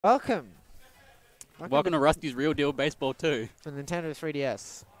Welcome. Welcome to Rusty's Real Deal Baseball 2. For Nintendo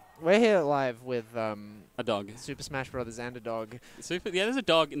 3DS. We're here live with A dog. Super Smash Brothers and a dog. Yeah, there's a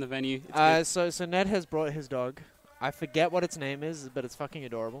dog in the venue. So Ned has brought his dog. I forget what its name is, but it's fucking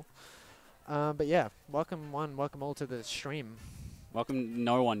adorable. But yeah, welcome all to the stream. Welcome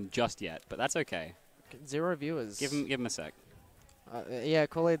no one just yet, but that's okay. 0 viewers. Give him a sec. Yeah,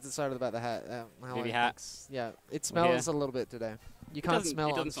 Kool-Aid's excited about the hat. Baby hat. Yeah, it smells a little bit today. You can't smell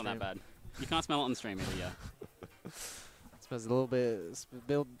it. It doesn't smell that bad. You can't smell it on the stream either, yeah. It smells a little bit.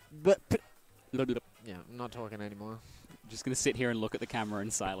 Yeah, I'm not talking anymore. Just going to sit here and look at the camera in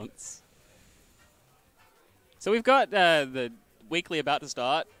silence. So we've got the weekly about to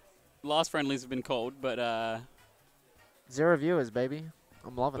start. Last friendlies have been called, but... 0 viewers, baby.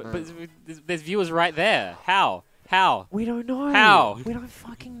 I'm loving but that. there's viewers right there. How? How? We don't know. How? We don't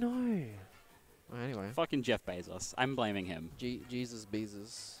fucking know. Well, anyway. Fucking Jeff Bezos. I'm blaming him. Jesus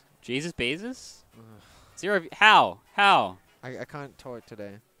Bezos. Jesus Bezos? 0 How? How? I can't talk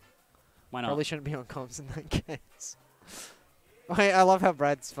today. Why not? Probably shouldn't be on comms in that case. I love how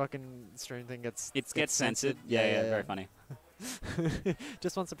Brad's fucking stream thing gets censored. Yeah, very funny.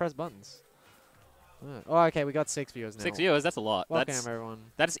 Just wants to press buttons. Oh, okay, we got 6 viewers now. 6 viewers, that's a lot. Welcome, everyone.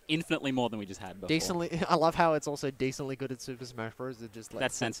 That's infinitely more than we just had before. Decently. I love how it's also decently good at Super Smash Bros. It just like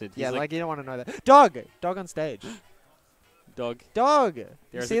that's censored. Yeah, like you don't want to know that. Dog on stage. Dog.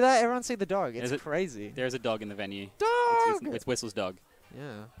 You see that? Everyone see the dog. It's crazy. There's a dog in the venue. Dog. It's Whistle's dog.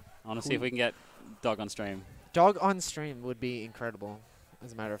 Yeah. I want to see if we can get dog on stream. Dog on stream would be incredible,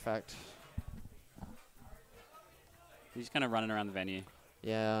 as a matter of fact. He's just kind of running around the venue.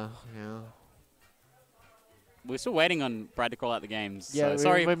 Yeah. We're still waiting on Brad to call out the games. Yeah, so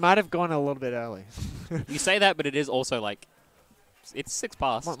sorry. We might have gone a little bit early. You say that, but it is also like, it's 6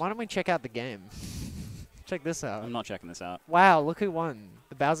 past. Why don't we check out the game? Check this out. I'm not checking this out. Wow, look who won.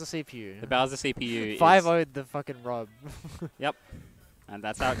 The Bowser CPU. The Bowser CPU 5-0'd the fucking Rob. Yep. And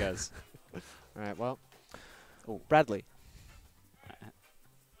that's how it goes. Alright, well. Ooh. Bradley.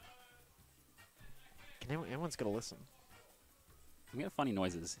 Everyone's got to listen. I'm getting funny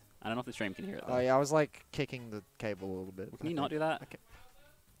noises. I don't know if the stream can hear it, though. Oh, yeah, I was, like, kicking the cable a little bit. Well, can you not do that? Okay.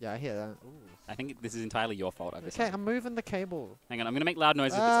 Yeah, I hear that. Ooh. I think this is entirely your fault. Okay, I'm moving the cable. Hang on, I'm going to make loud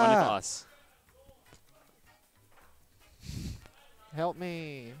noises if it's only for us. Help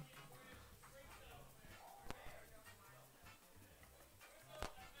me.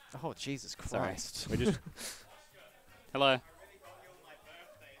 Oh, Jesus Christ. Sorry. We're just... Hello.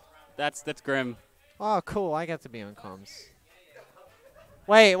 That's Grim. Oh, cool. I get to be on comms.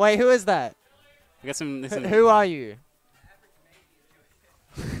 Wait, who is that? We got some... Who are you?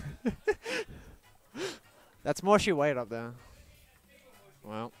 That's Moshi Wade up there.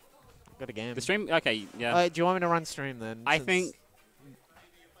 Well, got a game. The stream... Okay, yeah. Do you want me to run stream then? I think...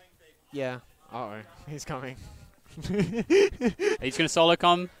 Yeah. Uh-oh. He's coming. Are you just going to solo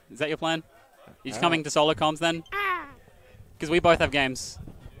comm? Is that your plan? You're just coming to solo comms then? Because we both have games.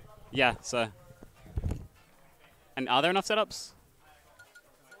 Yeah, so... And are there enough setups?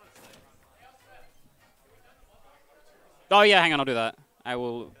 Oh, yeah, hang on, I'll do that. I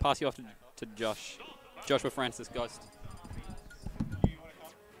will pass you off to Josh. Joshua Francis Ghost.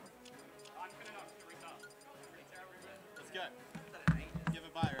 Let's go. Give a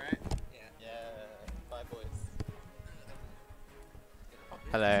bye, right? Yeah. Bye, boys.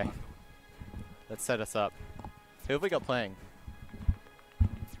 Hello. Let's set us up. Who have we got playing?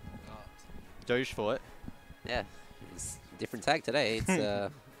 Doge Fort. Yeah, it's a different tag today.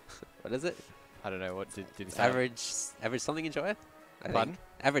 It's what is it? I don't know. What did you say? Average something enjoyer. Pardon?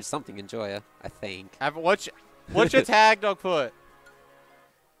 Average something enjoyer. I think. What's your tag, Dogfoot?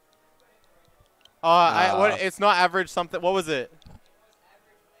 Oh, it's not average something. What was it?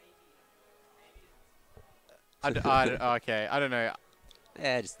 Okay, I don't know.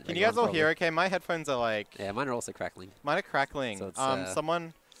 Yeah, just. Can you guys all hear? Okay, my headphones are like. Yeah, mine are also crackling. Mine are crackling. So it's,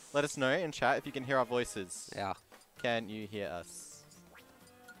 someone, let us know in chat if you can hear our voices. Yeah. Can you hear us?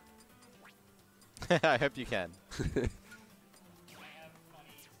 I hope you can.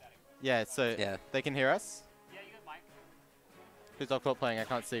 Yeah, so they can hear us? Yeah, you got mic. Who's Dogfoot playing? I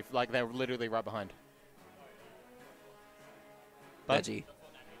can't see. Like, they're literally right behind. Naji.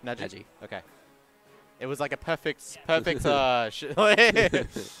 Naji? Okay. It was like a perfect Yeah.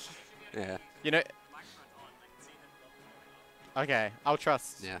 You know... Okay, I'll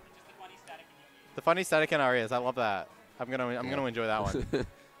trust. Yeah. The funny static in our ears. I love that. I'm gonna enjoy that one.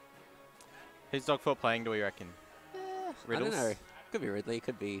 Who's Dogfoot playing, do we reckon? Riddles? I don't know. Could be Ridley.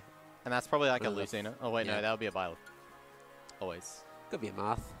 Could be... And that's probably like a Lucina. Oh, wait, no. That would be a Bile. Always. Could be a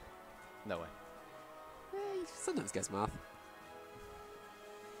Marth. No way. Sometimes goes Marth.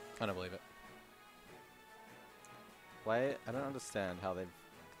 I don't believe it. Why? I don't understand how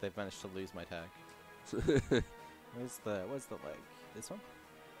they've managed to lose my tag. Where's the leg? This one?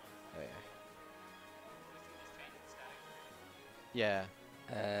 Oh yeah.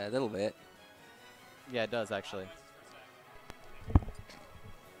 Yeah. A little bit. Yeah, it does actually.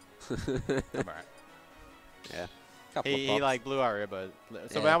 I'm alright. Yeah. Couple He of pops. like blew our earbud.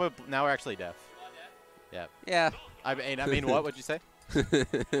 So Yeah. now we're actually deaf. Yeah. Yeah. I mean what would you say?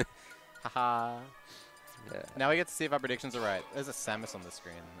 Haha. Yeah. Now we get to see if our predictions are right. There's a Samus on the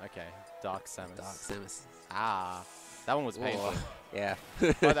screen. Okay. Dark Samus. Dark Samus. Ah. That one was painful. Yeah.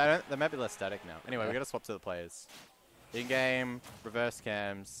 But there might be less static now. Anyway, we Yeah. gotta swap to the players. In-game, reverse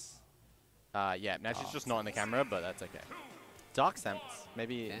cams. Yeah, now she's just not in the camera, but that's okay. Dark Samus.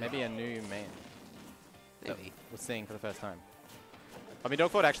 Maybe a new main. That Maybe. we're seeing for the first time. I mean,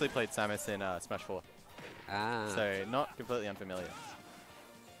 Dogford actually played Samus in Smash 4, so not completely unfamiliar.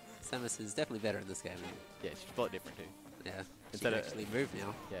 Samus is definitely better in this game. Yeah, she's a lot different too. Yeah. She Instead can of- actually move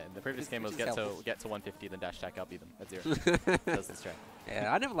now. Yeah, in the previous game was which is helpful. get to 150, then dash attack, beat them at 0. That's the strat.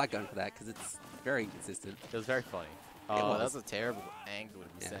 Yeah, I never like going for that because it's very inconsistent. It was very funny. It Oh, was. that was a terrible angle to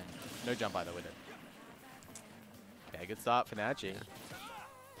be Yeah. sent. No jump either with it. Okay, good start for Nachi. Yeah.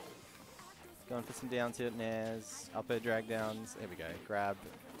 Going for some down tilt nairs, up air drag downs. There we go. Grab.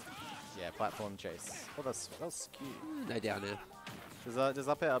 Yeah, platform chase. Oh, that was cute. No down there. Does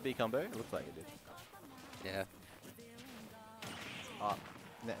up air RB combo? It looks like it did. Yeah. Up.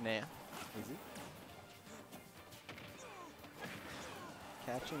 Nair. Easy.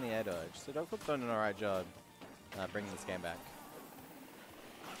 Catching the air dodge. So Dogfoot's done an alright job bringing this game back.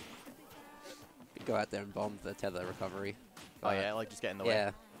 You go out there and bomb the tether recovery. Oh yeah, like just get in the way.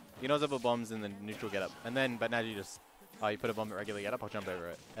 Yeah. You know, double bombs in the neutral get up, and then but now you just you put a bomb at regular get up. I'll jump over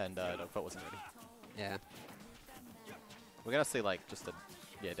it, and Dogfoot wasn't ready. Yeah. We're gonna see like just a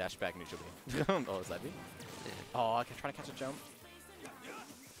dash back neutral B. Oh, is that B? Yeah. Oh, I can try to catch a jump.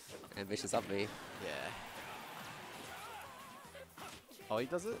 Ambitious up B. Yeah. Oh, he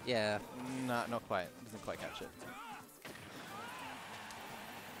does it? Yeah. Nah, not quite. Doesn't quite catch it.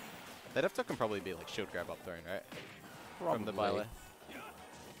 That F can probably be like shield grab up thrown, right? From the Probably. byleth.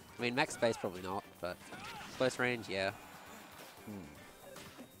 I mean, max space probably not, but close range, yeah.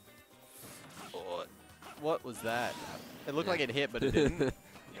 Oh, what was that? It looked like it hit, but it didn't.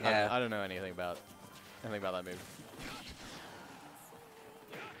 Yeah. I don't know anything about that move.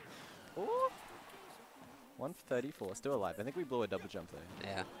 Ooh. 1 for 34, still alive. I think we blew a double jump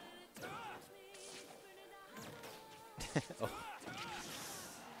there. Yeah. Oh.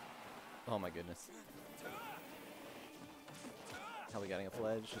 Oh my goodness. How are we getting a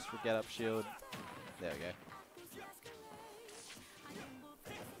pledge? Just for get up shield. There we go.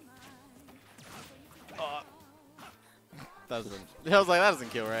 Oh. That doesn't. I was like, that doesn't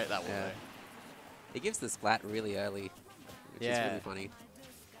kill, right? That one. Yeah. Though. It gives the splat really early, which is Yeah. really funny.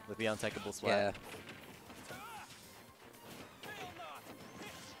 With the untakeable swag. Yeah.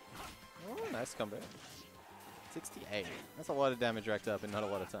 Oh, nice combo. 68. That's a lot of damage racked up in not a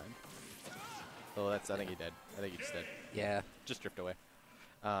lot of time. Oh, I think you're dead. I think you're just dead. Yeah. Just drift away.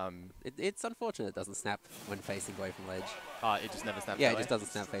 It's unfortunate it doesn't snap when facing away from ledge. It just never snaps Yeah, that it way? just doesn't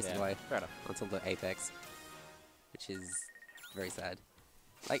snap facing Yeah, away fair enough. until the apex, which is very sad.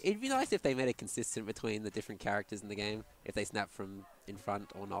 Like, it'd be nice if they made it consistent between the different characters in the game, if they snap from in front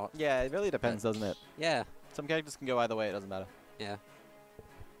or not. Yeah, it really depends, doesn't it? Yeah. Some characters can go either way, it doesn't matter. Yeah.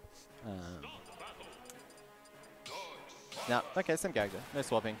 No, okay, same character. No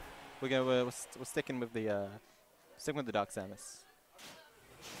swapping. We're sticking with the Dark Samus.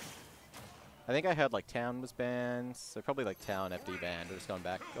 I think I heard like Town was banned, so probably like Town FD banned. We're just going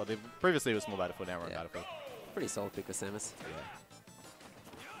back. Oh, previously it was Small Battlefield, now we're on Yeah. Battlefield. Pretty solid pick with Samus. Yeah.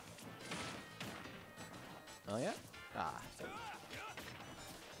 Oh yeah? Ah. Do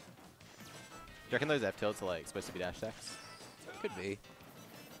you reckon those F tilts are like supposed to be dash attacks? Could be.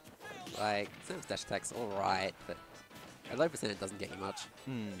 Like, Samus dash attack's alright, but at low percent it doesn't get you much.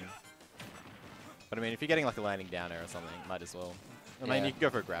 But I mean, if you're getting like a landing down air or something, might as well. I mean, Yeah. you can go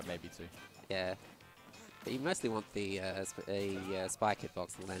for a grab maybe too. Yeah. But you mostly want the spike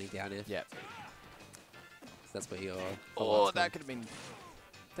hitbox and landing down here. Yeah. So that's where your Oh, that could have been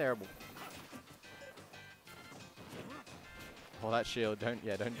terrible. Oh, that shield! Don't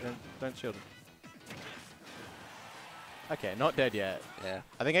shield him. Okay, not dead yet. Yeah.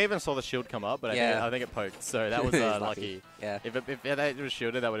 I think I even saw the shield come up, but Yeah. I think it poked, so that was It's lucky. Yeah. If it was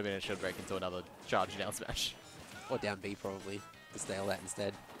shielded, that would have been a shield break into another charge down smash. Or down B probably. To stay all that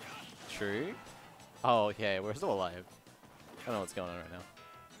instead. True. Oh, okay, we're still alive. I don't know what's going on right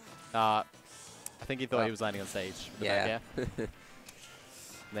now. I think he thought he was landing on stage. with the back Yeah. air.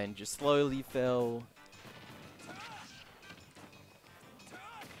 Then just slowly fell.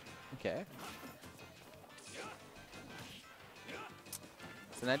 Okay.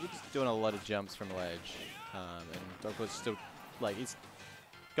 So now just doing a lot of jumps from ledge. And Dogwood's still, like, he's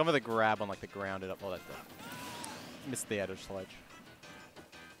gone for the grab on, like, the grounded up, all that stuff. Missed the edge ledge.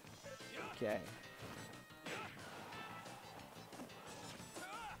 Okay.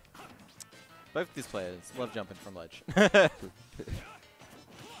 Both these players love jumping from ledge.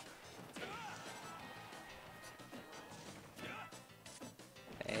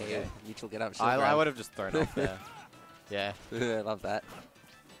 Hey, neutral get up. Shield I grab. would have just thrown off there. Yeah. I love that.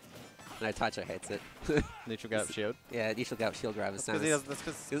 No, Taicho hates it. Neutral get up shield. Yeah, neutral get up shield grab is Because he does. That's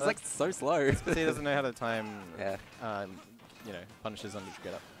It's because like so slow. he doesn't know how to time. Yeah. You know, punishes on neutral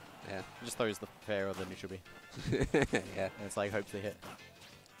get up. Yeah. He just throws the fair or the neutral B, Yeah. and it's like hopes they hit.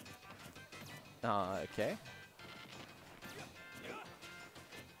 Okay.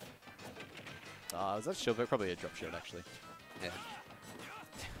 Was that shield? Probably a drop shield actually. Yeah.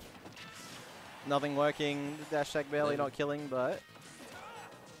 Nothing working. Dash tag barely not killing, but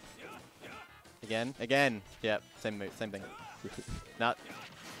again. Yep, same move, same thing. Nut.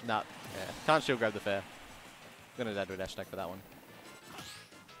 Yeah. Can't shield grab the fair. I'm gonna do a dash tag for that one.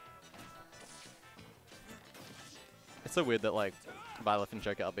 It's so weird that like Byleth and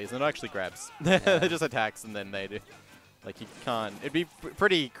Joker LBs, they're not actually grabs. They're just attacks and then they do. Like you can't. It'd be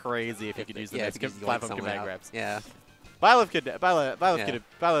pretty crazy if you could use the next platform command grabs. Yeah. Byleth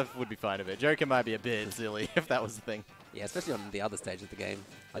would be fine with it. Joker might be a bit silly if that was the thing. Yeah, especially on the other stage of the game,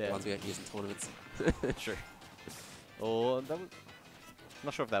 like the ones we don't use in tournaments. True. Or that was.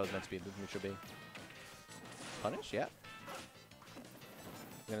 Not sure if that was meant to be the neutral B. Punish, yeah.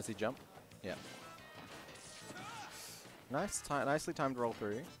 We're gonna see jump. Yeah. Nicely timed roll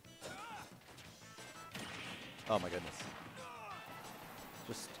through. Oh my goodness.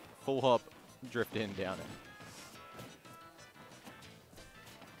 Just full hop, drift in, down in.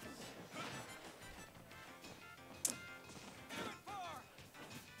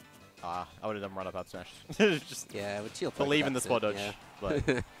 I would have done run up smash. Just yeah, with shield believe in the spot dodge, yeah. but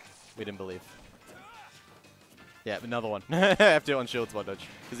we didn't believe. Yeah, another one. F tilt on shield spot dodge.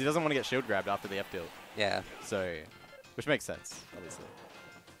 Because he doesn't want to get shield grabbed after the F tilt. Yeah. So, which makes sense, obviously.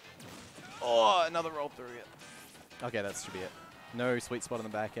 Oh, another roll through it. Okay, that should be it. No sweet spot on the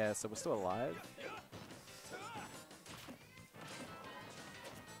back air, so we're still alive.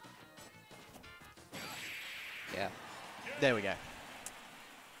 Yeah. There we go.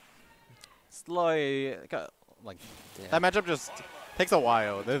 Slow, like Yeah. that matchup just takes a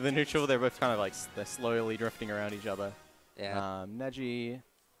while. The neutral, they're both kind of like they're slowly drifting around each other. Yeah. Neji,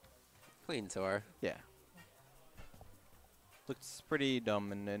 Clean tour. yeah, looks pretty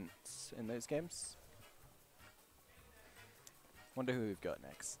dominant in those games. Wonder who we've got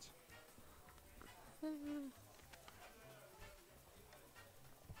next.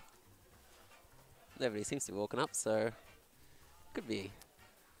 Nobody seems to be walking up, so could be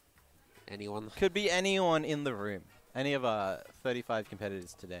anyone. Could be anyone in the room. Any of our 35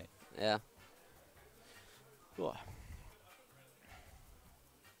 competitors today. Yeah. Cool.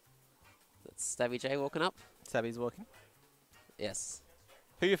 That's Stabby J walking up. Sabby's walking. Yes.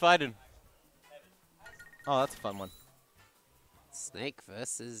 Who you fighting? Oh, that's a fun one. Snake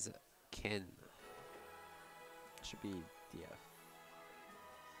versus Ken. Should be DF.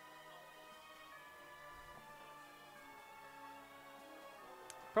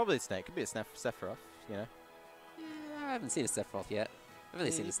 Probably Snake. Could be a Sephiroth, you know. Yeah, I haven't seen a Sephiroth yet. I've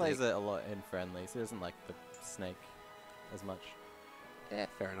only seen He a Snake. plays it a lot in friendly, so he doesn't like the Snake as much. Yeah,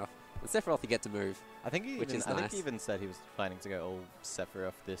 fair enough. With Sephiroth, you get to move. I think he Which even, is I think nice. he even said he was planning to go all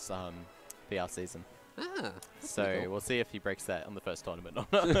Sephiroth this PR season. Ah. that's So pretty cool. we'll see if he breaks that on the first tournament or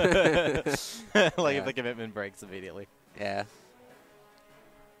not. Like Yeah. if the commitment breaks immediately. Yeah.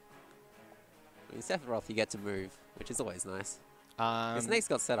 With Sephiroth, you get to move, which is always nice. The Snake's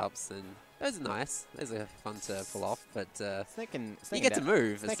got setups, and those are nice. Those are fun to pull off, but Snake and you get to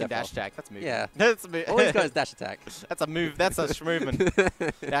move as Snake and dash Sephiroth. attack. That's moving. Yeah. That's a Always goes dash attack. That's a move. That's a movement.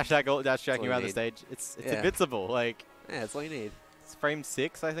 Dash attack all you you around the need. stage. It's Yeah. invincible. Like Yeah, that's all you need. it's frame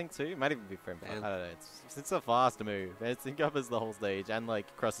 6, I think too. It might even be frame 5. Damn. I don't know. It's a fast move. It covers the whole stage and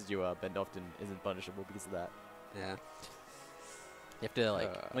like crosses you up and often isn't punishable because of that. Yeah. You have to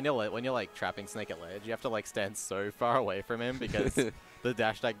like when you're like trapping Snake at ledge, you have to like stand so far away from him because the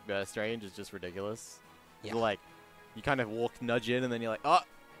dash attack burst range is just ridiculous. Yeah. Like you kind of nudge in and then you're like, oh,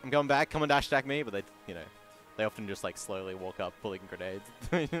 I'm coming back, come and dash attack me, but they often just like slowly walk up pulling grenades.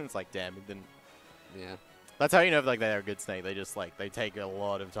 It's like damn, it didn't. Yeah. That's how you know if like they're a good Snake. They just like they take a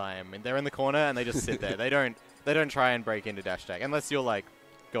lot of time and they're in the corner and they just sit there. They don't try and break into dash attack unless you're like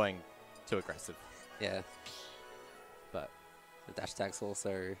going too aggressive. Yeah. But The dash attack's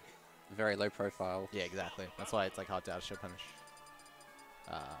also very low profile. yeah, exactly. That's why it's like hard to out show punish.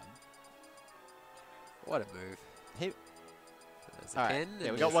 What a move. He. There's a All right. Ken. Yeah,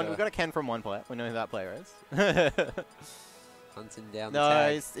 and we got there's one. a We got a Ken from one player. We know who that player is. hunting down the No,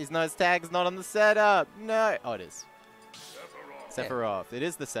 tag. his tag's not on the setup. No. Oh, it is. Sephiroth. It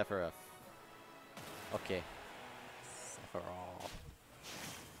is the Sephiroth. Okay. Sephiroth.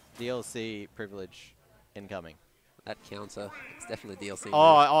 DLC privilege incoming. That counter. It's definitely DLC.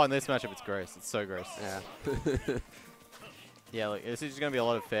 Oh, in this matchup, it's gross. It's so gross. Yeah. Yeah, look, this is just going to be a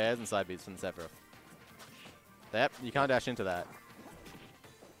lot of fairs and side beats from Sephiroth. Yep, you can't dash into that.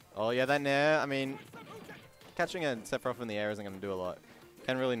 Oh, yeah, that nair. I mean, catching a Sephiroth in the air isn't going to do a lot.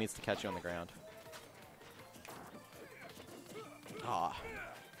 Ken really needs to catch you on the ground. Ah.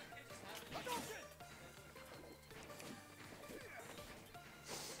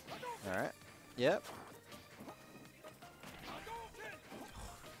 Alright. Yep.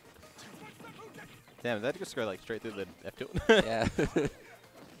 Damn, did that just go like straight through the F tilt? Yeah.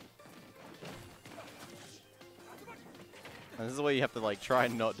 And this is where you have to like try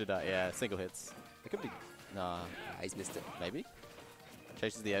and not do that. Yeah, single hits. It could be. Nah. He's missed it. Maybe.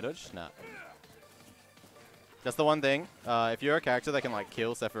 Chases the air dodge? Nah. That's the one thing. If you're a character that can like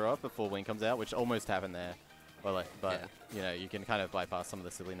kill Sephiroth before Wing comes out, which almost happened there, well, like, but you know you can kind of bypass some of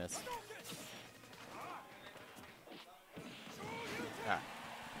the silliness. Alright.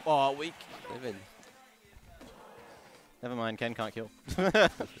 Oh, weak. Living. Never mind. Ken can't kill.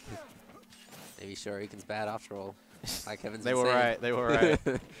 Maybe Shuriken's bad after all. Like Kevin's They were right. They were right.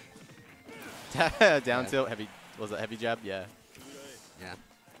 Down tilt. Heavy. Was it heavy jab? Yeah. Yeah.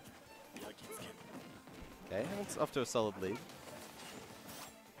 Okay, it's off to a solid lead.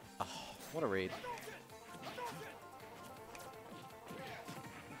 Oh, what a read.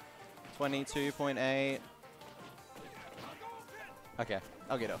 22.8. Okay,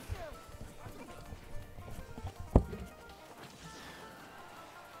 I'll get off.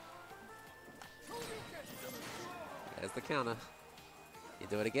 There's the counter. You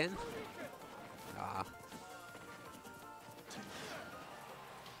do it again? Ah.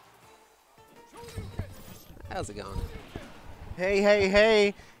 How's it going?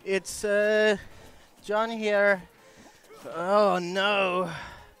 Hey, it's John here. Oh no.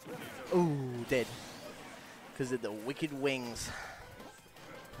 Ooh, dead. Because of the wicked wings.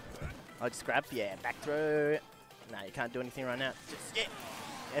 I just grab, yeah, back throw. Nah, you can't do anything right now. Just, yeah.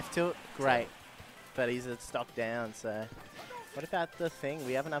 F tilt, great. But he's a stock down, so. What about the thing?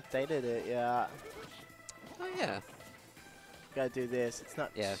 We haven't updated it yet. Oh yeah. Gotta do this. It's not.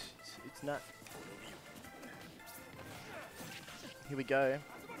 Yeah. It's not. Here we go.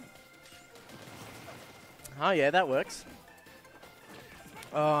 Oh yeah, that works.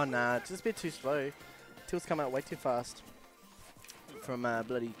 Oh nah, it's just a bit too slow. Tilts come out way too fast. From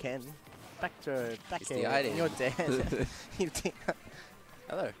bloody Ken. Back throw, back He's air, DI'd and in. you're dead.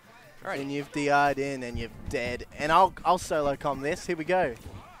 Hello. Alright. And you've DI'd in and you're dead. And I'll solo com this. Here we go.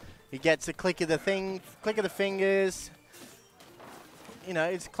 He gets a click of the thing, click of the fingers. You know,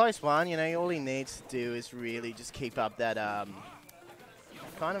 it's a close one. You know, all he needs to do is really just keep up that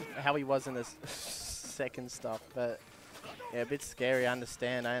kind of how he was in the second stuff. But yeah, a bit scary. I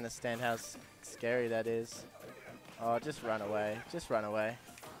understand how scary that is. Oh, just run away. Just run away.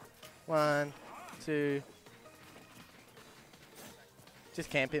 1, 2. Just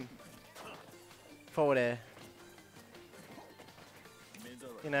camp him. Forward air.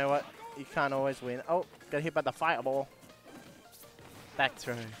 You know what? You can't always win. Oh, got hit by the fireball. Back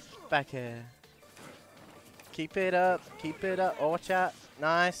throw. Back air. Keep it up. Keep it up. Oh, watch out.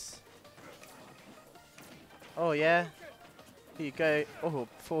 Nice. Oh, yeah. Here you go. Oh,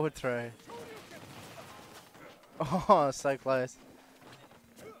 forward throw. Oh, so close.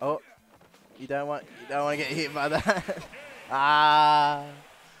 Oh, you don't want to get hit by that.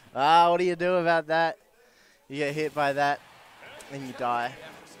 What do you do about that? You get hit by that, and you die.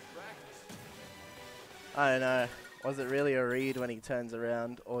 I don't know. Was it really a read when he turns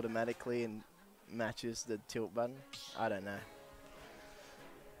around automatically and matches the tilt button? I don't know.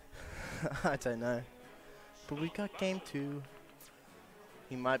 I don't know. But we got game 2.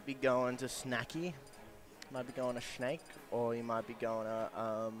 He might be going to Snacky. Might be going to Snake, or he might be going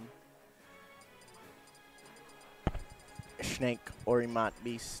to Snake, or he might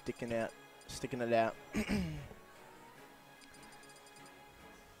be sticking it out.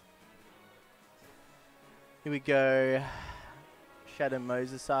 Here we go. Shadow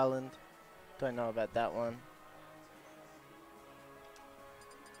Moses Island. Don't know about that one.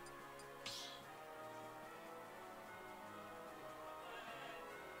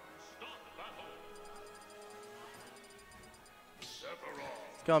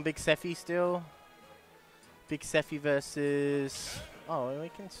 It's going Big Sephi still. Big Sephi versus... Oh, we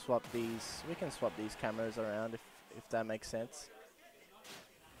can swap these. We can swap these cameras around if that makes sense.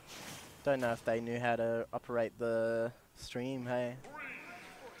 Don't know if they knew how to operate the stream, hey.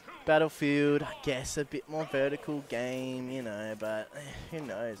 Battlefield, I guess a bit more vertical game, you know, but who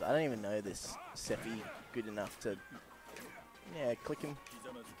knows? I don't even know this Sephi good enough to... Yeah, click him.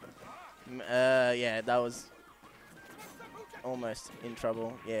 Yeah, that was almost in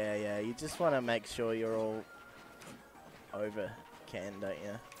trouble. Yeah, you just want to make sure you're all over can, don't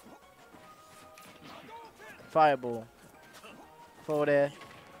you? Fireball. Forward air.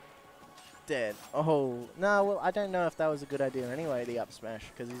 Dead. Oh, no, well, I don't know if that was a good idea anyway, the up smash,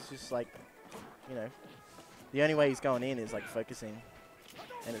 because he's just like, you know, the only way he's going in is like focusing,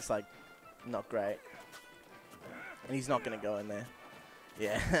 and it's like not great. And he's not going to go in there.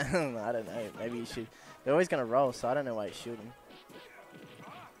 Yeah, I don't know. Maybe he should. They're always going to roll, so I don't know why he's shooting.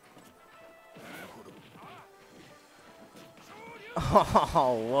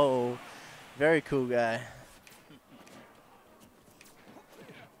 Oh, whoa. Very cool guy.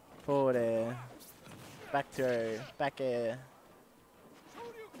 Forward air. Back throw. Back air.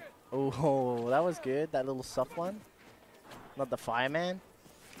 Oh, that was good. That little soft one. Not the fireman.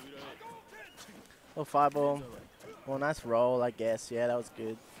 Little fireball. Well, nice roll, I guess. Yeah, that was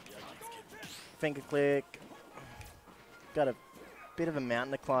good. Finger click. Got a bit of a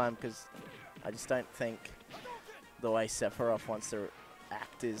mountain to climb because I just don't think the way Sephiroth wants to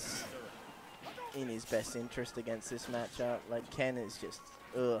act is in his best interest against this matchup. Like, Ken is just,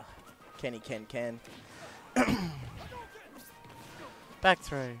 ugh. Ken. Back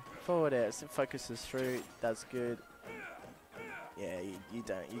throw. Forward air. So it focuses through. That's good. Yeah, you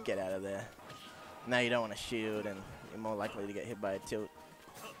don't. You get out of there. Now you don't want to shield, and you're more likely to get hit by a tilt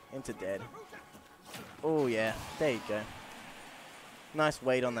into dead. Oh, yeah. There you go. Nice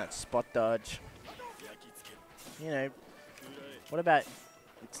weight on that spot dodge. You know, what about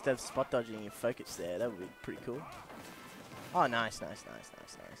instead of spot dodging, you focus there? That would be pretty cool. Oh, nice.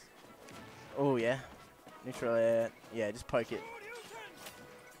 Oh, yeah. Neutral air. Yeah, just poke it.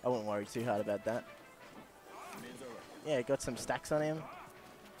 I wouldn't worry too hard about that. Yeah, got some stacks on him.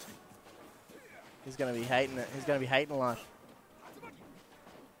 He's going to be hating it. He's going to be hating life.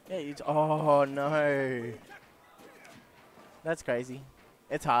 Yeah, oh, no. That's crazy.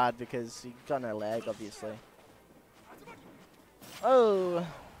 It's hard because you got no lag, obviously. Oh.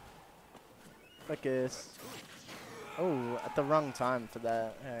 Focus. Oh, at the wrong time for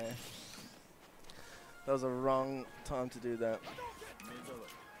that. Hey. That was a wrong time to do that.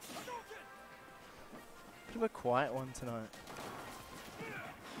 Bit of a quiet one tonight.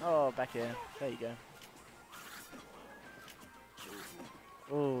 Oh, back here. There you go.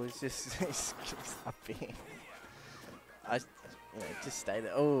 Oh, it's just it's up here. Just stay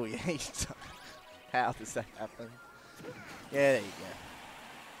there. Oh, yeah. How does that happen? Yeah, there you go.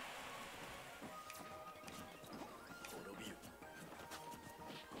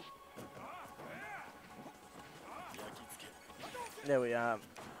 There we are.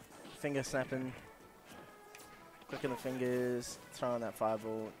 Finger snapping. Clicking the fingers. Throwing that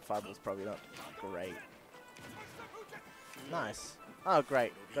fireball. Fireball's probably not great. Nice. Oh,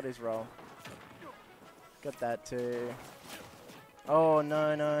 great. Got his roll. Got that too. Oh,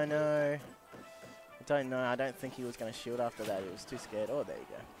 no. I don't know. I don't think he was going to shield after that. He was too scared. Oh, there you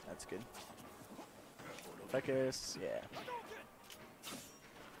go. That's good. Focus. Yeah.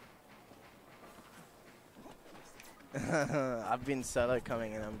 I've been solo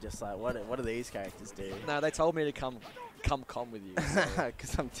coming and I'm just like, what do these characters do? No, they told me to come com with you.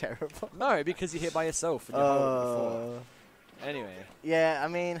 Because I'm terrible. No, because you're here by yourself and you're before. Anyway. Yeah, I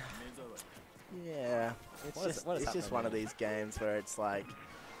mean, yeah. It's what is just one of these games where it's like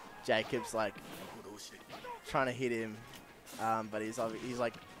Jacob's like trying to hit him, but he's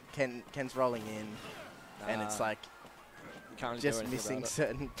like Ken's rolling in, and it's like just missing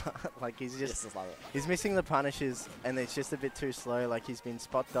certain like he's missing the punishes, and it's just a bit too slow. Like he's been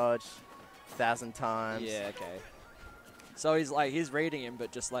spot dodged 1,000 times. Yeah, okay. So he's reading him,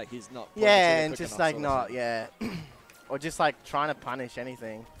 but just like he's not. Yeah, and just like not, yeah. Or just like trying to punish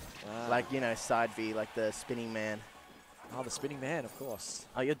anything. Like, you know, side B, like the spinning man. Oh, the spinning man, of course.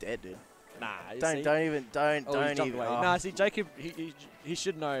 Oh, you're dead, dude. Nah, don't even. Oh. Nah, see, Jacob, he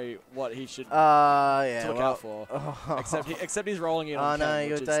should know what he should yeah, look out for. Except he's rolling in. Oh on no, Ken,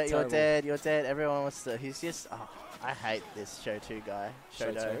 you're dead. You're dead. Everyone wants to. He's just. Oh, I hate this Show 2 guy.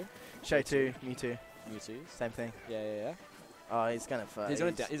 Show 2. Mewtwo. Mewtwo. Same thing. Yeah. Oh, he's gonna fight. He's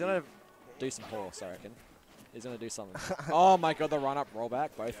gonna do some pulse, I reckon. He's gonna do something. Oh my god, the run up rollback,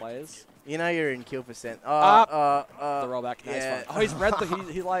 both players. You know you're in kill percent. The rollback. No, yeah. he's fine. Oh, he's read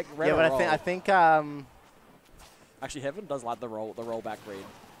the he like read Yeah, a but roll. I think Actually, Heaven does like the rollback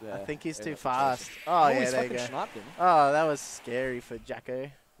read. I think he's too Yeah. fast. Oh yeah, he's there you fucking go. sniped him. Oh, that was scary for Jacko.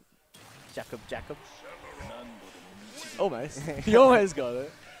 Jacob. Almost. He almost got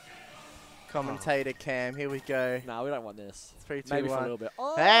it. Commentator Cam, here we go. Nah, we don't want this. 3, 2, Maybe for a 1. little bit.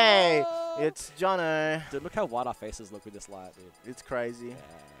 Oh! Hey, it's Jono. Dude, look how white our faces look with this light, dude. It's crazy. Yeah.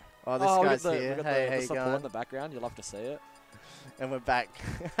 Oh, this we guy's got the, here. We got Hey, the how you support in going? the background. You'll love to see it. And we're back.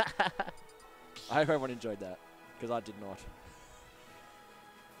 I hope everyone enjoyed that, because I did not.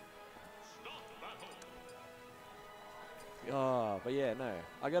 Oh, but yeah, no.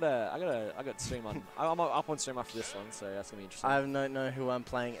 I got stream on. I'm up on stream after this one, so that's gonna be interesting. I don't know who I'm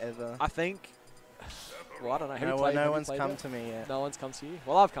playing ever. I think. Well, I don't know. Have you No have one's you played come it? to me yet. No one's come to you.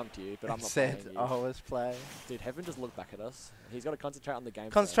 Well, I've come to you, but I'm not Said, playing you. oh, let's play. Dude, Heaven just looked back at us. He's got to concentrate on the game.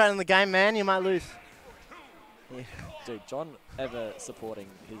 Concentrate on the game, man. You might lose. Yeah. Dude, John ever supporting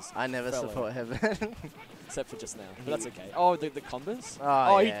his. I never fellow, support Heaven. except for just now. But that's okay. Oh, the combos.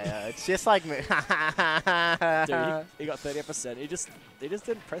 Oh, he- yeah. It's just like me. Dude, he got 30%. He just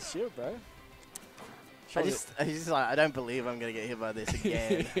didn't press shield, bro. He's just like, I don't believe I'm going to get hit by this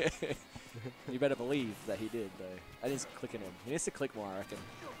again. You better believe that he did, though. And he's clicking him. He needs to click more, I reckon.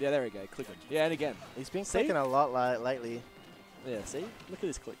 Yeah, there we go. Click him. Yeah, and again. He's been See? clicking a lot lately. Yeah, see? Look at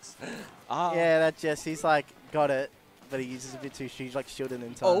his clicks. Yeah, that just, he's like, got it, but he uses a bit too, he's like shielding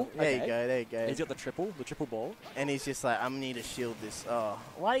in time. Oh, There okay. you go. He's got the triple ball. And he's just like, I need to shield this. Oh,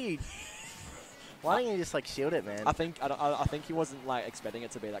 why don't you just like shield it, man? I think he wasn't like expecting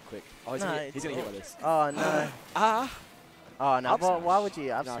it to be that quick. Oh, he's No, gonna hit by this. Oh, no. Oh, no. Up smash. Why would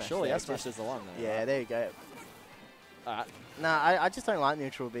you up No, smash? surely there? up smash is the one. Though, Yeah, right? there you go. Alright. Nah, I just don't like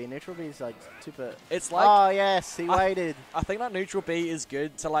neutral B. Neutral B is like super. It's like Oh, yes, he waited. I think that neutral B is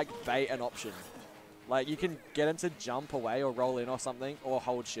good to like bait an option. Like you can get him to jump away or roll in or something or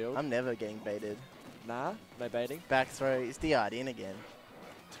hold shield. I'm never getting baited. Nah, no baiting. Back throw. It's DR'd in again.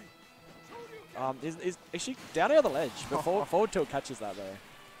 Is she down air at the ledge? But forward tilt catches that though.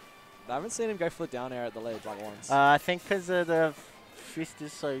 I haven't seen him go for the down air at the ledge like once. I think because the fist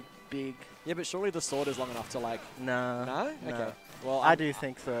is so big. Yeah, but surely the sword is long enough to like. Nah. No? Nah. Okay. Well, I do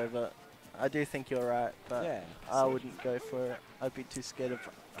think so, but I do think you're right. But Yeah. I wouldn't go for it. I'd be too scared of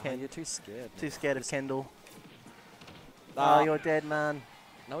You're too scared. Too scared of Just- Kendall. Nah. Oh, you're dead, man.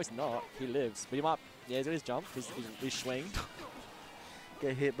 No, he's not. He lives. But he might. Yeah, he's got his jump. His swing.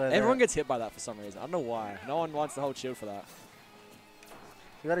 Get hit by Everyone that. gets hit by that for some reason. I don't know why. No one wants to hold shield for that.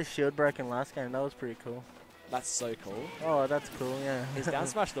 You got his shield broken last game. That was pretty cool. That's so cool. Oh, that's cool, yeah. He's down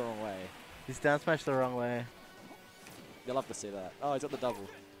smashed the wrong way. He's down smashed the wrong way. You'll love to see that. Oh, he's got the double.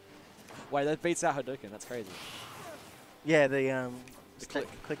 Wait, that beats out Hadouken. That's crazy. Yeah, the click.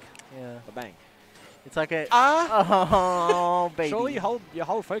 click. Yeah. The bang. It's like a Ah! oh baby. Surely you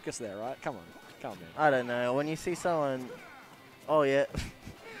hold focus there, right? Come on. Come on, man. I don't know. When you see someone, oh yeah,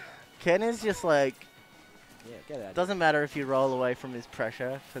 Ken is just like. Yeah, get out. Doesn't matter if you roll away from his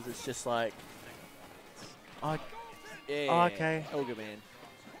pressure because it's just like. Oh, Yeah. oh, okay. All good, man.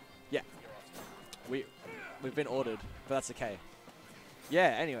 Yeah. We've been ordered, but that's okay.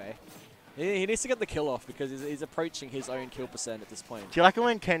 Yeah. Anyway, he needs to get the kill off because he's approaching his own kill percent at this point. Do you like it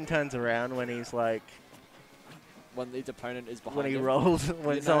when Ken turns around when he's like When his opponent is behind when he him. rolls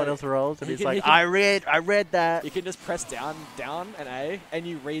when You someone know, else rolls and he he's can- like he can- I read that. You can just press down and A, and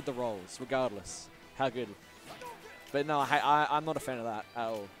you read the rolls regardless. How good. But no, I'm not a fan of that at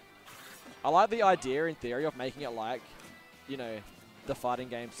all. I like the idea in theory of making it like, you know, the fighting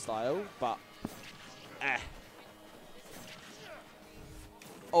game style, but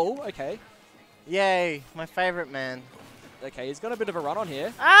Oh, okay. Yay, my favorite man. Okay, he's got a bit of a run on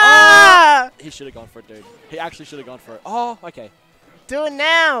here. Ah! He should have gone for it, dude. He actually should have gone for it. Oh, okay. Do it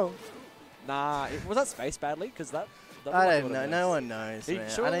now. Nah, was that spaced badly? Because that I looked like it don't would've know. missed. No one knows, He man. I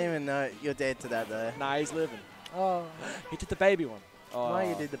surely- don't even know. You're dead to that though. Nah, he's living. Oh. He did the baby one. Oh. Why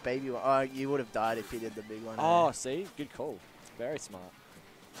you did the baby one? Oh, you would have died if you did the big one. Oh, eh? see? Good call. It's very smart.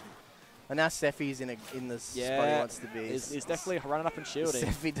 And now Sephi's in the spot he Yeah, wants to be. He's definitely running up and shielding.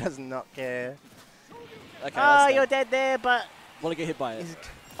 Sephi does not care. Okay, Oh, that's you're dead. dead there, but. Want to get hit by it? He's-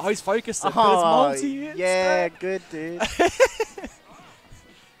 Oh, he's focused it, but Oh, it's multi-hits. yeah, good dude.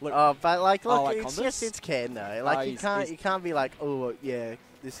 Look, Oh, but like, look, like it's combos? just it's Ken though. Like you he's- can't be like, oh yeah,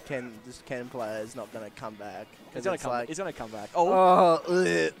 this Ken player is not gonna come back. he's 'Cause gonna it's come. like, He's gonna come back. Oh,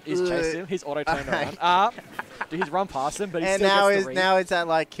 he's chased ugh. him. He's auto turned around. Dude, he's run past him, but he And still now gets the read. now it's at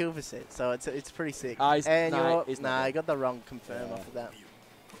like kill percent, so it's pretty sick. Ah, he's- and nah, you're, he's not nah, dead. you got the wrong confirm Yeah. off of that.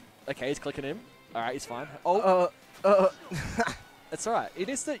 Okay, he's clicking him. All right, he's fine. Oh, it's all right. He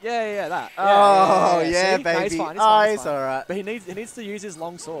needs to. Yeah, that. Oh, yeah, See? baby. No, he's fine. He's fine. all right. But he needs to use his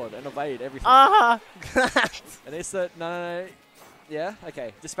long sword and evade everything. And it's the no. Yeah,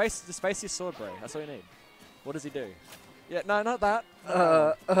 okay. Just space your sword, bro. That's all you need. What does he do? Yeah, no, not that.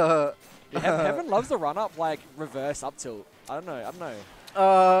 Yeah, Heaven loves the run up, like reverse up tilt. I don't know.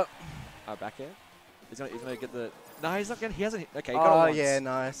 Oh, back here. He's gonna get the. No, he's not gonna. He hasn't. Okay, he got it once. Yeah,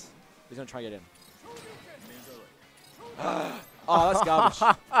 nice. He's gonna try and get in. Oh, that's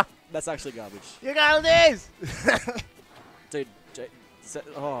garbage. That's actually garbage. You got this! Dude,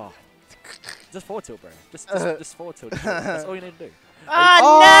 oh. Just forward tilt, bro. Just forward tilt. That's all you need to do.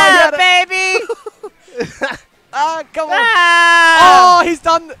 Oh, no, baby! Come on. Ah! Oh, he's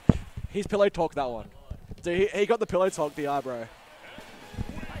done. He's pillow talk that one. Dude, he got the pillow talk DI, bro.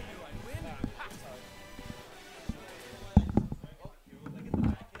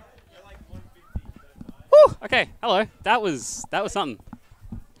 Whew, okay, hello. That was something.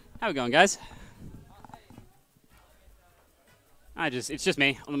 How we going, guys? It's just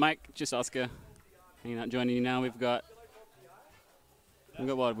me on the mic, just Oscar. Hanging out, joining you now. We've got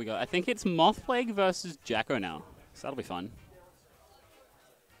what have we got? I think it's Moth Plague versus Jacko now. So that'll be fun.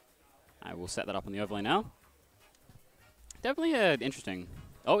 I will set that up on the overlay now. Definitely interesting.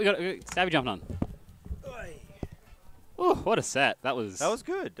 Oh, we got Stabby jumping on. Oh, what a set. That was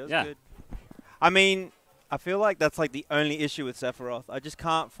good. That was yeah. good. I mean, I feel like that's like the only issue with Sephiroth. I just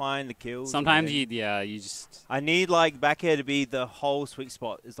can't find the kills. Sometimes you just... I need like back air to be the whole sweet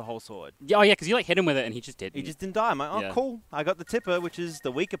spot, is the whole sword. Yeah, oh yeah, because you like hit him with it and he just didn't. He just didn't die. I'm like, oh, Yeah. cool. I got the tipper, which is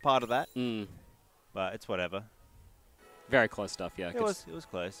the weaker part of that. Mm. But it's whatever. Very close stuff, yeah. It was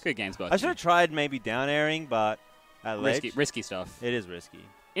close. Good games, both. I should have tried maybe down airing, but at ledge, risky stuff. it is risky.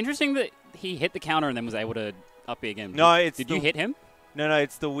 Interesting that he hit the counter and then was able to up B again. No, it's Did you hit him? No,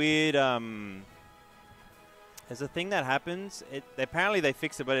 it's the weird. There's a thing that happens. Apparently they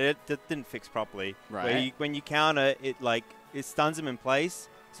fixed it, but it didn't fix properly. Right. When you counter, it stuns him in place,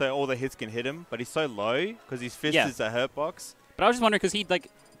 so all the hits can hit him. But he's so low because his fist is a hurt box. But I was just wondering because he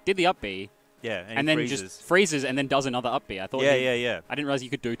did the up B. Yeah, and then just freezes and then does another up B. I thought. Yeah. I didn't realize you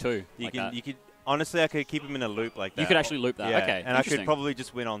could do two. You could. Honestly, I could keep him in a loop like that. You could actually loop that. Yeah, Okay. and I could probably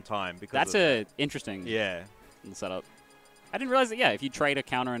just win on time because that's a interesting. Yeah. Setup. I didn't realize that. Yeah, if you trade a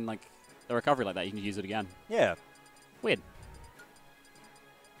counter and like a recovery like that, you can use it again. Yeah. Weird.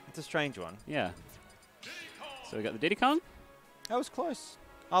 It's a strange one. Yeah. So we got the Diddy Kong. That was close.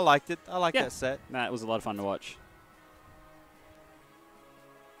 I liked it. I liked that set. That was a lot of fun to watch.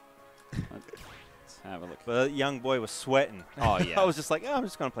 Let's have a look. But the young boy was sweating. Oh, yeah. I was just like, oh, I'm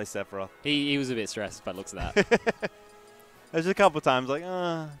just going to play Sephiroth. He was a bit stressed by the looks of that. There's a couple times like,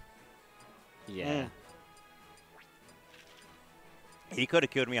 Yeah. He could have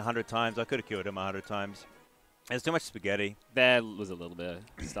killed me 100 times. I could have killed him 100 times. There's too much spaghetti. There was a little bit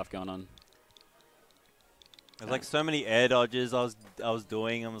of stuff going on. There's like so many air dodges I was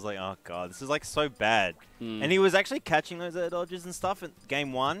doing. I was like, oh god, this is like so bad. And he was actually catching those air dodges and stuff in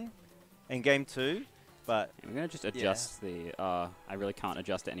game 1 and game 2. But I'm gonna just adjust the. I really can't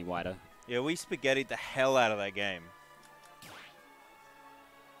adjust it any wider. Yeah, we spaghettied the hell out of that game.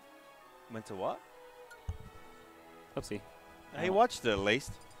 Went to what? Oopsie. He watched it at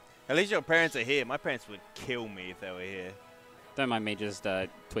least. At least your parents are here. My parents would kill me if they were here. Don't mind me just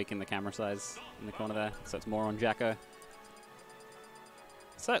tweaking the camera size in the corner there, so it's more on Jacko.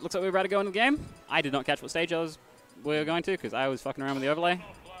 So it looks like we're about to go into the game. I did not catch what stage we were going to because I was fucking around with the overlay.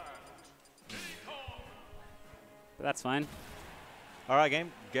 But that's fine. All right,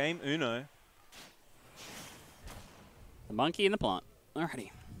 game uno. The monkey and the plant. Alrighty.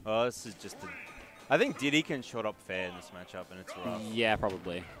 Oh, this is just I think Diddy can short up fair in this matchup, and it's rough. Yeah,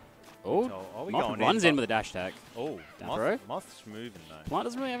 probably. Oh, so Moth runs in with a dash attack. Oh, Moth's moving though. Plant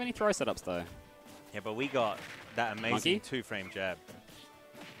doesn't really have any throw setups though. Yeah, but we got that amazing two-frame jab.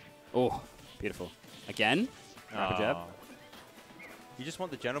 Oh, beautiful. Again? Rapid jab. You just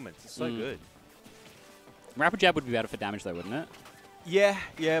want the gentleman. It's so good. Rapid jab would be better for damage though, wouldn't it? Yeah,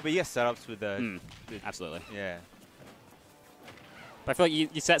 but you get setups with the... Absolutely. Yeah. But I feel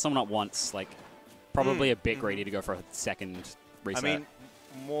like you set someone up once, like, probably a bit greedy to go for a second reset. I mean,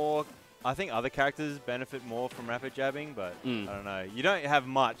 I think other characters benefit more from rapid jabbing, but I don't know. You don't have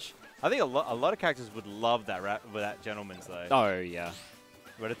much. I think a lot of characters would love that gentleman's though. Oh, yeah.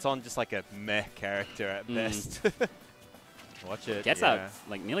 But it's on just like a meh character at best. Watch it. Gets that,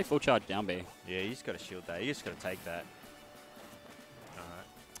 like, nearly full charge down B. Yeah, you just got to shield that. You just got to take that. Alright.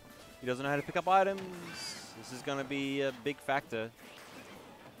 He doesn't know how to pick up items. This is going to be a big factor.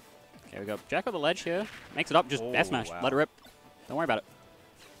 Okay, we got Jack on the ledge here. Makes it up, just F smash. Wow. Let it rip. Don't worry about it.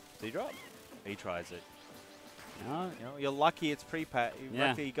 D-drop? He tries it. No, You know, you're lucky it's pre-patch. You're Yeah.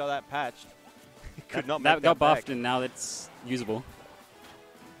 lucky you got that patched. Could that, not that make got buffed, back. and now it's usable.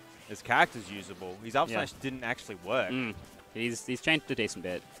 His character's usable. His up Yeah. smash didn't actually work. He's changed a decent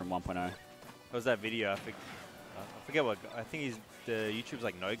bit from 1.0. What was that video? I forget what. I think he's the YouTube's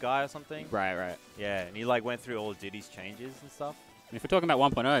like No Guy or something. Right. Yeah, and he like went through all of Diddy's changes and stuff. And if we're talking about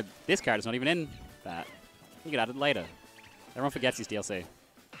 1.0, this character's not even in that. He got added later. Everyone forgets his DLC.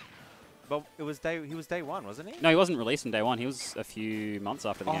 But he was day one, wasn't he? No, he wasn't released on day one. He was a few months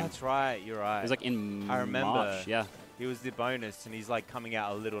after the Oh, game. that's right. You're right. It was like in I remember. March, yeah. He was the bonus, and he's like coming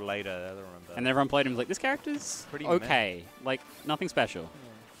out a little later. I don't remember. And everyone played him like, this character's Pretty okay. Like, nothing special.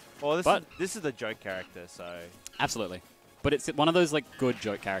 Well, but- this is the joke character, so. Absolutely. But it's one of those like good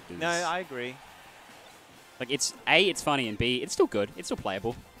joke characters. No, I agree. Like, it's A, it's funny, and B, it's still good. It's still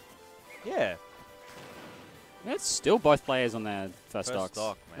playable. Yeah. It's still both players on their first stocks.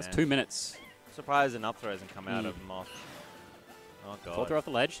 stock, That's man. 2 minutes. Surprised an up throw hasn't come out of Moth. Oh, God. Full throw off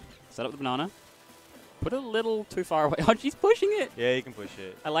the ledge. Set up the banana. Put it a little too far away. Oh, she's pushing it. Yeah, you can push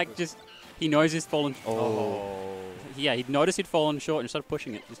it. I like just, he knows he's fallen. Oh. Yeah, he'd noticed he'd fallen short and started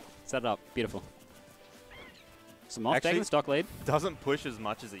pushing it. Just set it up. Beautiful. So Moth taking the stock lead. Doesn't push as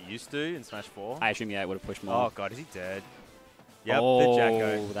much as it used to in Smash 4. I assume, yeah, it would have pushed more. Oh, God, is he dead? Yep, oh, the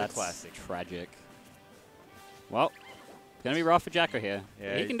Jacko. That's the classic. tragic. Well, it's going to be rough for Jacko here.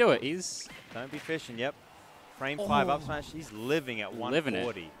 Yeah, He can do it. He's Don't be fishing, yep. Frame 5 up smash. He's living at 140.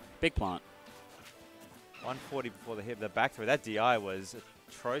 Living it. Big plant. 140 before the hit. The back throw. That DI was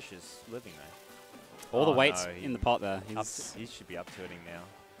atrocious living there. All the Oh, weights no, in the pot there. He should be up tilting now.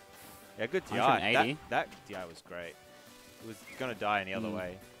 Yeah, good DI. 180. That DI was great. It was going to die any other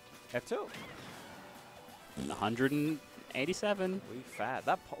way. F2. 187. We fat.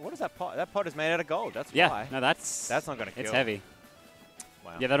 That pot, what is that pot? That pot is made out of gold. That's Yeah, why. no, that's not going to kill. It's heavy.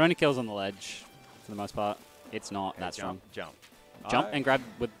 Wow. Yeah, that only kills on the ledge for the most part. It's not that strong. Jump. Jump and grab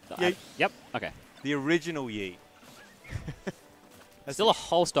with the... Yeet. Yep, okay. The original yeet. There's still a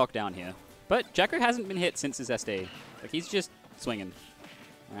whole stock down here. But Jacko hasn't been hit since his SD. Like, he's just swinging.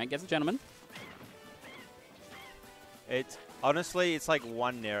 All right, gets a gentleman. Honestly, it's like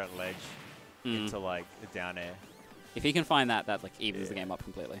one nair at ledge into like a down air. If he can find that like evens the game up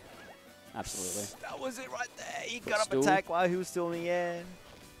completely. Absolutely. That was it right there. He But got up still- attack while he was still in the air.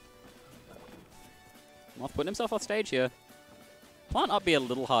 Moth putting himself off stage here. Plant up be a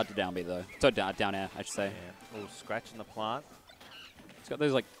little hard to down B though. So down air, I should say. Yeah. Little scratch in the plant. It's got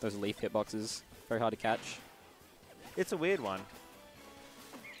those like those leaf hitboxes. Very hard to catch. It's a weird one.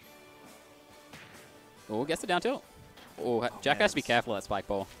 Oh, gets the down tilt. Oh, Jack man, has to be it's- careful of that spike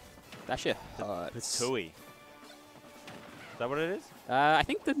ball. That shit hurts. Patui. Is that what it is? I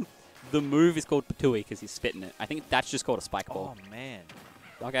think the move is called Patui because he's spitting it. I think that's just called a spike ball. Oh, man.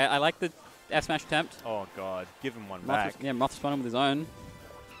 Okay, I like the F smash attempt. Oh, God. Give him one Moth back. yeah, Moth responding with his own.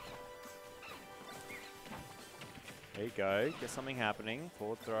 There you go. Get something happening.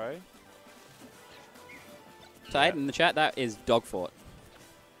 Forward throw. Tide in the chat, that is dog fort.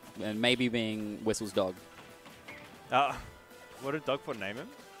 And maybe being Whistle's dog. What did Dogfoot name him?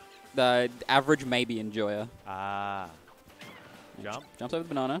 The average maybe enjoyer. Ah. Jump. Jumps over the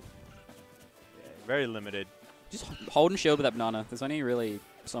banana. Yeah, very limited. Just hold and shield with that banana. There's only really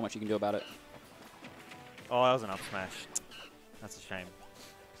so much you can do about it. Oh, that was an up smash. That's a shame.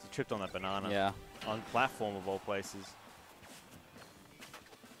 'Cause he tripped on that banana. Yeah. On platform of all places.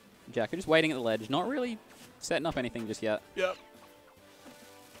 Jacko just waiting at the ledge. Not really setting up anything just yet. Yep.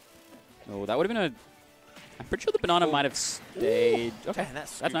 Oh, that would have been a... I'm pretty sure the banana might have stayed... Okay, Damn,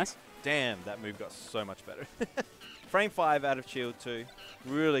 that's scoop. nice. Damn, that move got so much better. Frame 5 out of shield 2.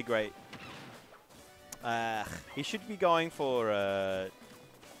 Really great. He should be going for...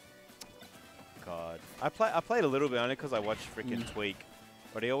 God. I played a little bit only because I watched freaking Tweak.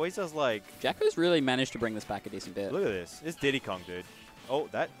 But he always does like... Jacko's really managed to bring this back a decent bit. Look at this. It's Diddy Kong, dude. Oh,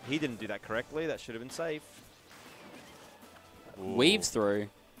 he didn't do that correctly. That should have been safe. Ooh. Weaves through.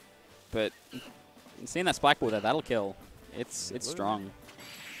 But seeing that spike ball there, that'll kill. It's strong.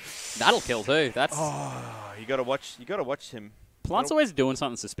 That'll kill too. That's... Oh, you gotta watch him. Plant's always doing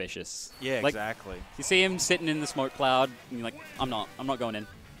something suspicious. Yeah, like, exactly. You see him sitting in the smoke cloud, and you're like, I'm not going in.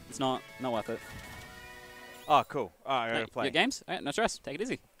 It's not worth it. Oh, cool. Oh, I gotta Hey, play. your games? All right, no stress. Take it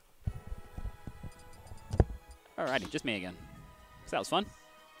easy. Alrighty, just me again. So that was fun.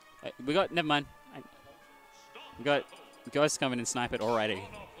 Never mind. We got Ghost coming and snipe it already.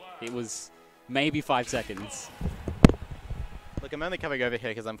 It was maybe 5 seconds. Look, I'm only coming over here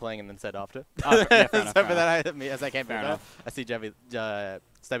because I'm playing and then said after. Oh, yeah, fair enough, So fair for that, as I came Fair over, enough. I see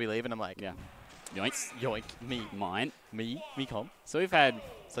Stubby leave, and I'm like, Yeah. Yoinks. Yoink. Me. Mine. Me com. So we've had...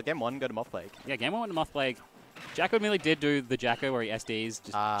 So game 1, go to Moth Plague. Yeah, game 1 went to Moth Plague. Jacko admittedly did do the Jacko where he SDs,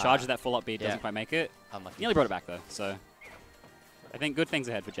 just charges that full up beat, doesn't quite make it. Unlucky. Nearly brought it back though, so... I think good things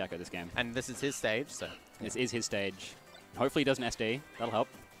ahead for Jacko this game. And this is his stage, so... This is his stage. Hopefully he does an SD. That'll help.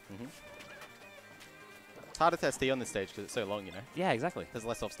 It's harder to SD on this stage because it's so long, you know? Yeah, exactly. There's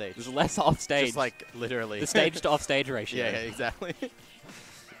less off stage. There's less off stage. Just like, literally. The stage to off stage ratio. Yeah, exactly.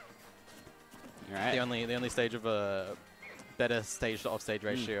 Alright. The only stage of a better stage to off stage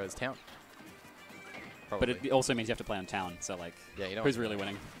ratio is Town. Probably. But it also means you have to play on Town, so like, yeah, you don't who's really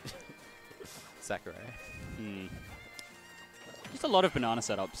winning? Sakurai. Just a lot of banana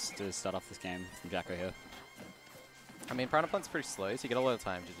setups to start off this game from Jacko here. I mean, Piranha Plant's pretty slow, so you get a lot of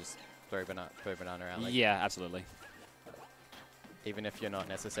time to just throw banana around. Like, Yeah, absolutely. even if you're not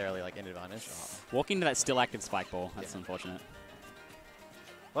necessarily like in advantage. Walking into that still active spike ball, that's unfortunate.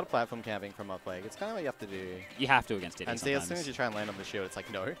 A lot of platform camping from Moth Plague. It's kind of what you have to do. You have to against Diddy And see, sometimes. as soon as you try and land on the shield, it's like,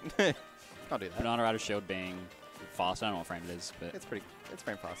 no. Can't do that. Banana out of shield being fast, I don't know what frame it is, but It's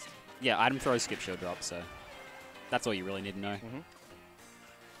frame fast. yeah, item throw, skip shield drop, so that's all you really need to know.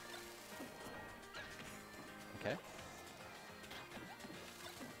 Okay.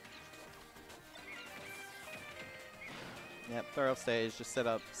 Yep, throw off stage, just set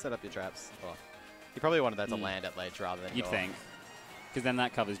up your traps. Oh. You probably wanted that to land at ledge rather than You'd go think. Because then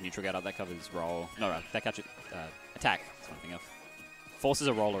that covers neutral get up, that covers roll. No, right, that catches attack. That's one thing of. Forces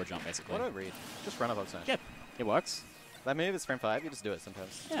a roll or a jump, basically. What do I read? Just run up smash. Yeah, it works. That move is frame 5, you just do it sometimes.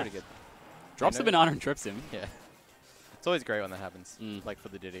 It's Yeah. pretty good. Drops the banana and trips him. Yeah. It's always great when that happens. Like for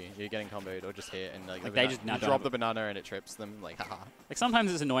the Diddy. You're getting comboed or just hit and like, They just you drop the banana and it trips them. Like, haha. Like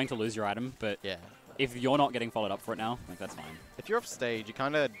sometimes it's annoying to lose your item, but Yeah. if you're not getting followed up for it now, like that's fine. If you're off stage, you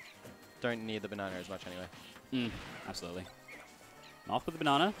kind of don't need the banana as much anyway. Absolutely. Off with the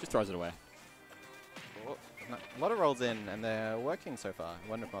banana, just throws it away. A lot of rolls in, and they're working so far. I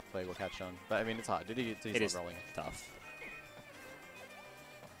wonder if Moth Plague will catch on. But I mean, it's hard. Diddy's It is not rolling. tough.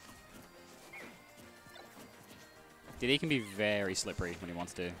 Diddy can be very slippery when he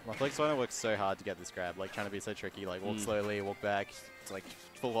wants to. Moth Plague's one that works so hard to get this grab, like trying to be so tricky, like walk slowly, walk back, it's like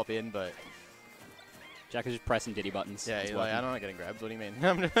full hop in, but Jack is just pressing Diddy buttons. yeah, It's he's like, working. I'm not getting grabs. What do you mean?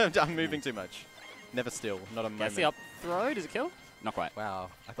 I'm moving too much. Never still. Not a moment. That's the up throw. Does it kill? Not quite. Wow,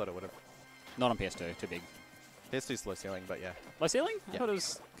 I thought it would have. Not on PS2. Too big. PS2 slow ceiling, but yeah. Low ceiling? I Yeah. thought it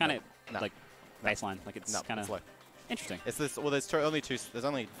was kind of No. like baseline. Like it's No, kind it's of low. interesting. It's this. Well, there's only two.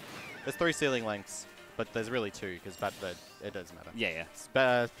 There's 3 ceiling lengths, but there's really 2 because it doesn't matter. Yeah.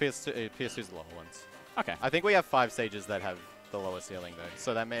 PS2's the lower ones. Okay. I think we have 5 stages that have the lower ceiling though,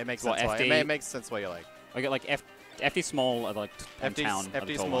 so that it makes What, sense. FD? It makes sense why you're like I get like FD small are like and FD, town. are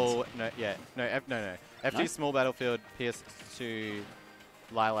the FD tall small. ones. No. FD No? small battlefield. PS2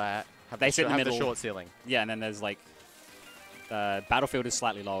 Lilat have They the, sit in the have the middle. short ceiling. Yeah, and then there's like Battlefield is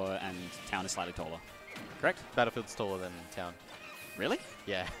slightly lower and Town is slightly taller. Correct? Battlefield's taller than Town. Really?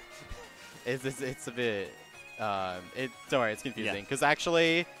 Yeah. it's a bit. Don't worry, it's confusing Yeah. because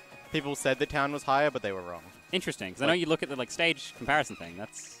actually, people said the Town was higher, but they were wrong. Interesting. Because I know you look at the like stage comparison thing.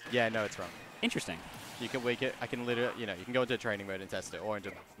 That's Yeah, no, it's wrong. interesting. You can I can literally, you can go into training mode and test it, or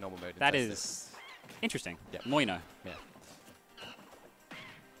into normal mode. And That test is interesting. Yeah. More you know. it.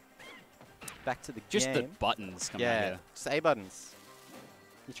 Back to the Just game. the buttons come out Yeah, here. just A buttons.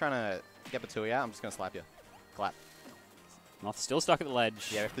 You're trying to get Batui out, I'm just going to slap you. Clap. Moth still stuck at the ledge.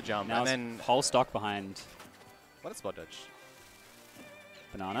 Yeah, we have to jump. Now and it's then, whole stock behind what a spot dodge.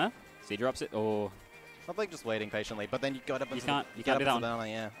 banana. C drops it or Not like just waiting patiently, but then you got up You into can't- the, you can't do that one. banana,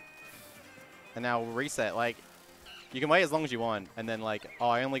 yeah. And now reset, like, you can wait as long as you want, and then like, oh,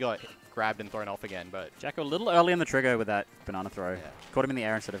 I only got grabbed and thrown off again, but Jacko a little early on the trigger with that banana throw. Yeah. Caught him in the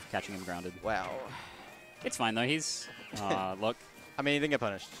air instead of catching him grounded. wow. It's fine though. He's look. I mean, he didn't get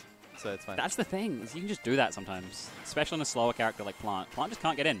punished, so it's fine. That's the thing. Is you can just do that sometimes, especially on a slower character like Plant. Plant just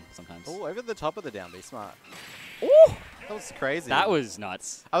can't get in sometimes. Oh, over the top of the down B, smart. Ooh! That was crazy. That was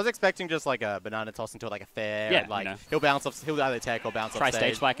nuts. I was expecting just like a banana toss into like a fair, Yeah, and, like you know. he'll bounce off, he'll either tech or bounce Try off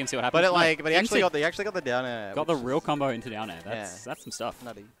stage spike and see what happens. But No, he actually into- got the down air. got the which real is combo into down air. That's some stuff.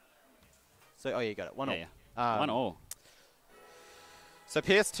 nutty. So, oh, yeah, you got it. 1-0. Yeah. 1-0. So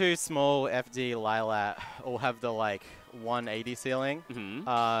PS2, Small, FD, Lilat all have the like 180 ceiling. Mm-hmm.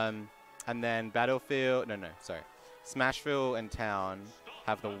 And then Battlefield, Smashville and Town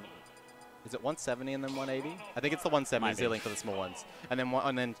have the, is it 170 and then 180? I think it's the 170 Might be. ceiling for the small ones. And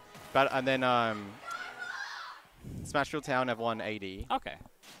then Smashville Town have 180. Okay.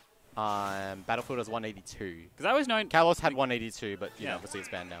 Battlefield has 182. Because I always known. Kalos had 182, but Yeah. obviously it's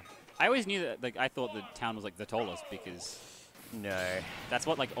banned now. I always knew that. Like I thought the town was like the tallest because No, That's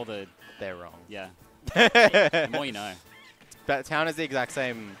what like all the they're wrong. yeah. The more you know. But Town is the exact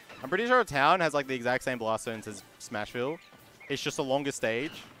same. I'm pretty sure Town has like the exact same blast zones as Smashville. It's just a longer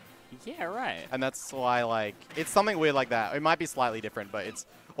stage, Yeah, right. and that's why like it's something weird like that. It might be slightly different, but it's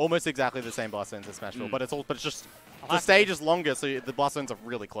almost exactly the same blast zones as Smashville. But it's just the stage is longer, so the blast zones are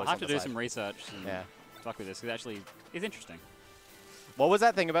really close. I'll have on to the do side. some research. And Yeah. Fuck with this. 'Cause it actually is interesting. What was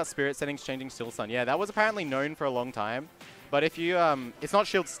that thing about spirit settings changing Shield Stun? Yeah, that was apparently known for a long time. But if you, it's not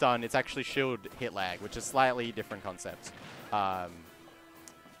Shield Stun, it's actually Shield Hit Lag, which is slightly different concept.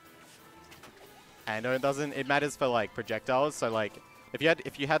 And it matters for like projectiles. So like,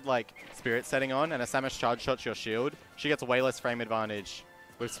 if you had like Spirit setting on and a Samus charge shots your shield, she gets way less frame advantage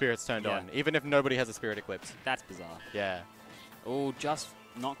with Spirits turned on, even if nobody has a Spirit equipped. That's bizarre. Yeah. Oh, just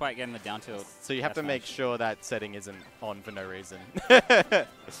not quite getting the down tilt. So you have to F make smash. sure that setting isn't on for no reason.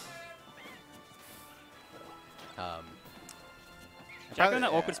 Jack in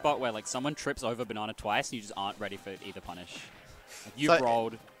that yeah. awkward spot where like someone trips over banana twice and you just aren't ready for either punish. Like, you've So-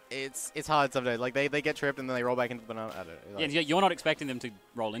 rolled. It's hard sometimes. Like they get tripped and then they roll back into the banana. I don't know. Yeah, Like, you're not expecting them to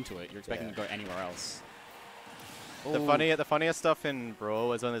roll into it. You're expecting Yeah. them to go anywhere else. The funniest stuff in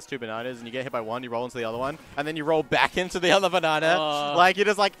Brawl is when there's two bananas and you get hit by one, you roll into the other one, and then you roll back into the other banana. Like you're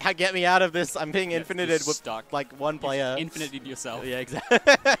just like, get me out of this. I'm being infinited with stuck. like one player. Infinited yourself. Yeah, exactly.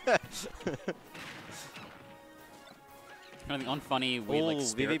 Kind of unfunny, weird like Ooh,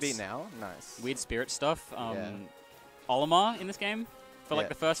 spirits, VVB now? Nice. weird spirit stuff. Yeah. Olimar in this game for like Yeah.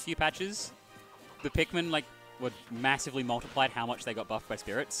 the first few patches, the Pikmin like were massively multiplied how much they got buffed by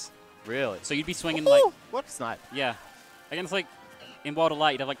spirits. Really? So you'd be swinging like What? Snipe. yeah, against like in Wild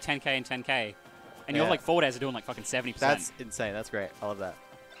Light you'd have like 10k and 10k, and your Yeah. like forward airs are doing like fucking 70%. That's insane. That's great. I love that.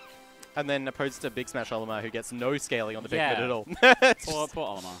 And then opposed to Big Smash Olimar, who gets no scaling on the Yeah. Pikmin at all. It's poor just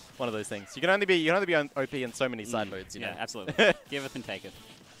Olimar. one of those things. You can only be OP in so many side modes. You Yeah, know? absolutely. Giveth and taketh.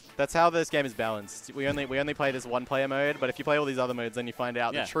 That's how this game is balanced. We only play this one player mode, but if you play all these other modes, then you find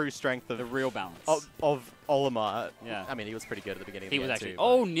out Yeah. the true strength The of real balance. of Olimar. Yeah. I mean, he was pretty good at the beginning. He of the was game actually. too,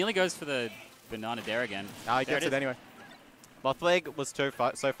 Oh, nearly goes for the banana dare again. but he There gets it it is. anyway. Mothleg was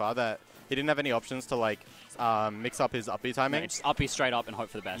so far that he didn't have any options to like mix up his up B No, timing. just up, be straight up and hope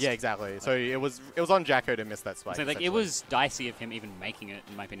for the best. Yeah, exactly. So it was on Jacko to miss that spike. So like it essentially. was dicey of him even making it,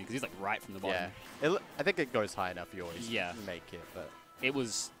 in my opinion, because he's like right from the bottom. Yeah. I think it goes high enough. You always make it, but It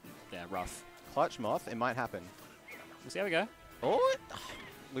was rough. clutch moth. It might happen. We'll see how we go. Oh,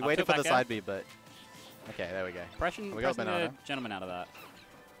 we Up waited tilt for the back air. side B, but okay, there we go. Pressing We got the banana. gentleman out of that.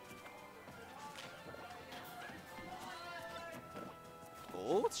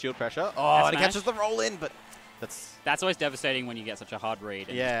 Oh, it's shield pressure. Oh, and it smash. catches the roll in, but that's That's always devastating when you get such a hard read. And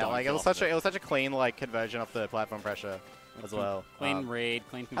just yeah. don't Like it feel was off such of a clean like conversion off the platform pressure as well. Clean read,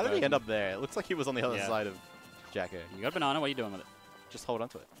 clean How conversion. did he end up there? It looks like he was on the other Yeah. side of Jacko. You got a banana. What are you doing with it? Just hold on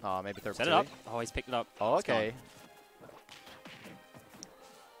to it. Oh, maybe throw Set two. it up. Oh, he's picked it up. Oh, It's gone. okay.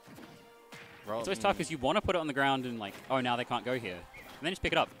 Roll. It's always tough because you want to put it on the ground and like, oh, now they can't go here, and then just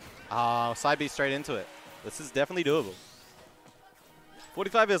pick it up. Oh, side B straight into it. This is definitely doable.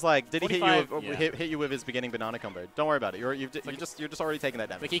 45 is like, did he hit you 45, with, yeah. hit you with his beginning banana combo? Don't worry about it. You're just already taking that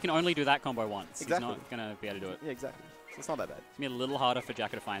damage. Like he can only do that combo once. Exactly. He's not gonna be able to do it. Yeah, exactly. So it's not that bad. It's gonna be a little harder for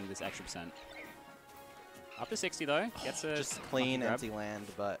Jacko to find this extra percent. Up to 60 though. Gets a Just clean grab. empty land,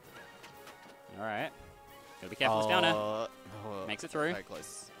 but All right. Gotta be careful. It's down there. oh, Makes it through. very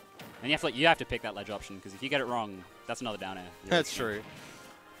close. And you have to pick that ledge option because if you get it wrong, that's another down air. That's true.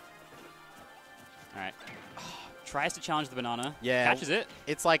 All right. Tries to challenge the banana. Yeah. Catches it.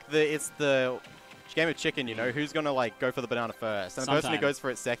 It's like the game of chicken, you know, who's gonna like go for the banana first, and the person who Sometimes. goes for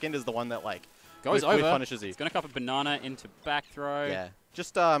it second is the one that like Goes with over. punishes you. He's gonna cup a banana into back throw. Yeah.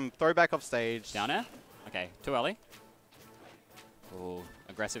 Just throw back off stage. Down air. Okay. Too early. Ooh.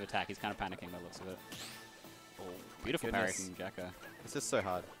 Aggressive attack. He's kind of panicking by the looks of it. Oh, Beautiful parry goodness. from Jacko. This is so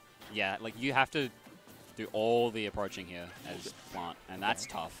hard. Yeah, like you have to do all the approaching here as plant, and that's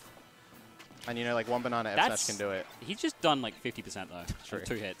tough. And you know, like one banana F That's- smash can do it. He's just done like 50% though. True. With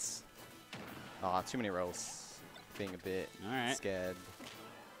 2 hits. Ah, too many rolls. Being a bit All right. scared.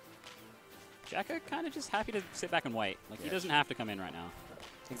 Jacko kind of just happy to sit back and wait. Like he Yeah. doesn't have to come in right now.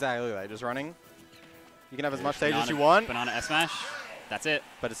 Exactly, look at that. Just running. You can have as much stage as Banana- you want, Banana S smash. That's it.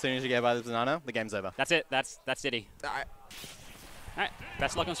 but as soon as you get by the banana, the game's over. That's it. That's Diddy. All right. All right.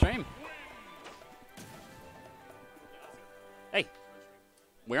 Best luck on stream. Hey,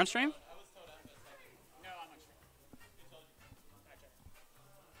 we're on stream.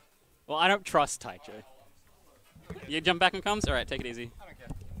 Well, I don't trust Taicho. You jump back on comms? All right, take it easy. I don't care.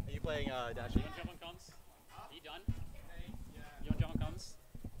 Are you playing Dashi? You want to jump on comms? Are you done? You want to jump on comms?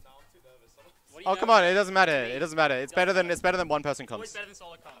 No, I'm too nervous. What Oh, come on. It doesn't matter. It doesn't matter. It's better than one person It's always comms. better than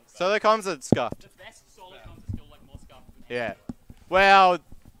solo comms. Solo comms are scuffed. The best solo comms are still like more scuffed. Yeah. Well,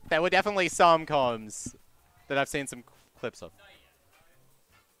 there were definitely some comms that I've seen some clips of.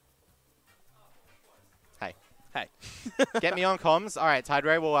 Hey. Hey. Get me on comms. All right, Tide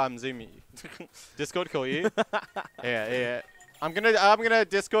Ray will zoom you. Discord call you. Yeah. I'm gonna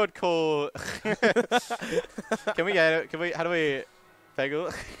Discord call. Can we get it? Can we? How do we?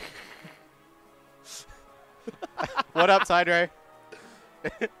 Fagel. What up, Tide Ray?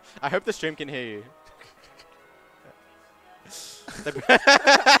 I hope the stream can hear you.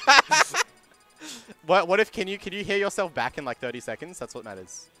 What if can you hear yourself back in like 30 seconds? That's what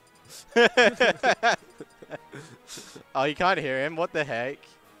matters. Oh, you can't hear him. What the heck?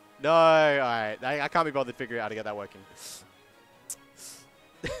 No, all right. I can't be bothered figuring out how to get that working.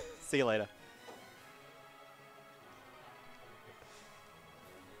 See you later.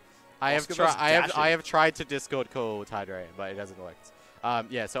 I have tried to Discord call Tide Ray, but it hasn't worked.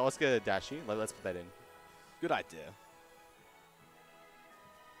 Yeah, so Oscar Dashi, let's put that in. Good idea.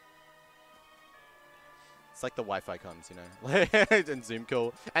 It's like the Wi-Fi comes, you know, and Zoom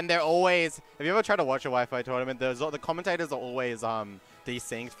call. And they're always. Have you ever tried to watch a Wi-Fi tournament? The commentators are always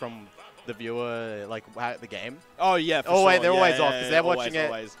desynced from the viewer, like the game. Oh yeah, for always, sure. They're always yeah, off because they're watching it.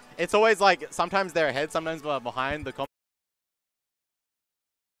 Always. It's always like sometimes they're ahead, sometimes they're behind the.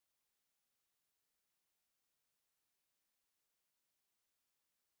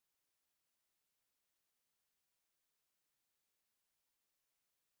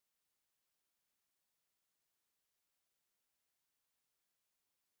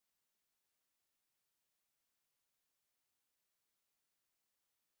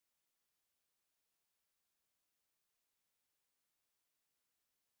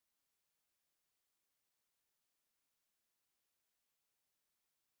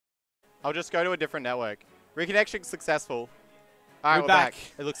 I'll just go to a different network. Reconnection successful. All right, we're back.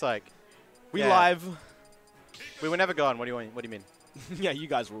 It looks like. We live. We were never gone. What do you want? What do you mean? Yeah, you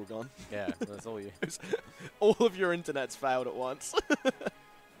guys were all gone. Yeah, that's all you. All of your internets failed at once.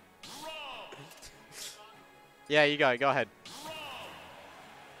 Yeah, you go. Go ahead.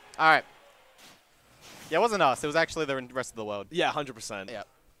 All right. Yeah, it wasn't us. It was actually the rest of the world. Yeah, 100%. Yeah.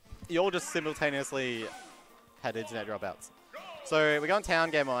 You all just simultaneously had internet dropouts. So we're going town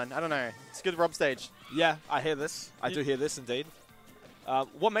game on. I don't know. It's a good Rob stage. Yeah, I hear this. I do hear this indeed.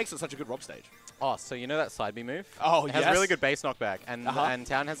 What makes it such a good Rob stage? Oh, so you know that side B move? Oh, it has really good base knockback, and and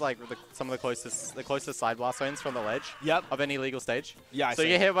town has like some of the closest side blast zones from the ledge. Yep. Of any legal stage. Yeah. So you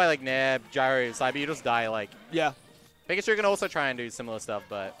get hit by like Nair, Gyro, side B, you just die like. Yeah. Pikachu can also try and do similar stuff,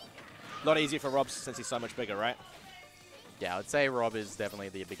 but not easy for Rob since he's so much bigger, right? Yeah, I would say Rob is definitely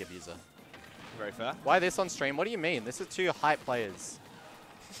the big abuser. Very fair. Why this on stream? What do you mean? This is two hype players.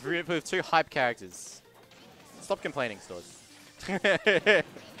 With two hype characters. Stop complaining, Stores.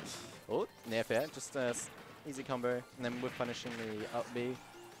 Oh, Nair fair. Just easy combo. And then we're punishing the up B.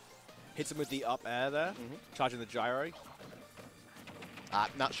 Hits him with the up air there. Charging the gyro.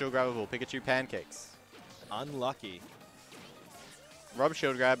 Not shield grabbable. Pikachu pancakes. Unlucky. Rob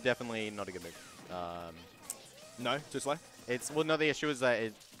shield grab, definitely not a good move. No, too slow? Well, no, the issue is that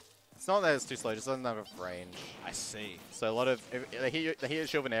it's not that it's too slow, it just doesn't have enough range. I see. So a lot of, they hit your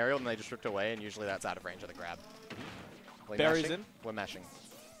shield with an aerial and they just ripped away, and usually that's out of range of the grab. Berries in? We're mashing.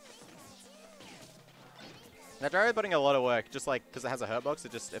 Now, Gyro's putting a lot of work, just like, because it has a hurt box,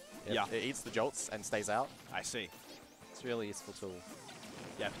 it eats the jolts and stays out. I see. It's a really useful tool.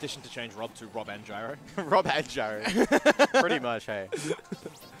 Yeah, petition to change Rob to Rob and Gyro. Rob and Gyro. Pretty much, hey.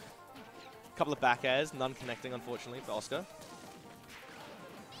 Couple of back airs, none connecting, unfortunately, for Oscar.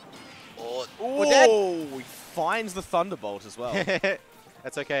 Oh, we're dead. He finds the Thunderbolt as well.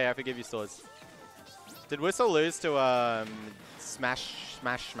 That's okay, I forgive you, Swords. Did Whistle lose to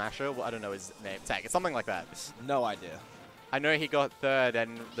Smasher? Well, I don't know his name tag. It's something like that. No idea. I know he got third,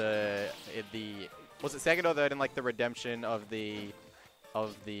 and was it second or third in like the redemption of the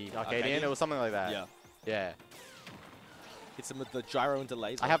Arcadian? It was something like that. Yeah. Yeah. Hits him with the gyro and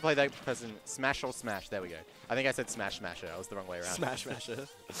delays. I have played that person. Smash or smash. There we go. I think I said smash smasher. I was the wrong way around. Smash smasher.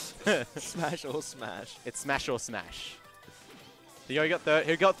 Smash or smash. It's smash or smash. Who got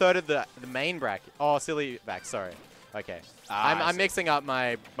third at the main bracket? Oh, silly back. Sorry. Okay. I'm mixing up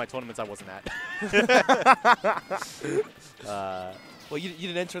my tournaments I wasn't at. Well, you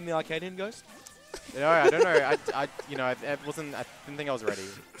didn't enter in the Arcadian Ghost? No, I don't know. I didn't think I was ready.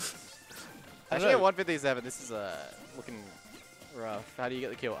 Actually, at 157, this is looking rough. How do you get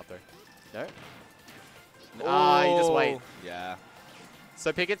the kill up there? No. You just wait. Yeah.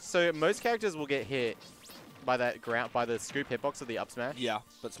 So most characters will get hit by that ground, by the scoop hitbox of the up smash. Yeah,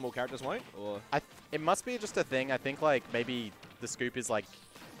 but small characters won't? Or It must be just a thing. I think like maybe the scoop is like,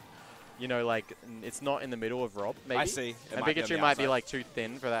 you know, like it's not in the middle of Rob. Maybe. I see. And Pikachu might be like too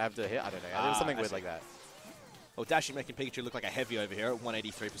thin for that to have to hit. I don't know. There was something I weird see. like that. Well, Dashi making Pikachu look like a heavy over here at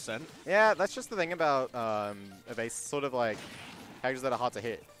 183%. Yeah, that's just the thing about evase sort of like characters that are hard to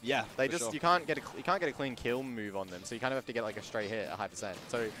hit. Yeah, They for just sure. you can't get a clean kill move on them, so you kind of have to get like a straight hit, a high percent.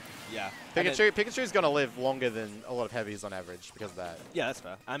 So Yeah. And then- Pikachu's gonna live longer than a lot of heavies on average because of that. Yeah, that's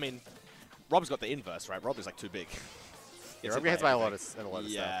fair. I mean, Rob's got the inverse, right? Rob is like too big. Yeah, Rob gets by a lot of stuff,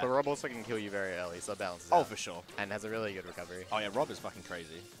 Yeah. but Rob also can kill you very early, so it balances Oh, out. for sure. And has a really good recovery. Oh, yeah, Rob is fucking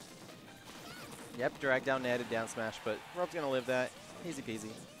crazy. Yep, drag down nair to down smash, but Rob's gonna live that. Easy peasy.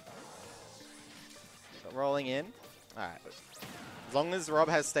 But rolling in. Alright. As long as Rob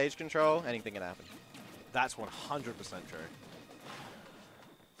has stage control, anything can happen. That's 100% true.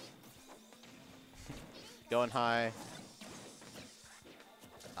 Going high.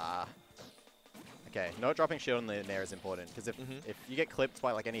 Okay, not dropping shield on the nair is important, because if you get clipped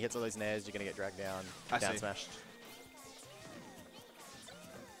by like any hits of those nairs, you're gonna get dragged down, down see. smashed.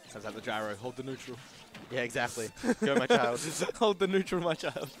 Sounds like the gyro. Hold the neutral. Yeah, exactly. Go my child. Hold the neutral, my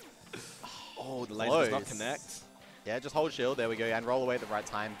child. Oh, the laser does not Close. connect. Yeah, just hold shield, there we go, and roll away at the right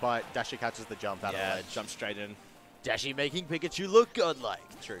time, but Dashi catches the jump out of the Yeah, ledge. jump straight in. Dashi making Pikachu look godlike.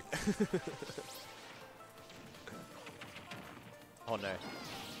 True. Oh no.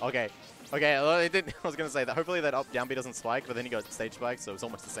 Okay. Okay, well, it didn't, I was going to say that hopefully that up down B doesn't spike, but then he goes stage spike, so it's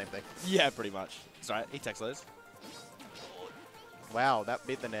almost the same thing. Yeah, pretty much. It's alright. He takes those. Wow, that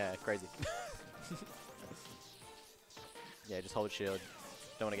beat the nair. Crazy. Yeah, just hold shield.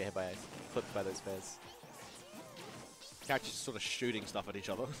 Don't want to get hit by clipped by those spares. Characters sort of shooting stuff at each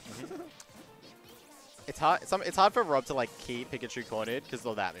other. It's hard. It's hard for Rob to like keep Pikachu cornered because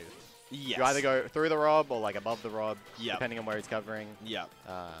of that move. Yes. You either go through the Rob or like above the Rob, Yep. depending on where he's covering. Yeah.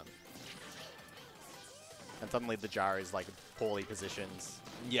 And suddenly the jar is like poorly positioned.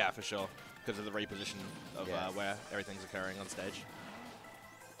 Yeah, for sure. Because of the reposition of Yeah. where everything's occurring on stage.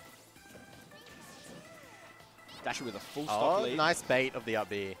 Dashi with a full stock Oh, lead. nice bait of the up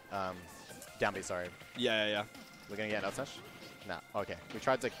B. Down B, sorry. Yeah, yeah, yeah. We're gonna get an up smash? No. Okay. We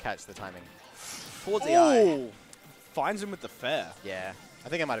tried to catch the timing. Towards the eye. Oh! Finds him with the fair. Yeah. I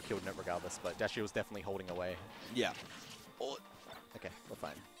think I might have killed it regardless, but Dashi was definitely holding away. Yeah. Oh. Okay, we're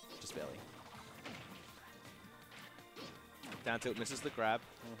fine. Just barely. Down tilt misses the grab.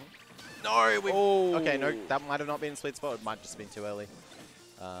 No, we. Oh. Okay, no, that might have not been a sweet spot. It might have just been too early.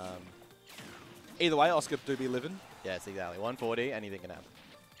 Either way, Oscar do be living. Yeah, it's exactly 140. Anything can happen,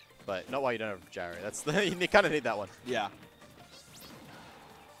 but not while you don't have Gyro. That's the, you kind of need that one. Yeah.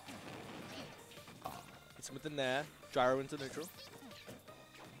 Hits him with the nair. Gyro into neutral.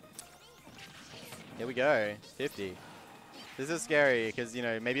 Here we go. 50. This is scary because you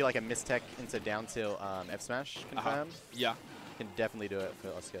know maybe like a mistech into down tilt F smash confirmed. Yeah. Can definitely do it for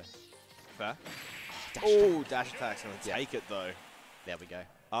Oscar. Fair. Oh, dash attack's going to Yeah. take it though. There we go.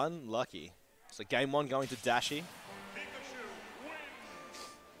 Unlucky. So game one going to Dashi.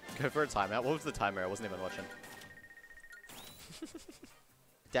 Go for a timeout. What was the timer? I wasn't even watching.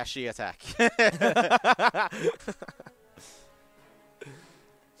 Dashi attack.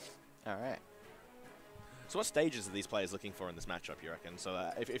 All right. So what stages are these players looking for in this matchup, you reckon? So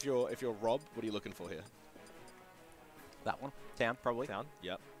if you're Rob, what are you looking for here? That one. Town, probably. Town?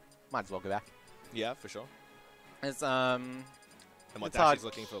 Yep. Might as well go back. Yeah, for sure. It's And what It's hard. Dashi's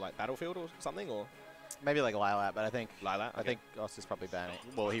looking for, like Battlefield or something, or maybe like Lilat, but I think Lilat? I think Oscar's probably banning.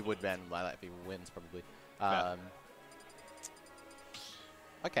 Well, he would ban Lilat if he wins, probably. Yeah.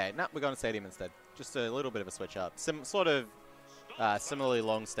 Okay, we're going to Stadium instead. Just a little bit of a switch up. Sort of similarly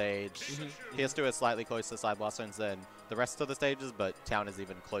long stage. PS2 is slightly closer side blast zones than the rest of the stages, but Town is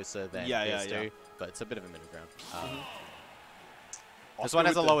even closer than PS2. Yeah. But it's a bit of a middle ground. This Oscar one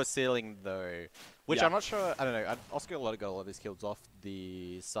has a with the- lower ceiling though, which Yeah. I'm not sure. I don't know. Oscar got a lot of his kills off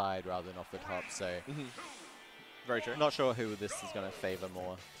the side rather than off the top, so Very true. not sure who this is going to favor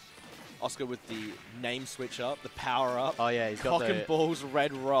more. Oscar with the name switch up, the power up. Oh yeah, he's got Cock and the balls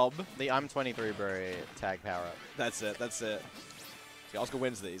red Rob. I'm 23 bro tag power up. That's it. That's it. See, Oscar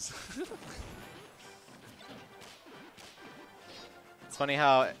wins these. It's funny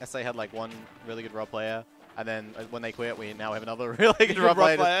how SA had like one really good Rob player, and then when they quit, we now have another really good Rob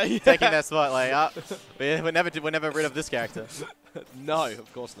player, yeah. taking their spot. Like, we're never rid of this character. No,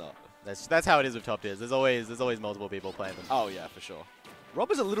 of course not. That's how it is with top tiers. There's always multiple people playing them. Oh yeah, for sure. Rob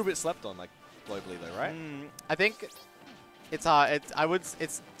is a little bit slept on, like globally though, right? I think it's hard.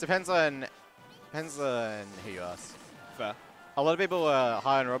 It depends on who you ask. Fair. a lot of people are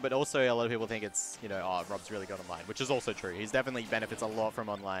high on Rob, but also a lot of people think it's, you know, oh, Rob's really good online, which is also true. He's definitely benefits a lot from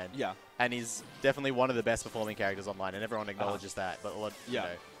online. Yeah. And he's definitely one of the best performing characters online, and everyone acknowledges that. But a lot, you know,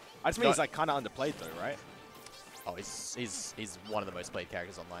 I just mean he's like kind of underplayed though, right? oh, he's one of the most played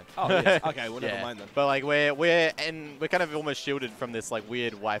characters online. Oh, yes. Okay, well, never mind then. But like we're kind of almost shielded from this like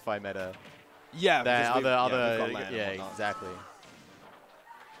weird Wi-Fi meta. Yeah, That we've got other LAN and yeah, whatnot. exactly.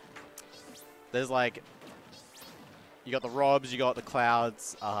 There's like, you got the Robs, you got the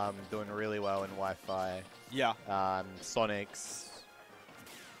Clouds, doing really well in Wi-Fi. Yeah. Sonics.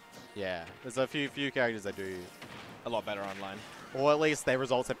 Yeah, there's a few characters that do, A lot better online. or at least their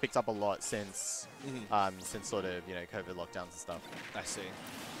results have picked up a lot since, since sort of, you know, COVID lockdowns and stuff. I see.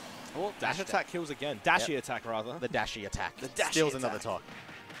 Well, dash attack kills again. Dashy attack, rather. The dashy attack. The dashy steals another attack. top.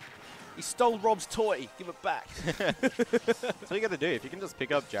 He stole Rob's toy. Give it back. That's what you got to do. If you can just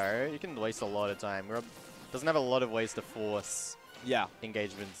pick up Gyro, you can waste a lot of time. Rob doesn't have a lot of ways to force Yeah.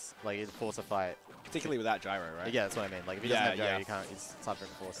 engagements, like force a fight. Particularly with that gyro, right? Yeah, that's what I mean. Like if he doesn't have Gyro, you can't. It's hard for him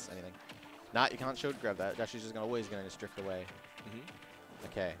to force anything. Nah, you can't shield grab that. Dashy's just always going to just drift away.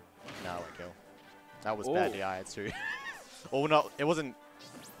 Okay, now it kill. That was bad DI too. Or not. It wasn't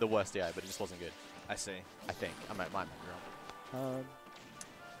the worst DI, but it just wasn't good. I see. I think I might be wrong.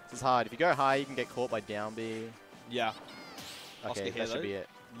 This is hard. If you go high, you can get caught by down B. Yeah. Okay, Oscar that should Halo. be it.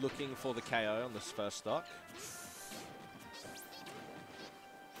 Looking for the KO on this first stock.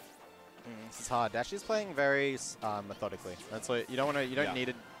 This is hard. Dashy's playing very methodically. That's why you don't want to. You don't need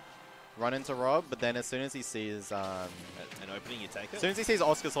to run into Rob, but then as soon as he sees An opening, you take it. as soon as he sees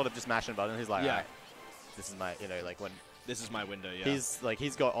Oscar sort of just mashing button, he's like, Yeah. alright, this is my, you know, like when This is my window, yeah.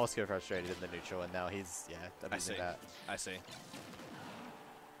 he's got Oscar frustrated in the neutral, and now he's abusing see. that. I see.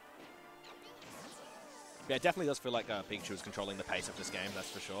 Yeah, it definitely does feel like Pikachu is controlling the pace of this game, that's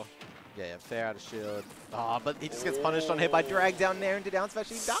for sure. Yeah, fair out of shield. Oh, but he just gets punished on hit by drag down there into down smash.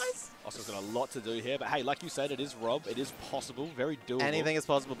 He dies. Oscar's got a lot to do here, but hey, like you said, it is Rob. It is possible, very doable. Anything is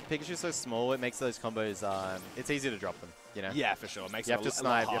possible. Pikachu's so small, it makes those combos. It's easy to drop them. You know. Yeah, for sure. It makes You it have to a lot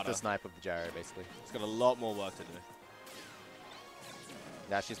snipe. You harder. have to snipe with the gyro, basically. It's got a lot more work to do.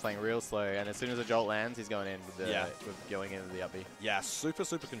 Dashy's playing real slow, and as soon as a jolt lands, he's going in with the Yeah. with going into the up B. Yeah, super,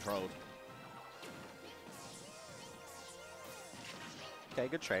 super controlled. Okay,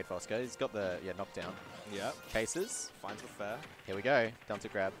 good trade for Oscar. He's got the knockdown. Yeah. Cases. Finds the fair. Here we go. Down to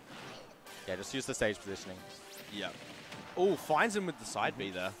grab. Yeah, just use the stage positioning. Yeah. Oh, finds him with the side B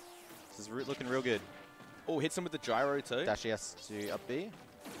there. This is looking real good. Oh, hits him with the gyro too. Dashy has to up B.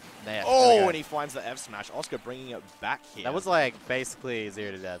 There, Oh, there we go. and he finds the F smash. Oscar bringing it back here. That was like basically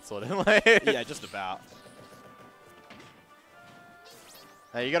 0 to death, sort of. Like yeah, just about.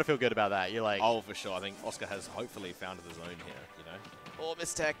 Hey, you got to feel good about that. You're like, Oh, for sure. I think Oscar has hopefully found the zone here, you know? oh,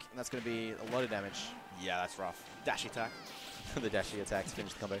 mistech. And that's going to be a lot of damage. Yeah, that's rough. Dash attack. The Dashy attacks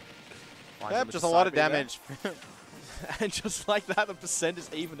finish the combo. Finds him Yep, with just the a lot side of B there. damage. And just like that, the percent is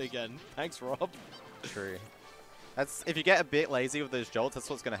even again. Thanks, Rob. True. That's if you get a bit lazy with those jolts, that's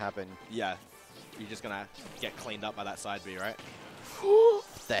what's going to happen. Yeah. You're just going to get cleaned up by that side B, right? What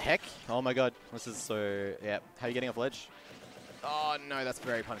the heck? Oh my god. This is so... Yeah. How are you getting off ledge? Oh no, that's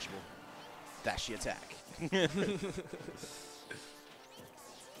very punishable. Dashy attack.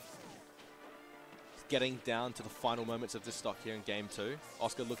 Getting down to the final moments of this stock here in Game 2.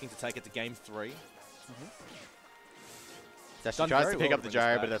 Oscar looking to take it to Game 3. Dashy Done tries very to pick well up to the bring us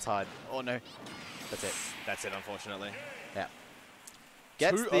gyro, back. but that's hard. Oh no. That's it. That's it, unfortunately. Yeah.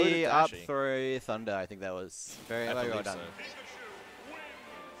 Gets 2-0 to the up Dashy. through Thunder, I think that was. Very, I very well believe done. so.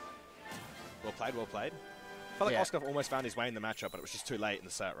 Well played, well played. I felt like Yeah. Oscar almost found his way in the matchup, but it was just too late in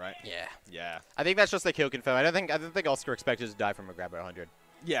the set, right? Yeah. Yeah. I think that's just a kill confirm. I don't think Oscar expected to die from a grab at 100.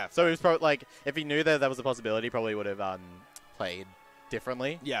 Yeah. So he was probably like, if he knew that that was a possibility, he probably would have played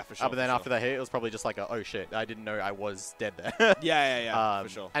differently. Yeah, for sure. But then for after sure. that hit, it was probably just like, oh shit, I didn't know I was dead there. Yeah, for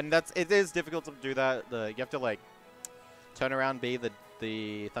sure. And it is difficult to do that. You have to like turn around, be the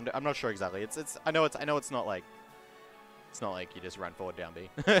Thunder. I'm not sure exactly. I know it's not like you just run forward down B.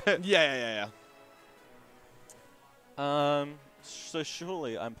 Yeah. So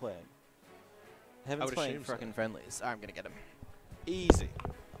surely I'm playing. I Heaven's would playing assume so. fucking friendlies. I'm gonna get him. Easy.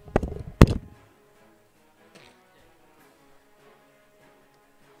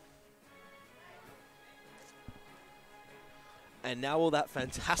 And now all that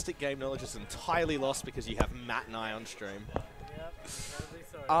fantastic game knowledge is entirely lost because you have Matt and I on stream. Yep, incredibly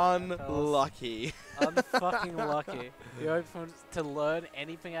sorry about that, fellas. Unlucky. Unfucking lucky. You hope to learn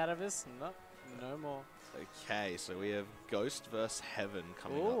anything out of this? No more. Okay, so we have Ghost vs. Heaven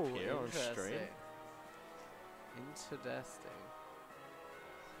coming Ooh, up here on stream. Interesting.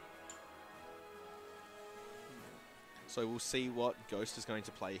 So we'll see what Ghost is going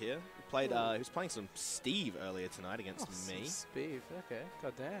to play here. He was playing some Steve earlier tonight against me. Steve, okay.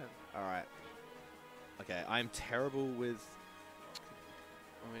 Goddamn. All right. Okay, I'm terrible with...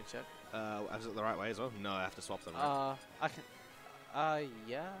 Want me to check? Is it the right way as well? No, I have to swap them, right? I can...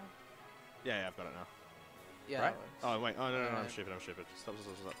 yeah. Yeah, I've got it now. Yeah. Right? Oh, wait. Oh, no, I'm Alright. stupid. Stop.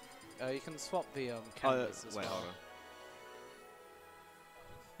 You can swap the canvas as wait, well. hold on.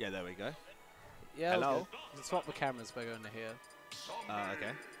 Yeah, there we go. Yeah, Hello? okay. You can swap the cameras by going to here.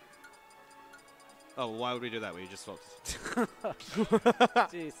 Okay. Oh, why would we do that? We just swapped.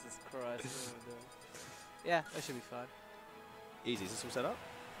 Jesus Christ. What am I doing? Yeah, that should be fine. Easy. Is this all set up?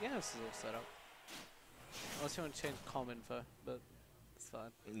 Yeah, this is all set up. Unless you want to change comm info, but it's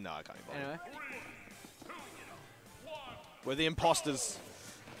fine. No, I can't be bothered. Anyway. We're the imposters.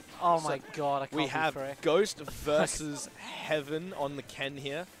 Oh So my god, I can't We be have correct. Ghost versus Heaven on the Ken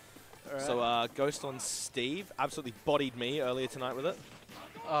here. Alright. So Ghost on Steve. Absolutely bodied me earlier tonight with it.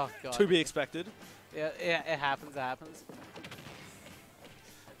 Oh god. To be expected. Yeah, it happens,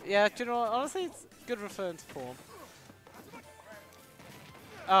 Yeah, do you know what? Honestly, it's good return to form.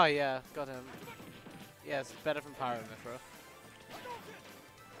 Oh yeah, got him. Yeah, it's better from Pyramithra.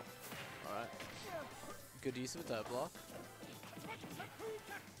 Alright. Good use of a dirt block.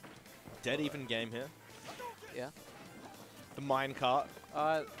 Dead even game here. Yeah. The minecart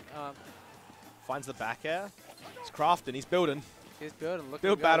finds the back air. He's crafting. He's building. He's building. Look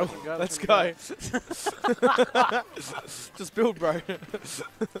Build at battle. go, Let's go. go. Just build, bro. That's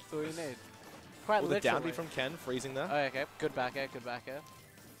all you need. Quite Well, the down literally. B from Ken, freezing there. Oh, okay. Good back air, good back air.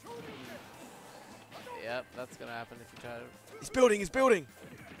 Yep, that's gonna happen if you try to... He's building.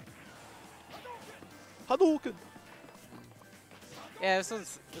 Hadouken. Yeah, this one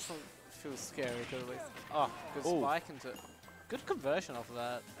feels scary to at least. Oh, good Ooh. spike into it. Good conversion off of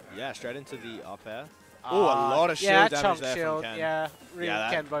that. Yeah, straight into the up air. Oh, a lot of shield yeah, damage chunk there shield. from Ken. Yeah, really Yeah,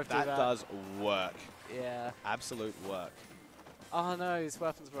 can both do that. that does work. Yeah. Absolute work. Oh no, his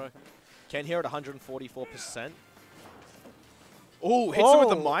weapon's broken. Ken here at 144%. Oh, hits him with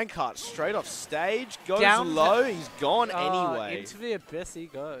the minecart straight off stage. Goes Down low. He's gone anyway. Into the abyss he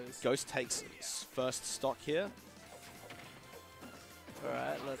goes. Ghost takes first stock here.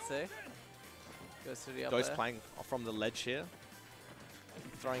 Alright, let's see. Goes to the up Ghost there. playing from the ledge here.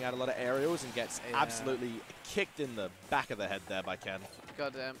 Throwing out a lot of aerials and gets Yeah. absolutely kicked in the back of the head there by Ken.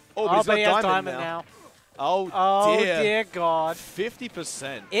 Goddamn. Oh, but he's but got he has diamond diamond now. Oh, dear God.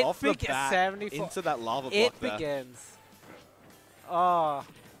 50% It off the bat 74. into that lava block It there. begins. Oh.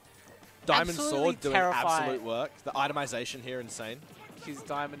 Diamond Absolutely sword doing terrifying. absolute work. The itemization here insane. He's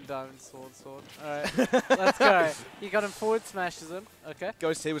diamond, sword. Alright, let's go. You got him forward, smashes him. Okay.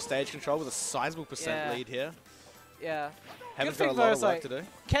 Ghost here with stage control with a sizable percent Yeah. lead here. Yeah. Heaven's Good got a thing lot though of is, work like, to do.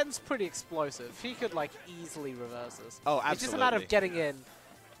 Ken's pretty explosive. He could like easily reverse this. Oh, absolutely. It's just a matter of getting in.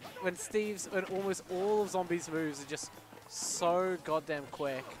 When almost all of Zombie's moves are just so goddamn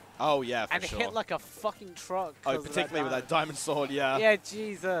quick. Oh, yeah, for and sure. hit like a fucking truck. Oh, particularly with that diamond sword, yeah. Yeah,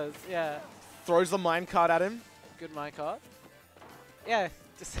 Jesus. Yeah. Throws the minecart at him. Good minecart. Yeah,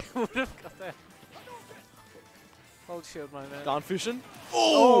 just would have got there. Hold shield, my man. Darn fishing.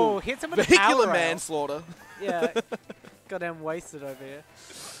 Oh, hits him with a vehicular power rail. manslaughter. Yeah, goddamn wasted over here.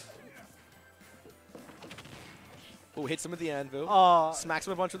 Oh, hits him with the anvil. Oh, Smacks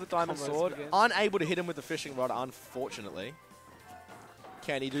him a bunch with the diamond Combo sword. begins. Unable to hit him with the fishing rod, unfortunately.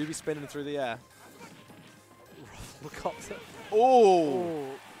 Can he do be spinning through the air? look up to. Oh! Oh,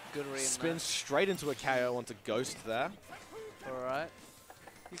 good read. Spins straight into a KO onto Ghost there. All right.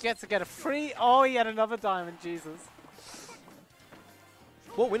 You get to get a free. Oh, he had another diamond. Jesus.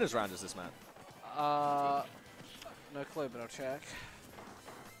 What winners round is this, man? No clue, but I'll check.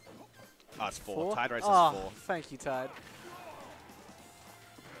 Oh, it's 4. Tide Race is Oh, 4. thank you, Tide.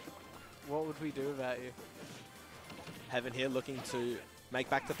 What would we do without you? Heaven here looking to make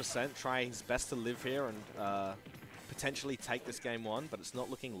back the percent, trying his best to live here and potentially take this game 1, but it's not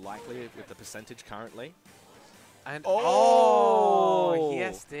looking likely with the percentage currently. And oh!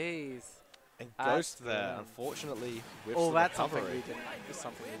 yes, these. And Ghost there, unfortunately, with oh, the that's recovery.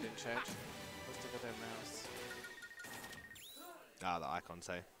 something we didn't change. Let's look at their mouse. Ah, the icons,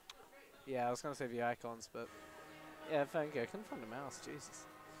 hey. Yeah, I was gonna say the icons, but yeah, thank you. I couldn't find the mouse. Jesus.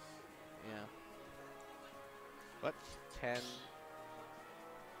 Yeah. What? 10.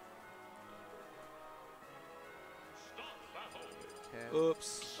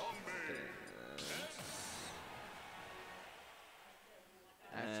 Oops.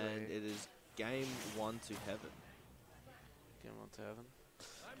 And it is game 1 to Heaven. Game 1 to Heaven.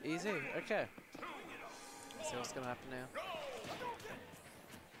 Easy. Okay. Let's see what's gonna happen now.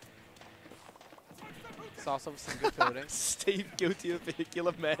 Starts off with some good building. Steve guilty of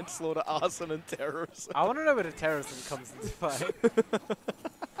vehicular manslaughter, arson, and terrorism. I want to know where the terrorism comes into play.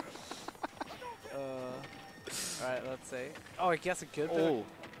 Alright, let's see. Oh, he gets a good bit. Oh.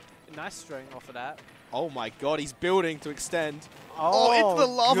 Nice string off of that. Oh my god, he's building to extend. Oh, into the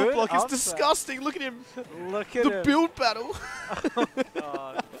lava good block. It's upset. disgusting. Look at him. Look at The him. build battle. Oh,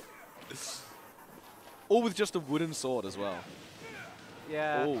 God. All with just a wooden sword as well.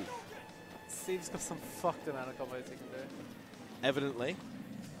 Yeah. Oh, Steve's got some fucked amount of combos he can do. evidently.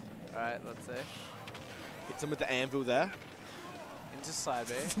 Alright, let's see. Hits him with the anvil there. Into side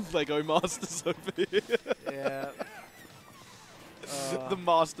B. Lego Masters over here. Yeah. The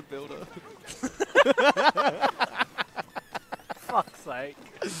master builder. Fuck's sake.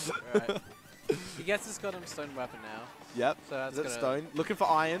 Right. He gets his goddamn stone weapon now. Yep. So that's Is that gonna stone? Looking for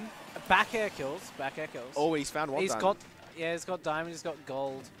iron. Back air kills. Back air kills. Oh, he's found one. He's diamond. he's got diamond, he's got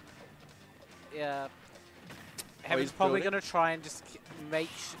gold. Yeah. he's Heaven's probably building? going to try and just put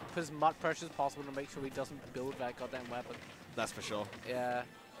as much pressure as possible to make sure he doesn't build that goddamn weapon. That's for sure. Yeah.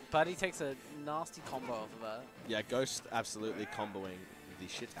 But he takes a nasty combo off of that. Yeah, Ghost absolutely comboing the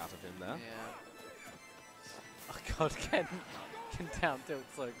shit out of him there. Yeah. Oh god, can down tilt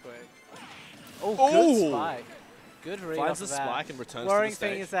so quick. Oh, Oh! good spike. Good read Finds off the of that. spike and returns Worrying to the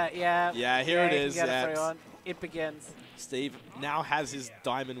stage. thing is that, yeah. Yeah, here it you is. can get Yeah, it for everyone. It begins. Steve now has his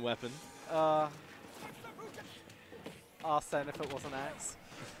diamond weapon. Arsene if it was an axe.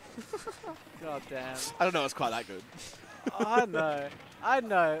 God damn. I don't know, it's quite that good. I know. I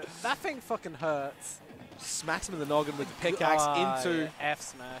know. That thing fucking hurts. Smacks him in the noggin with the pickaxe into yeah. F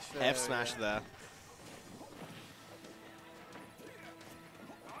smash. F smash there.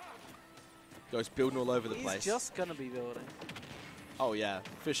 Goes building all over the He's place. just gonna be building. Oh yeah,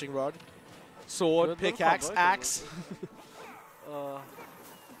 fishing rod, sword, Good little pickaxe, combo, axe.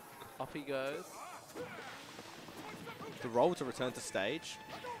 Up he goes. The roll to return to stage.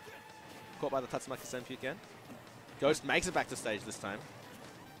 Caught by the Tatsumaki Senpu again. Ghost makes it back to stage this time.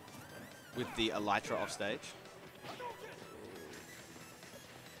 With the Elytra off stage.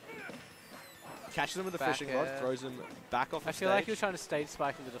 Catches him with the Back fishing rod, air. throws him back off I the feel stage. like he was trying to stage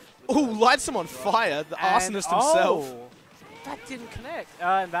spike him with a. Oh, lights him on fire, the arsonist himself. Oh, that didn't connect.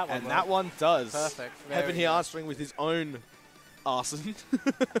 And that one. And will. that one does. Perfect. Heaven Very here good. answering with his own arson.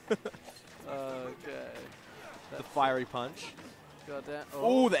 Okay. The fiery punch. Goddamn.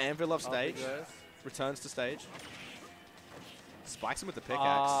 Oh, the anvil off Up he stage. goes. Returns to stage. Spikes him with the pickaxe.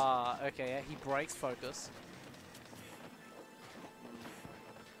 Ah, okay. Yeah, he breaks focus.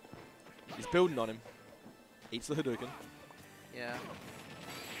 He's building on him. Eats the Hadouken. Yeah.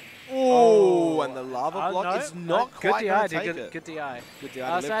 Oh, and the lava block no, is not good quite going DI, to take good, it. Good DI. Good DI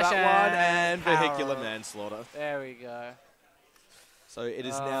to lift smash that one, and power. vehicular manslaughter. There we go. So it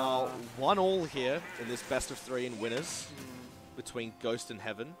is now 1-1 here in this best of 3 in winners between Ghost and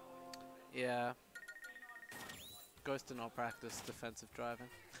Heaven. Yeah. Ghost did not practice defensive driving.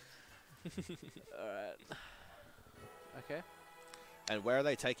 Alright. Okay. And where are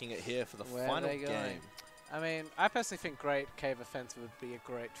they taking it here for the Where are final they going? game? I mean, I personally think Great Cave Offense would be a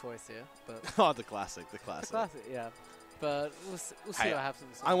great choice here, but Oh, the classic, the it's classic. classic, yeah. But we'll see Hey, what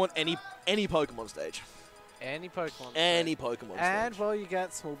happens. I want any Pokemon stage. Any Pokemon. Any Pokemon And stage. well, you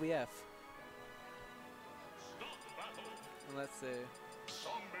get small BF. And let's see.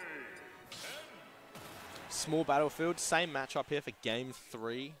 Small battlefield, same matchup here for game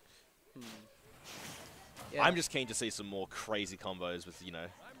 3. Yeah. I'm just keen to see some more crazy combos with, you know,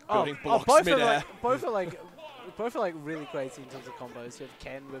 Oh, building blocks both are mid-air. both are like really crazy in terms of combos. You have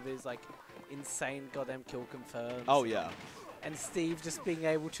Ken with his like insane goddamn kill confirms. Oh yeah. And Steve just being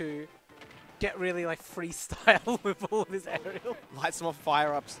able to get really like freestyle with all of his aerial. Lights them off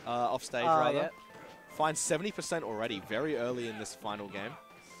fire ups off stage rather. Yeah. Finds 70% already, very early in this final game.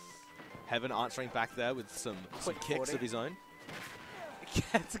 Heaven answering back there with some Quick kicks 40. of his own.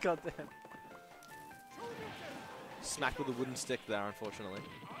 It's goddamn. Smacked with a wooden stick there, unfortunately.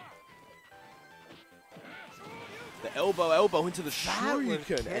 The elbow into the That would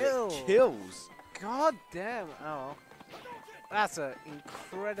shuriken, and kill. it kills. God damn. Oh. That's an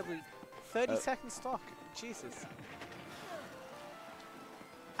incredibly 30-second stock. Jesus.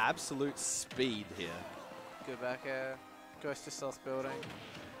 Absolute speed here. Good back air. Ghost just starts building.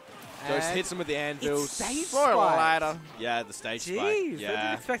 Ghost And hits him with the anvil. it's stage For a spikes. ladder. Yeah, the stage Jeez, spike. I didn't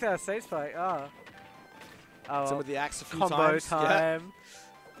Yeah. expect that stage spike. Oh. Oh, Hits him well. with the axe a few Combo times. Yeah. time.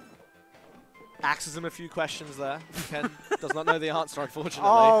 Axes him a few questions there. Ken does not know the answer, unfortunately.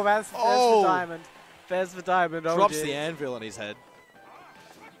 Oh, there's Oh. the diamond. There's the diamond. Oh, Drops dear. the anvil on his head.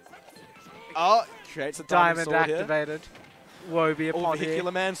 Oh, creates a diamond Diamond sword activated. Woe be here. Oh, upon vehicular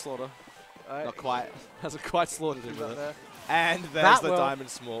here. manslaughter. Not quite. Hasn't quite slaughtered him He's with up it. there. And there's That the will. diamond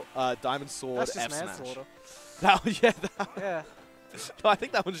sword That's just F smash. manslaughter. That, yeah, Yeah. no, I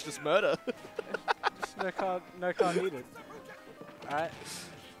think that one's just murder. Just no card needed. Alright.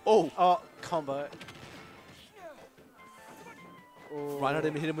 Oh, Oh, combo. Ooh. right at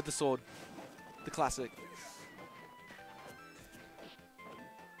him, hit him with the sword. The classic.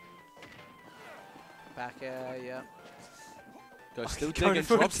 Back air, yeah. Goes still Going digging,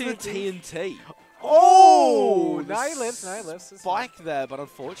 for a drops the TNT. TNT. Oh! the Now he lives, now he lives. It's Spike there, but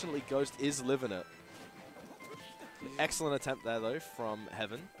unfortunately Ghost is living it. Excellent attempt there, though, from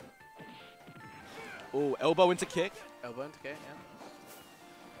Heaven. Oh, elbow into kick. fine. Elbow into kick,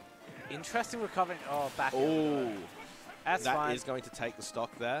 yeah. Interesting recovery. Oh, back air. Oh, That's that fine. is going to take the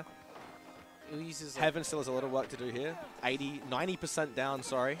stock there. He uses like, Heaven still has a lot of work to do here. 90% down,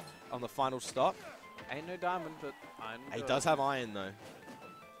 sorry, on the final stock. ain't no diamond, but iron. He good. does have iron, though.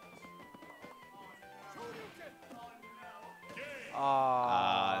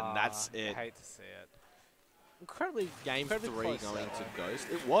 And that's it. Hate to see it. Incredibly Game incredibly 3 close going set, to though. Ghost.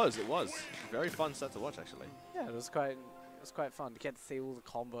 It was. Very fun set to watch, actually. Yeah, it was quite fun to get to see all the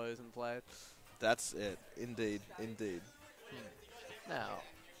combos and play it. That's it. Indeed. Now,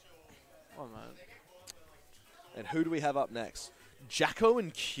 one moment. And who do we have up next? Jacko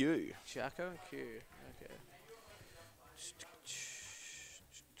and Q. Jacko and Q. Okay.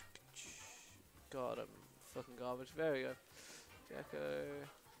 God, I'm fucking garbage. There we go. Jacko.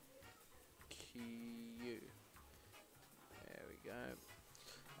 Q. There we go.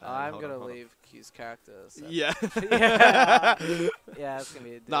 I'm hold on, gonna hold on. leave Q's character. So Yeah. yeah. Yeah, it's gonna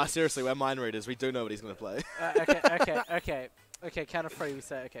be a Nah, seriously, we're mind readers. We do know what he's going to play. Okay, count of three, we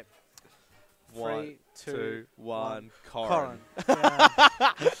say, okay. 1, 3, 2, 2, 1, Corin. Corin. Yeah.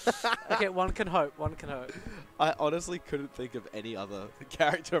 Okay, one can hope. I honestly couldn't think of any other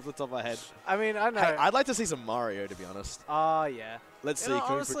character off the top of my head. I mean, I know. Hey, I'd like to see some Mario, to be honest. Oh, yeah. Let's You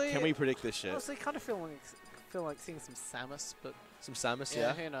see. know, Can we predict this shit? Honestly, kind of feel like seeing some Samus, but Some Samus,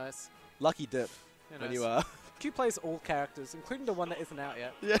 yeah, yeah? who knows? Lucky dip Who when knows? you Q plays all characters, including the one that isn't out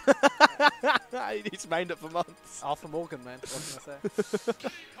yet. Yeah. He's mained it for months. Alpha Morgan, man. What can I say?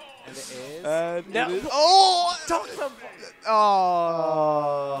 And it is. And No. it is. Oh! Dr. Oh!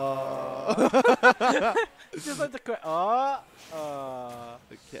 Just like the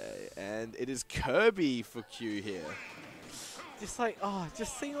Okay, and it is Kirby for Q here. just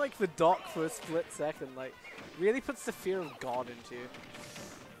seeing like the dock for a split second, like really puts the fear of God into you.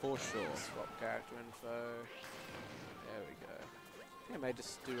 For sure. Swap character info. There we go. I think I may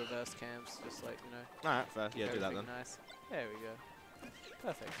just do reverse cams, just like, you know. Alright, fair. Yeah, do that everything then. Nice. There we go.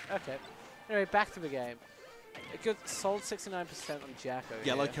 Perfect. Okay. Anyway, back to the game. A good solid 69% on Jacko.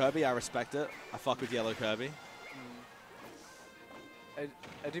 Yellow here. Kirby, I respect it. I fuck with Yellow Kirby.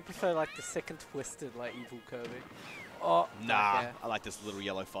 I do prefer like the second twisted like evil Kirby. Oh Nah, okay. I like this little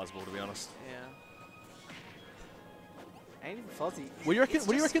yellow fuzzball, to be honest. Yeah. Ain't even fuzzy. What do you reckon? It's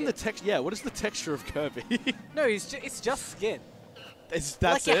What do you just reckon the skin. texture? Yeah, what is the texture of Kirby? No, it's just skin. That's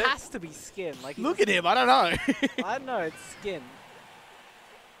like it. it has to be skin. Like Look at him. I don't know. I don't know. It's skin.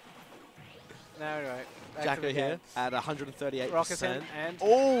 No, right. Back to Jacko the here game. at 138%. Rocket and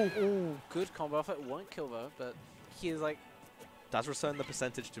Oh, ooh, good combo off it. Won't kill though, but he is like does return the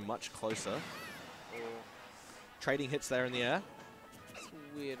percentage to much closer. Trading hits there in the air. it's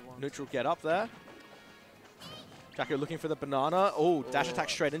a weird one. Neutral get up there. Jacko looking for the banana. Oh, dash Oh. attack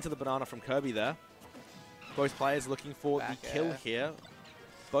straight into the banana from Kirby there. Both players looking for Back the kill air. here.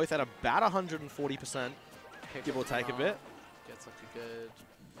 Both at about 140%, Pick give up or take a banana, bit. Gets like a good.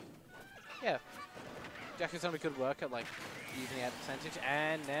 Yeah. Jacko's done a good work at like evening out percentage,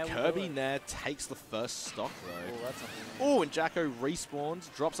 and now Kirby Nair takes the first stock though. Oh, that's something. Oh, and Jacko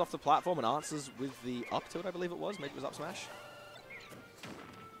respawns, drops off the platform and answers with the up tilt, I believe it was. Maybe it was up smash.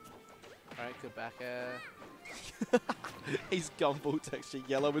 Alright, good back air. His gumball texture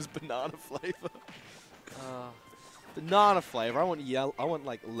yellow is banana flavor. Uh, Banana flavor. I want yellow. I want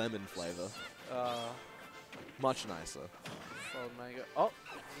like lemon flavor. Much nicer. solid mango. Oh,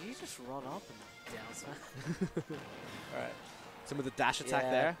 did he just run up and down smash? Alright. Some of the dash attack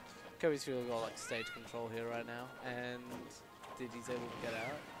Yeah. there. Kirby's really got like stage control here right now, and Diddy's able to get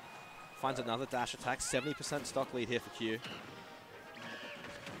out. Finds another dash attack. 70% stock lead here for Q.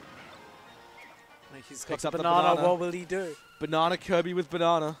 Like he's got Picks the up the banana. banana. What will he do? Banana Kirby with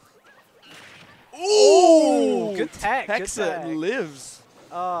banana. Ooh, good tech. Good Hexa tech. lives.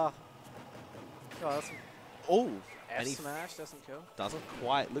 Oh, that's Oh, F and he smash doesn't kill. doesn't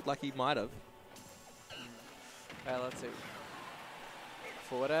quite look like he might have. Alright, let's see.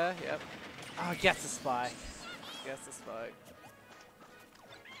 Forward air, yep. Oh, gets the spike. Gets the spike.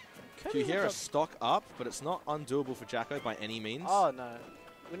 You hear a stock up, but it's not undoable for Jacko by any means. Oh, no.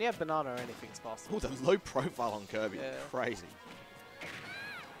 When you have banana, anything's possible. Oh, the low profile on Kirby. Yeah. Crazy.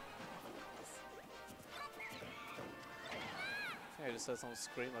 I think I just heard someone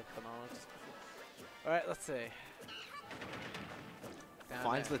scream like banana. Alright, let's see. Down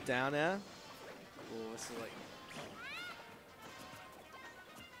Finds air. the down air. Ooh, this is like...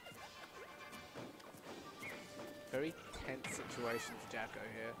 Very tense situation for Jacko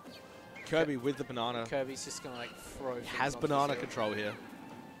here. Kirby with the banana. Kirby's just gonna like throw. He things has off the banana field. control here.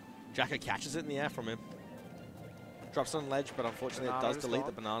 Jacko catches it in the air from him. Drops on ledge, but unfortunately it Banana does is delete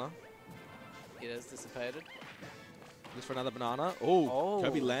the gone. banana. It has dissipated. Looks for another banana. Oh, Oh.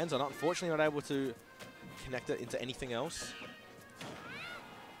 Kirby lands on it. Unfortunately not able to connect it into anything else.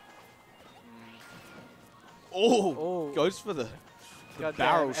 Oh, Oh. goes for the Goddamn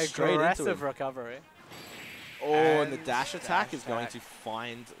barrel straight into aggressive him. recovery. Oh, and the And dash attack dash is going attack. to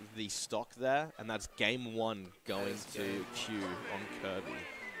find the stock there, and that's game one going is to game Q on Kirby.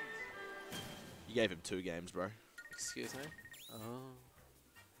 You gave him 2 games, bro. Excuse me. Oh.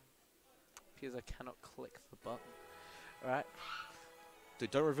 Because I cannot click the button. Alright. Dude,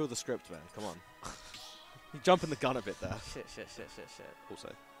 don't reveal the script, man. Come on. You're jumping the gun a bit there. Shit.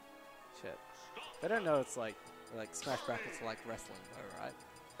 Also. Shit. They don't know it's like Smash Brackets are like wrestling though, right?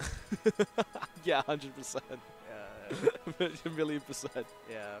 Yeah, 100%. Yeah. A million percent.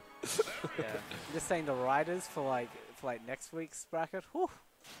 Yeah. Yeah. I'm just saying the riders for like next week's bracket. Whew.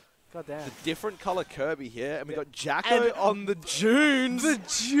 God damn. The different color Kirby here, and we got Jacko And on the Junes. The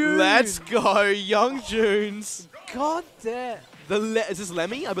June. Let's go, young Junes. God damn. Is this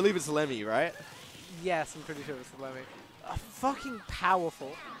Lemmy? I believe it's Lemmy, right? Yes, I'm pretty sure it's the Lemmy. Fucking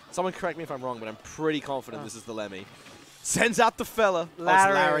powerful. Someone correct me if I'm wrong, but I'm pretty confident this is the Lemmy. Sends out the fella.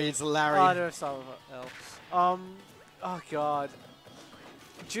 Larry. Oh, it's Larry. Oh, no, someone else. Oh god.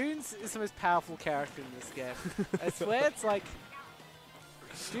 Junes is the most powerful character in this game. I swear it's like...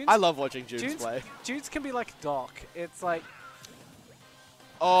 Junes, I love watching Junes play. Junes can be like Doc. It's like...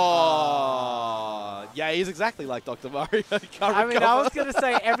 Oh, yeah, he's exactly like Dr. Mario. I mean, I was gonna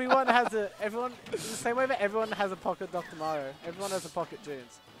say everyone the same way that everyone has a pocket Dr. Mario. Everyone has a pocket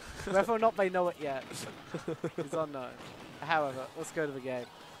Junes. Whether or not they know it yet is unknown. However, let's go to the game.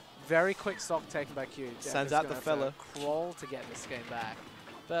 Very quick stock taken by Q. Sends Jacko's out gonna the have fella. to crawl to get this game back,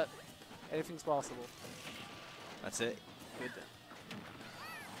 but anything's possible. That's it. Good.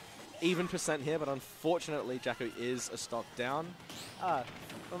 Even percent here, but unfortunately Jacko is a stock down. Well,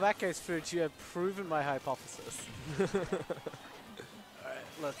 in that case, Fuj, you have proven my hypothesis. Alright,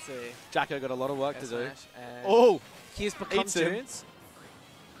 let's see. Jacko got a lot of work to do. S-Smash, and Oh! he's become Eats him. Junes.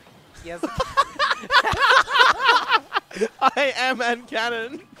 He has I am Ant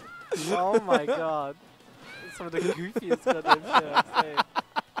Cannon. oh my god. Some of the goofiest goddamn shit I've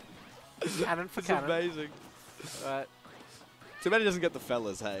seen. Cannon for It's cannon. amazing. Right. Too bad he doesn't get the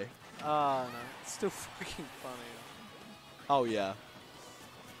fellas, hey. Oh no. It's still fucking funny. Oh, yeah.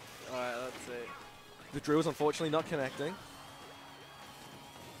 Alright, let's see. The drill's unfortunately not connecting.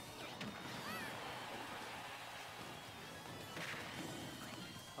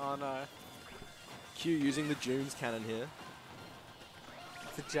 Oh no. Q using the Junes cannon here.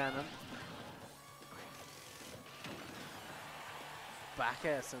 For Janet. Back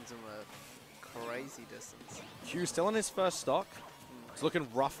air sends him a crazy distance. Q still on his first stock. It's looking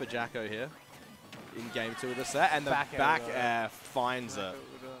rough for Jacko here in game 2 of the set, and the Back back air, air finds it.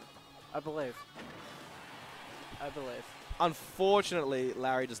 I believe. Unfortunately,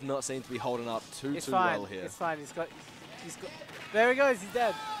 Larry does not seem to be holding up too fine. well here. It's fine. He's got. There he goes. He's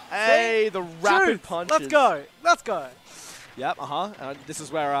dead. Hey, the rapid Junes, punches. Let's go. Let's go. Yep, this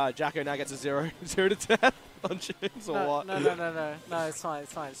is where Jacko now gets a 0 to 10 on Junes, or what? No, it's fine.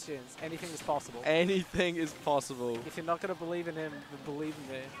 It's fine. It's Junes. Anything is possible. Anything is possible. If you're not going to believe in him, then believe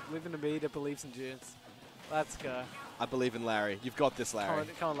in me. Believe in me that believes in Junes. Let's go. I believe in Larry. You've got this, Larry.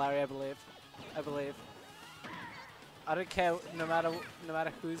 Come on, Larry. I believe. I don't care. No matter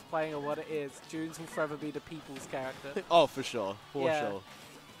who's playing or what it is, Junes will forever be the people's character. Oh, for sure. For Yeah. sure.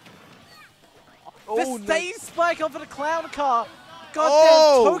 The save spike off of the clown car.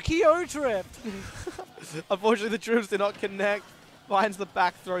 Oh! Goddamn Tokyo drift. Unfortunately, the dribbles did not connect. Finds the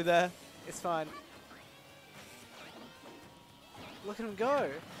back throw there. It's fine. Look at him go.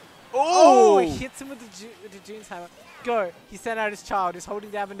 Oh! He hits him with the June's hammer. Go. He sent out his child. He's holding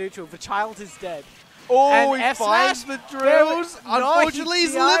down the neutral. The child is dead. Oh, And he F-smash. finds the drills. No, Unfortunately, he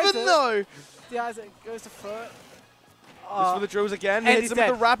he's DIs living it. though. The eyes goes to throw it. Looks for the drills again. and Hits he's him with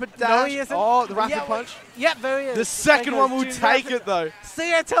dead. the rapid dash. No, he isn't. Oh, the rapid Yeah, punch. Yep, there he is. The second There one goes will June's take rapid- it though.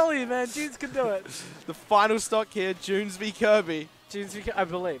 See, I tell you, man, Junes can do it. The final stock here, Junes v Kirby. Junes, I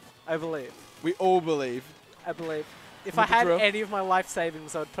believe. I believe. We all believe. I believe. If With I the had drill. any of my life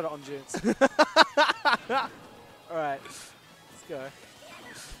savings, I would put it on Junes. Alright. Let's go.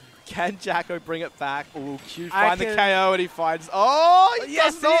 Can Jacko bring it back? Or will Q I find the can- KO and he finds... Oh, he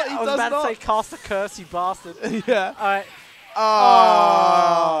Yes, does not. He I was does about not. to say cast a curse, you bastard. Yeah. Alright.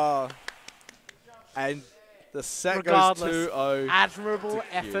 Oh. And the set Regardless, goes 2-0. admirable to Q.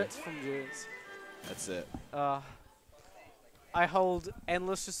 effort from Junes. That's it. I hold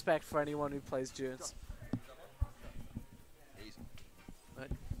endless respect for anyone who plays Junes.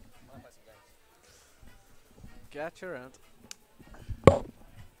 Right. Get your round.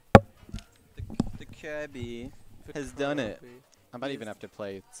 The Kirby has done it. Kirby. I might Yes. even have to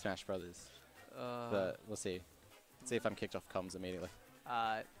play Smash Brothers, but we'll see. See if I'm kicked off comms immediately.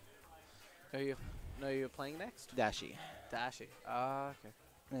 No, you're playing next? Dashi. Dashi. Okay.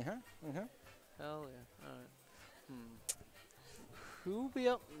 Uh-huh. Hell yeah. Alright. Who'll be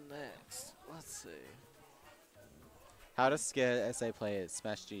up next? Let's see. How to scare SA players.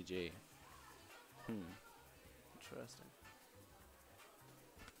 Smash GG. Interesting.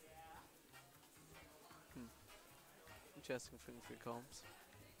 Interesting thing for comms.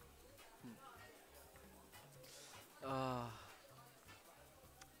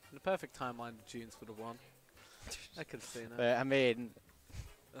 In the perfect timeline, Junes would have won. I could have seen it. But, I mean,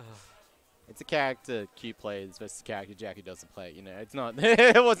 it's a character Q plays versus a character Jackie doesn't play. You know, it's not.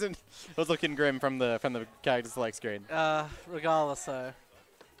 It wasn't. It was looking grim from the character select screen. Regardless, though.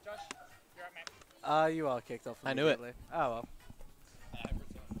 You are kicked off. I knew it. immediately. Oh well.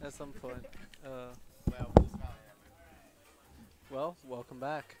 At some point. Well, welcome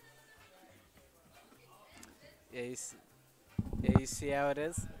back. Yeah, you see how it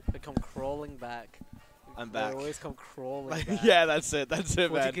is? They come crawling back. I'm They back. always come crawling back. Yeah, that's it. That's it,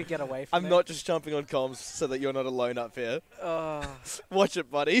 Thought man. you could get away from I'm it. not just jumping on comms so that you're not alone up here. Oh. Watch it,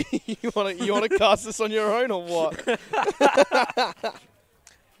 buddy. you wanna cast this on your own or what?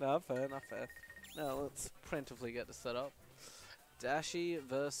 No, fair, not fair. Now let's preemptively get this set up. Dashi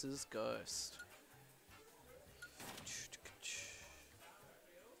versus Ghost.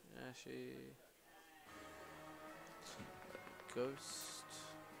 Dashi. Ghost.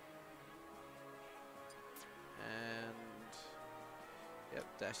 And yep,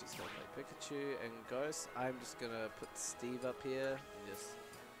 Dashi's gonna play Pikachu and Ghost. I'm just gonna put Steve up here and just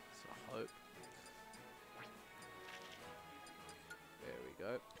sort of hope. There we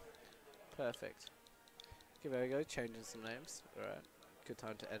go. Perfect. Okay, there we go. Changing some names. Alright. Good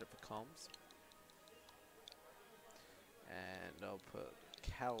time to edit the comms. And I'll put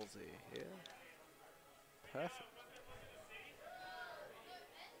Calzy here. Perfect.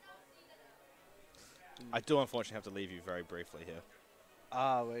 I do unfortunately have to leave you very briefly here.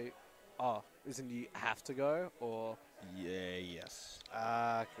 Wait. Oh, isn't you have to go or? Yeah, yes.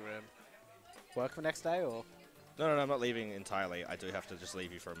 Grim. Work for next day or? No, I'm not leaving entirely. I do have to just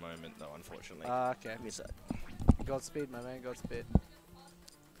leave you for a moment, though, unfortunately. Okay. Godspeed, my man. Godspeed.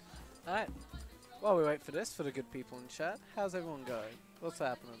 Alright. While we wait for this, for the good people in chat, how's everyone going? What's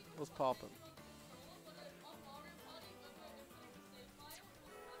happening? What's popping?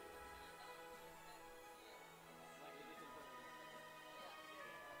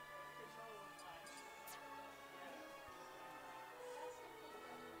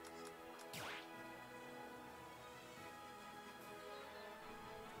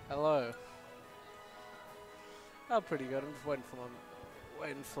 Hello. Oh, pretty good. I'm just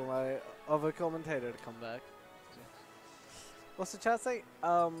waiting for my other commentator to come back. What's the chat say?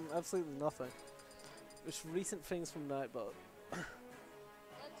 Absolutely nothing. Just recent things from Nightbot.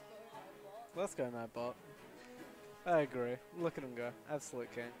 Let's go, Nightbot. I agree. Look at him go.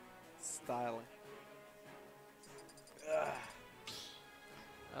 Absolute king. Styling.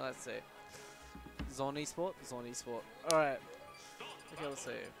 Let's see. Zon Esport? Zon Esport. Alright. Okay, let's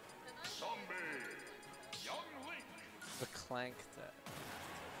see. The Clank deck.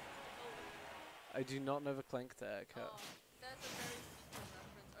 I do not know the Clank deck. That's a very small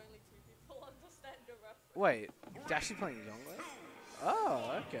reference. Only 2 people understand the reference. Wait, Dashi playing Youngling?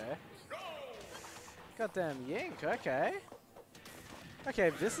 Oh, okay. Goddamn Yink, okay. Okay,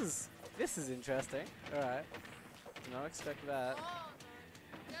 this is interesting. Alright. Did not expect that. Oh,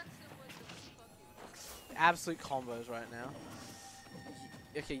 that's the one. Absolute combos right now.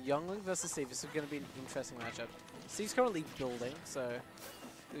 Okay, Youngling versus Steve. This is going to be an interesting matchup. Steve's currently building, so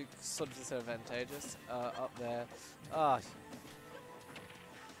it's sort of disadvantageous. Up there.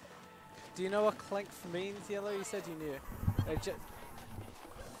 Do you know what Clank means, Yellow? You said you knew.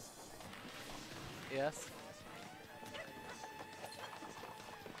 Yes?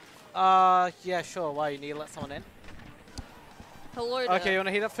 Yeah, sure. Why, you need to let someone in? hello there. Okay, you want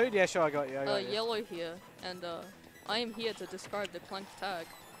to heat up food? Yeah, sure, I got you. I got you. Yellow here, and I am here to describe the Clank tag.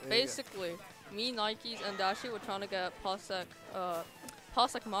 There you go. Basically, me, Nikes, and Dashi were trying to get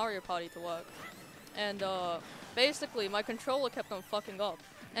Parsec Mario Party to work. And basically, my controller kept on fucking up.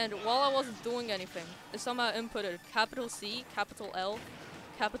 And while I wasn't doing anything, it somehow inputted capital C, capital L,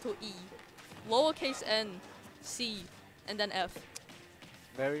 capital E, lowercase n, C, and then F.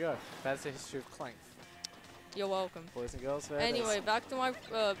 There we go. That's the history of Clank. You're welcome. Boys and girls, there it Anyway, is. back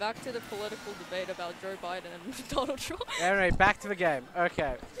to the political debate about Joe Biden and Donald Trump. Anyway, back to the game.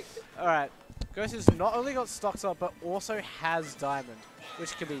 Okay. Alright. Ghost has not only got stocks up, but also has Diamond,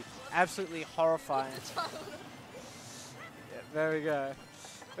 which can be absolutely horrifying. Yeah, there we go.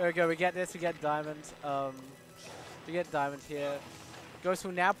 There we go. We get this. We get Diamond. We get Diamond here. Ghost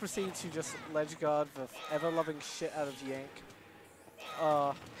will now proceed to just ledge guard the ever-loving shit out of Yank.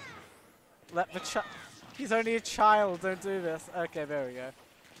 Let the He's only a child. Don't do this. Okay, there we go.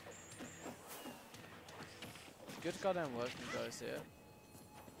 Good goddamn work from Ghost here.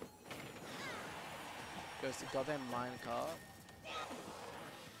 Goes to goddamn minecart.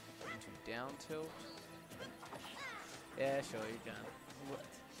 Into down tilt. Yeah, sure, you can.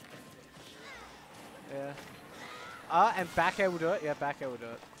 Yeah. And back air will do it. Yeah, back air will do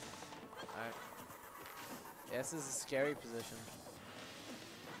it. Alright. Yeah, this is a scary position.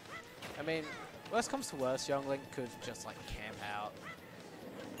 I mean, worst comes to worst, Young Link could just like camp out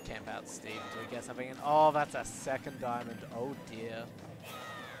Steve until he gets something. And oh, that's a second diamond. Oh dear.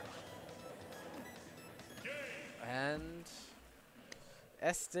 And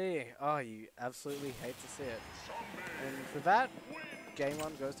SD. Oh, you absolutely hate to see it. And for that, game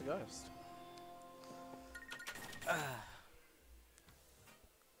 1 goes to Ghost.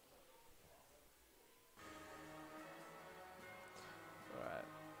 Alright.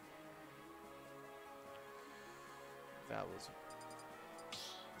 That was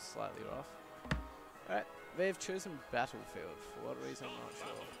slightly rough. Alright, they've chosen Battlefield. For what reason, I'm not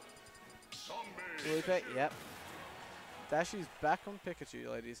sure. Lupe, yep. Dashi's back on Pikachu,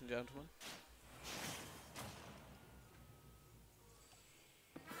 ladies and gentlemen.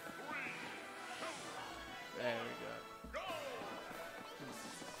 There we go.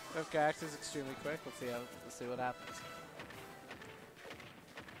 Both characters extremely quick. Let's see what happens.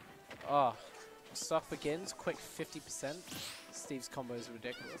 Oh, stock begins. Quick 50%. Steve's combo is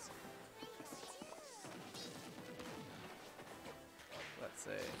ridiculous. Let's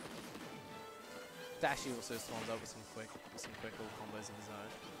see. Dashi also swans up with some quick little combos of his own.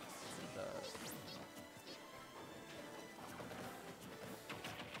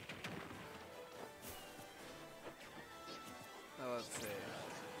 Let's see.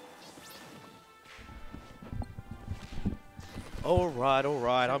 Alright,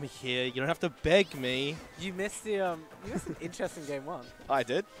 I'm here. You don't have to beg me. You missed the you missed an interesting game 1. I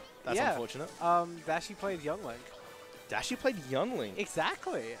did. That's yeah. unfortunate. Dashi played Young Link. Dashi played Young Link.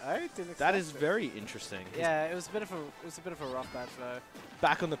 Exactly. I didn't expect That is it. very interesting. Yeah, it was a bit of a rough match though.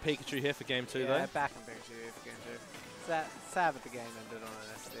 Back on the Pikachu here for game 2 yeah, though. back on Pikachu for game 2. Sad that the game ended on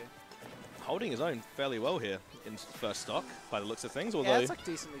an SD. Holding his own fairly well here in first stock by the looks of things. Although Yeah, it's like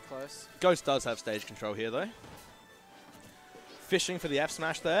decently close. Ghost does have stage control here though. Fishing for the F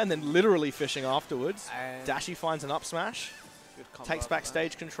smash there, and then literally fishing afterwards. And Dashi finds an up smash, good combo takes after back that.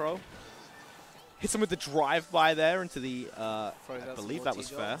 stage control, hits him with the drive-by there into the, I Throws out some believe more that was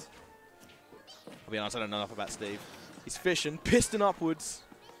fair. T-jobs. I'll be honest, I don't know enough about Steve. He's fishing, piston upwards.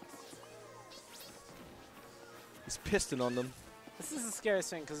 He's piston on them. This is the scariest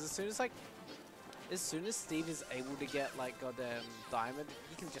thing because as soon as Steve is able to get like goddamn Diamond,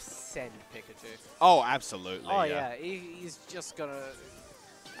 he can just send Pikachu. Oh, absolutely. Oh yeah, he's just gonna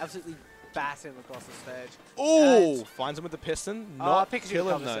absolutely bat him across the stage. Oh, And finds him with the piston. Not Pikachu kill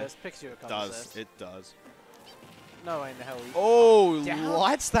him recovers though. this. Pikachu recovers Does this. it does? No way in the hell. He Oh, Damn.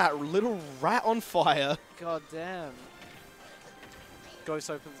 lights that little rat on fire. God damn. Ghost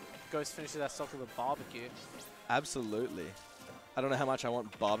finishes that stock with a barbecue. Absolutely. I don't know how much I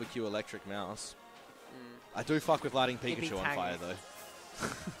want barbecue electric mouse. I do fuck with lighting It'd be Pikachu on tangy. fire though.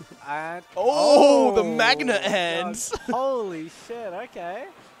 And Oh, the magnet hands. God. Holy shit! Okay.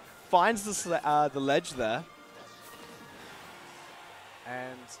 Finds the ledge there.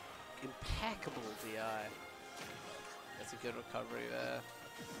 And impeccable DI. That's a good recovery there.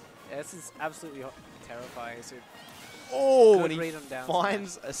 Yeah, this is absolutely terrifying. It's a Oh, good and read he on down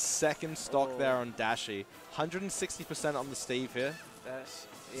finds a second stock Oh. there on Dashi. 160% on the Steve here. smash.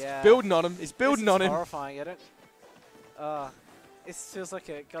 Yeah. Building on him. He's building This is on him. horrifying. I don't. It feels like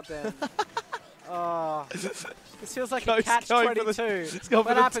a goddamn. Oh, this feels like a Ghost catch going for 22. Let's go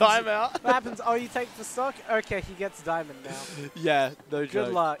for the timeout. What happens? Oh, you take the stock? Okay, he gets diamond now. Yeah, no joke.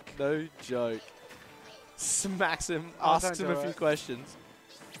 Good luck. No joke. Smacks him, Oh, asks don't him a do few it. questions.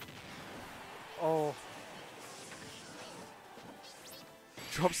 Oh.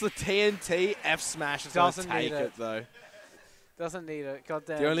 Drops the TNT, F smash is going to Doesn't take need it it. though. Doesn't need it. God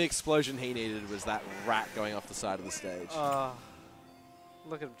damn. The only explosion he needed was that rat going off the side of the stage.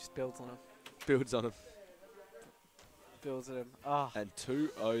 Look at him, just builds on him. Builds on him. Builds at him. Oh, And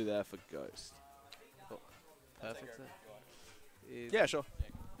 2-0 there for Ghost. perfect. Is Yeah, sure.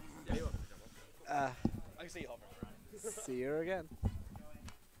 I can see you hovering. see you again.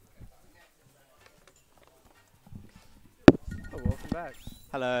 Oh, welcome back.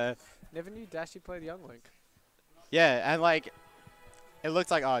 Hello. Never knew Dashy played Young Link. Yeah, and like, it looks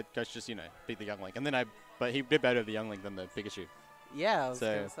like, oh, Ghost just, beat the Young Link. And then but he did better with the Young Link than the Pikachu. Yeah, I was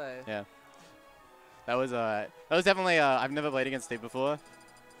So, gonna say. Yeah. That was definitely, I've never played against Steve before.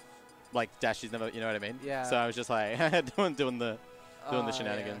 Like, Dashy's never, you know what I mean? Yeah. So I was just like, doing the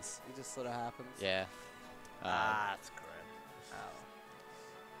shenanigans. Yeah. It just sort of happens. Yeah. That's correct.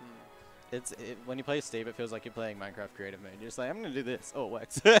 When you play Steve, it feels like you're playing Minecraft creative mode. You're just like, I'm gonna do this. Oh, it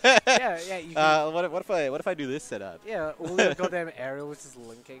works. Yeah. You can, what if I do this setup? yeah, all the goddamn aerial was just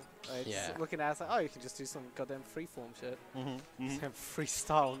linking. Like, Yeah. just looking at it, it's like, oh, you can just do some goddamn freeform shit. Mm-hmm. Just have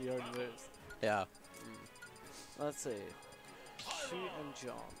freestyle on your own moves. Yeah. Let's see. Shoot and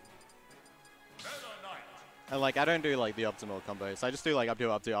John. And like, I don't do like the optimal combos. I just do like up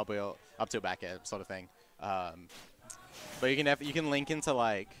to back air sort of thing. But you can link into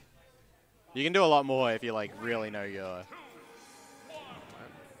like, you can do a lot more if you like really know your.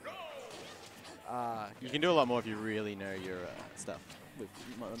 You can do a lot more if you really know your stuff with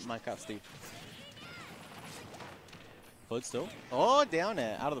Minecraft Steve. Footstool. Oh, down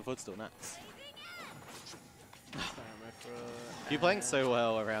there, out of the footstool. Nice. You're playing so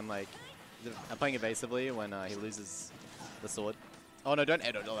well around like. I'm playing evasively when he loses the sword. Oh no, don't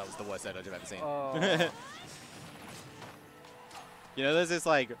air dodge. Oh, that was the worst air dodge I've ever seen. Oh. There's this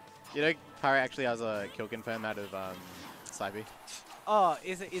like, Pirate actually has a kill confirm out of Cybe. Oh,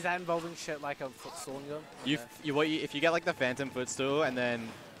 is that involving shit like a footstool in gun? If you get like the Phantom Footstool and then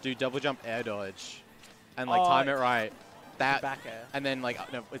do double jump air dodge, and like time it right, that back air. and then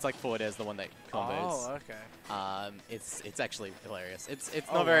like no, it's like forward air is the one that combos. Oh, okay. It's actually hilarious. It's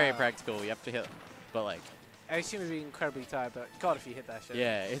not very practical. You have to hit, but like. I assume it'd be incredibly tired, but God, if you hit that shit.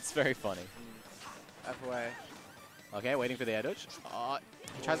 Yeah, it's very funny. Up away. Okay, waiting for the air dodge. Oh,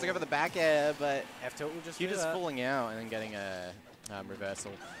 he tries to go for the back air, but F tilt will just you're do just that. falling out and then getting a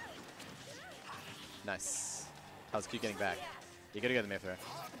reversal. Nice. How's Q getting back? You gotta go to the mid throw.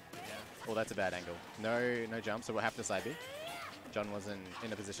 Oh, that's a bad angle. No jump, so we'll have to side B. John wasn't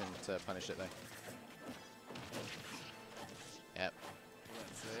in a position to punish it though. Yep.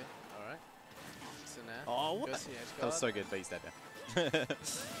 Let's see. Alright. So now. Oh, what? Goes to the edge That was so guard. good, but he's dead now.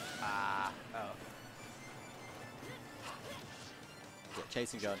 Oh. Yeah,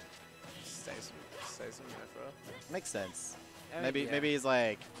 chasing John. Stays in there for Makes sense. I mean, Maybe he's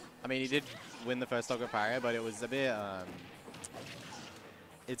like, I mean, he did win the first stock with Pyro, but it was a bit,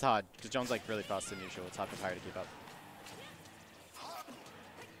 it's hard, because John's like really fast and neutral. It's hard for Pyro to keep up.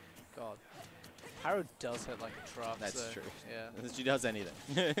 God. Pyro does hit like a truck. That's so, true. Yeah. She does anything.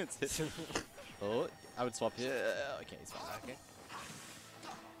 Oh, I would swap here. Okay, he's fine. Okay.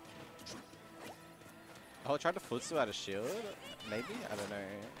 Oh, I tried to footstool out of shield? Maybe? I don't know.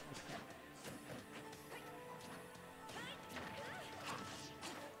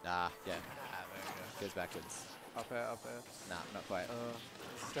 Yeah. There we Goes backwards. go. Up air. Nah, not quite.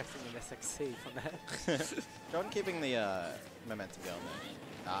 Expecting an SXC from that. John keeping the momentum going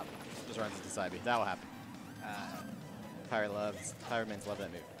there. Just runs into Cybe. That will happen. Pyro mains love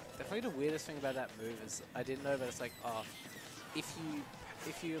that move. Definitely the weirdest thing about that move is I didn't know, but it's like,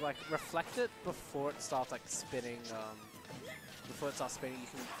 if you like reflect it before it starts like spinning, you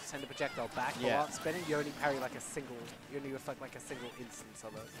can send a projectile back. But while it's spinning, you only parry like you only reflect like a single instance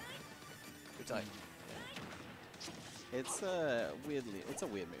of it. Which like, It's a weird move.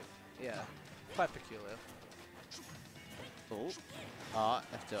 yeah, quite peculiar. Oh.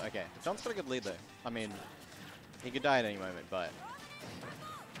 Okay. John's got a good lead though. I mean, he could die at any moment, but.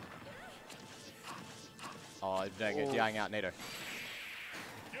 Oh, dang it, dying out NATO.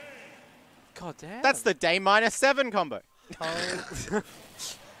 God damn. That's the day -7 combo.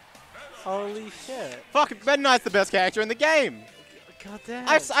 Holy shit. Fuck, Meta Knight's the best character in the game. God damn.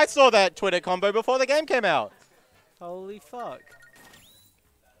 I saw that Twitter combo before the game came out. Holy fuck.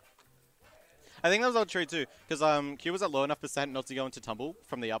 I think that was all true too, because Q was at low enough percent not to go into tumble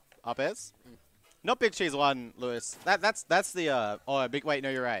from the up airs. Not Big Cheese 1, Lewis. That's the oh big wait, no,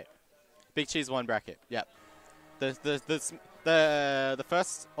 you're right. Big Cheese 1 bracket. Yep. The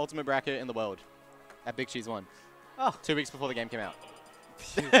first ultimate bracket in the world at Big Cheese 1. Oh. 2 weeks before the game came out.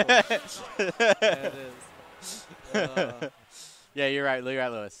 There it is. Yeah, you're right,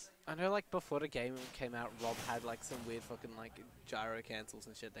 Lewis. I know, like, before the game came out, Rob had, like, some weird fucking, like, gyro cancels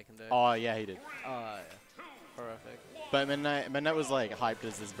and shit they can do. Oh, yeah, he did. Oh, yeah. Horrific. But Midnight was, like, hyped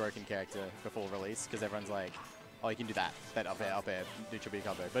as this broken character before release, because everyone's like, oh, you can do that up air, neutral B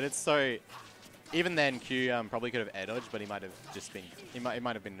combo. But it's so... Even then, Q probably could have air dodged, but he might have just been... He might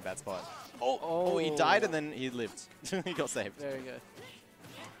have been in a bad spot. Oh, he died and then he lived. He got saved. There we go.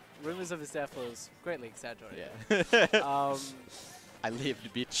 Rumors of his death was greatly exaggerated. Yeah. I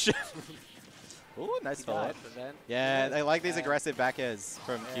lived, bitch. Ooh, nice follow-up. Yeah, they like these aggressive back airs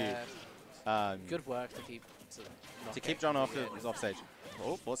from Q. Good work to keep John off stage.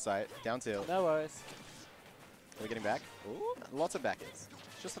 Oh, force sight, down tilt. No worries. Are we getting back? Ooh, lots of back airs.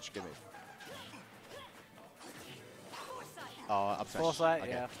 Just such a good move. Oh, up smash. Foresight,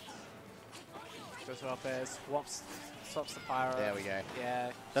 Okay. yeah. Goes to up airs, swaps the pyro. There we go.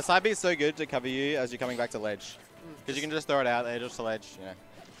 Yeah. The side B is so good to cover you as you're coming back to ledge. Because you can just throw it out there, just to ledge, you know.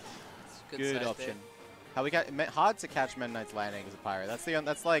 Good option. How we hard to catch Meta Knight's landing as a pyro. That's the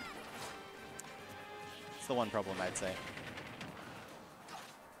one problem, I'd say.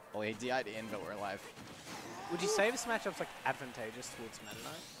 Oh, he DI'd in, but we're alive. Would you say this matchup's like advantageous towards Meta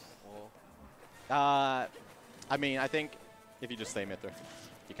Knight? Or I mean, I think if you just stay Mithra,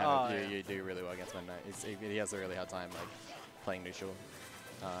 you you do really well against Meta Knight. He has a really hard time like playing neutral.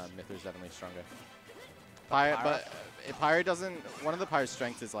 Mithra's definitely stronger. Pyro doesn't. One of the Pyro's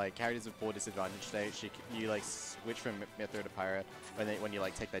strengths is like characters with 4 disadvantage states. You like switch from Mithra to Pyro when you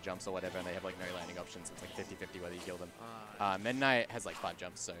like take their jumps or whatever, and they have like no landing options. It's like 50-50 whether you kill them. Meta Knight has like 5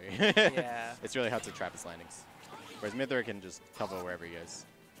 jumps, so yeah, it's really hard to trap his landings. Whereas Mithra can just cover wherever he goes.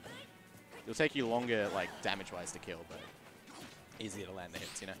 It'll take you longer, like damage-wise, to kill, but easier to land the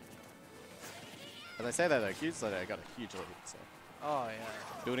hits, you know. As I say that though, Q's got a huge lead, so. Oh,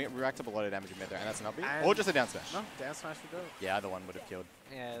 yeah. Building it, racked up a lot of damage with Mithra, and that's an up B? Or just a down smash? No, down smash would do it. Yeah, either one would have killed.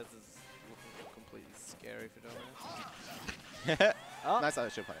 Yeah, this is looking completely scary for doing Oh. Nice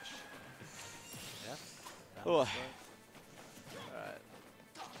shield punish. Yeah. Oh. Alright.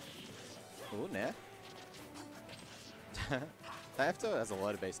 Ooh, nah. That F2 has a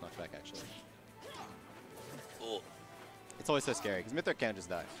lot of base knockback, actually. Oh. It's always so scary, because Mithra can just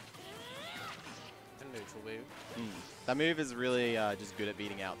die. A neutral move. That move is really just good at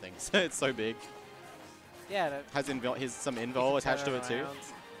beating out things. It's so big. Yeah. Has some invul attached to it too.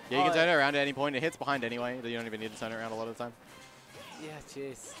 Yeah, you can turn it around at any point. It hits behind anyway. You don't even need to turn it around a lot of the time. Yeah,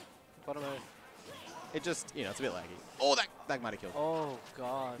 jeez. Bottom move. It just, it's a bit laggy. Oh, that might have killed. Oh,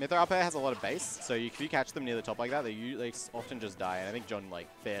 God. Mithra up air has a lot of base, so if you catch them near the top like that, they often just die. And I think John like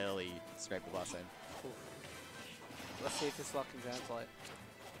barely scraped the last time. Let's see if this lock can translate.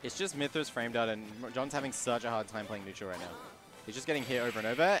 It's just Mithra's framed out, and John's having such a hard time playing neutral right now. He's just getting hit over and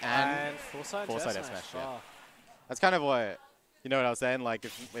over, and foresight F smash. Yeah. That's kind of what, you know what I was saying? Like,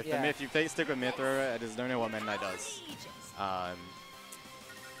 if you stick with Mithra, I just don't know what Meta Knight does.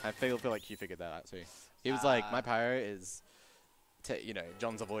 I feel like you figured that out too. He was like, my pyro is,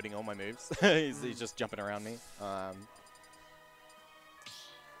 John's avoiding all my moves. he's just jumping around me.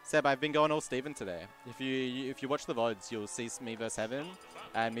 Seb, I've been going all Steven today. If you watch the VODs, you'll see me versus Heaven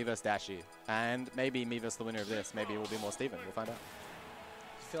and me versus Dashi. And maybe me versus the winner of this. Maybe it will be more Steven. We'll find out. Do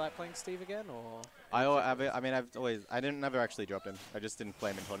you feel like playing Steve again, or? I didn't never actually drop him. I just didn't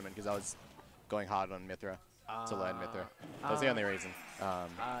play him in tournament because I was going hard on Mithra to learn Mithra. That's the only reason. Yeah.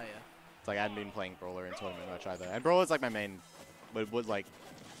 It's like I hadn't been playing Brawler in tournament much either. And Brawler's like my main, would like,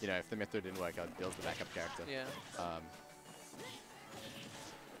 if the Mithra didn't work, I'd build the backup character. Yeah.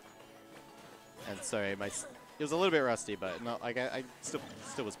 And so it was a little bit rusty, but not like I still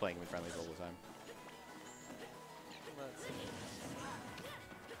was playing with friendlies all the time.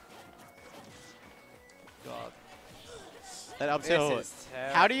 God. That up tilt.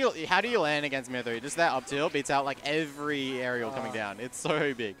 How do you land against Mithra? Just that up tilt beats out like every aerial coming down. It's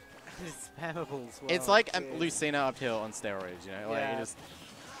so big. It's spammable as well. It's like Lucina up tilt on steroids, Like it's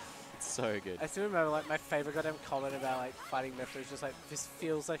so good. I still remember like my favorite goddamn comment about like fighting Mithra is just like, this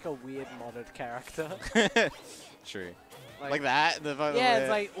feels like a weird modded character. True. Like that? Yeah, it's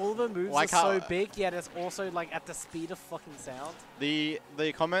like all the moves are so big, yet it's also like at the speed of fucking sound. The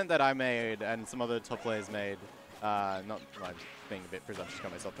comment that I made and some other top players made, not like being a bit presumptuous to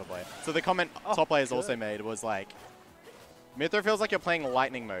call myself top player. So the comment top players also made was like, Mithra feels like you're playing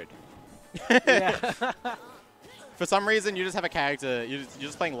lightning mode. Yeah. For some reason, you just have a character, you're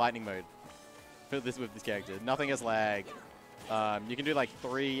just playing lightning mode. with this character. Nothing has lag. You can do like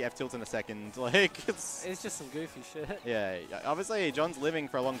 3 F tilts in a second. Like It's just some goofy shit. yeah. Obviously, John's living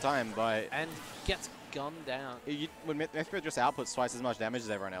for a long time, but And gets gunned down. when Mythra just outputs twice as much damage as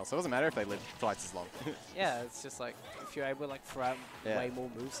everyone else, so it doesn't matter if they live twice as long. Yeah, it's just like if you're able to like throw out way more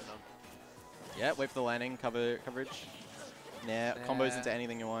moves than them. Yeah, wait for the landing, coverage. Yeah, combos into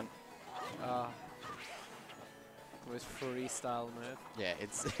anything you want. Most freestyle move. Yeah,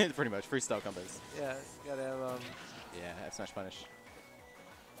 it's pretty much freestyle combos. Yeah, you gotta have Yeah, F smash punish.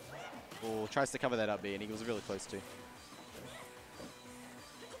 Oh, tries to cover that up B, and he was really close to.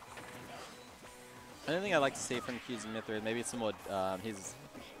 Another thing I'd like to see from Q's Mythra, maybe it's some more his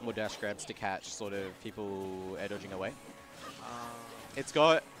more dash grabs to catch sort of people air dodging away. It's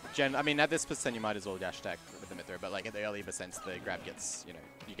got I mean, at this percent you might as well dash attack with the Mythra, but like at the earlier percents the grab gets, you know,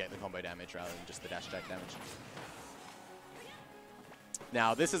 you get the combo damage rather than just the dash attack damage.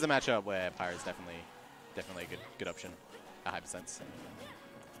 Now this is a matchup where Pyro is definitely a good option, a high percents.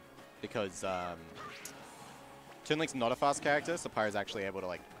 Because Toon Link's not a fast character, so Pyro's actually able to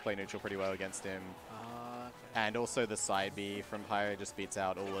like play neutral pretty well against him. And also the side B from Pyro just beats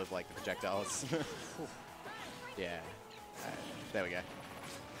out all of like the projectiles. Yeah. There we go.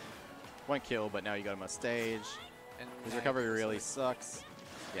 One kill, but now you got him on stage. And his recovery really sucks.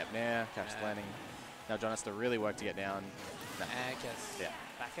 Yep, Nair, catch the landing. Now John has to really work to get down. Nah. Yeah.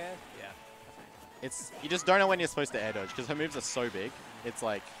 Back air? Yeah. It's, you just don't know when you're supposed to air dodge because her moves are so big. It's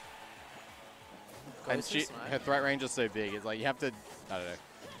like, and her threat range is so big. It's like you have to, I don't know.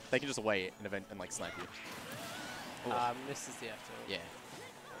 They can just wait and like snipe you. Misses the F tilt. Yeah.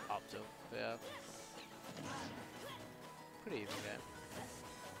 Up tilt. Yeah. Pretty even game.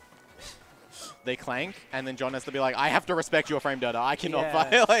 They clank, and then John has to be like, I have to respect your frame data. I cannot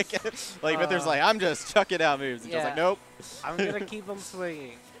fight. like Mythra's like, I'm just chucking out moves. And John's like, nope. I'm going to keep on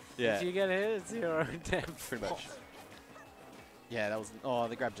swinging. Yeah. If you get hit, it's 0 damage. Pretty much. Yeah, that was, oh,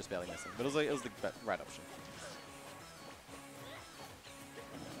 the grab just barely missed him. But it was the right option.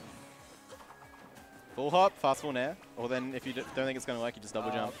 Full hop, fast full nair. Or then if you don't think it's going to work, you just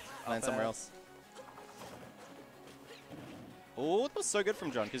double jump, land somewhere else. Oh, that was so good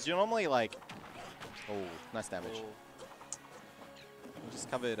from John, because you're normally like, oh, nice damage. We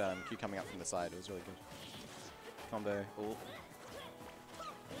just covered Q coming up from the side. It was really good. Combo. Oh.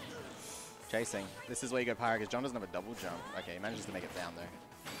 Chasing. This is where you go Pyro, because John doesn't have a double jump. Okay, he manages to make it down there.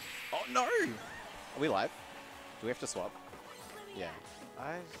 Oh, no! Are we live? Do we have to swap? Yeah.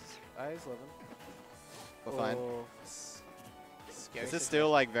 Eyes living. We're fine. Scary This is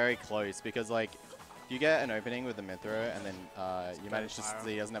still like very close, because like, if you get an opening with the Mythra, and then you manage to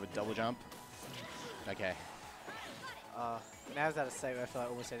see he doesn't have a double jump. Okay. Now's at a state where I feel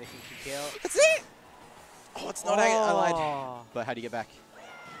like almost anything can kill. That's it! Oh, it's not I lied. But how do you get back?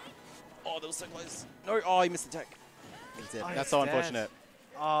 Oh, that was so close. No, oh, he missed the tech. That's so unfortunate.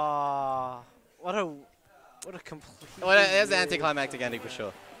 What a complete... Well, there's the anticlimactic ending for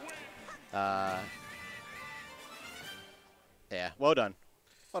sure. Yeah, well done.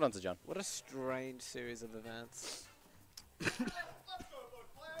 Well done to John. What a strange series of events.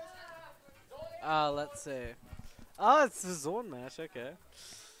 Let's see. Oh, it's a Zorn match, okay.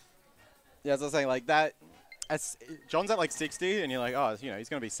 Yeah, as I was saying, like that, John's at like 60, and you're like, oh, you know, he's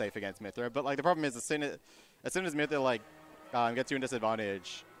going to be safe against Mythra. But like the problem is, as soon as Mythra like gets you in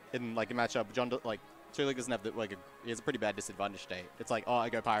disadvantage in like a matchup, John like Toon Link doesn't have the, like he has a pretty bad disadvantage state. It's like, oh, I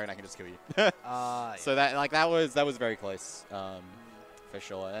go Pyro and I can just kill you. So that was very close, for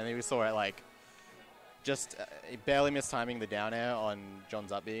sure. And then we saw it like just barely mistiming the down air on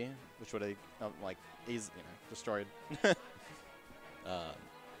John's up B, which would have like he's destroyed. And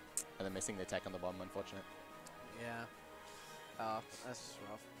then missing the attack on the bottom, unfortunate. Yeah. That's just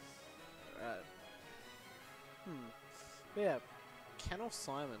rough. Right. Yeah. Ken or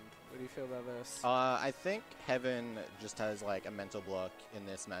Simon? What do you feel about this? I think Heaven just has like a mental block in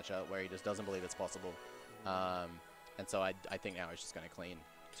this matchup where he just doesn't believe it's possible. And so I think now he's just going to clean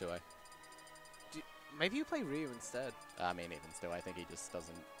 2-0. Maybe you play Ryu instead. I mean, even still, I think he just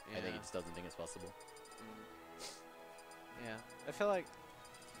doesn't. Yeah. I think he just doesn't think it's possible. Yeah, I feel like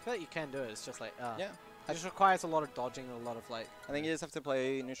you can do it. It's just like yeah, it just requires a lot of dodging and a lot of like. I think you just have to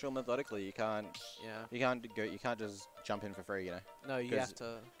play neutral methodically. You can't. Yeah. You can't just jump in for free. You know. No, you have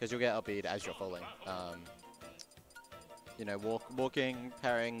to. Because you'll get upbeat as you're falling. You know, walking,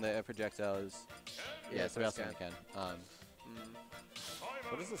 parrying the projectiles. Yeah, so else you can.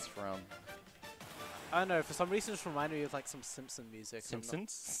 What is this from? I don't know. For some reason, it reminded me of like some Simpson music.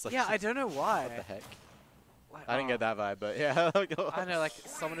 Simpsons? Yeah, I don't know why. What the heck? Like, I didn't get that vibe, but yeah. I know, like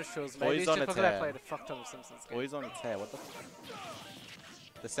someone who shows. Maybe it's just because I played a fuck ton of Simpsons games. Boys on a tear. What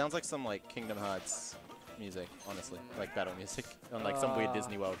the? This sounds like some like Kingdom Hearts music, honestly, like battle music on like some weird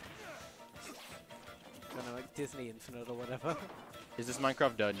Disney world. Kind of like Disney Infinite or whatever. Is this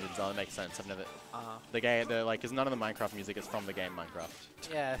Minecraft Dungeons? Oh, that makes sense. I've never. The game, because none of the Minecraft music is from the game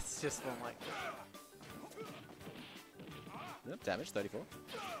Minecraft. Yeah, it's just one like. Yep, damage 34.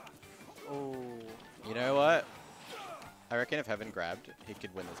 Oh. You know what? I reckon if Heaven grabbed, he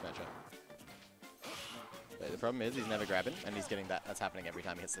could win this matchup. But the problem is he's never grabbing, and he's getting that. That's happening every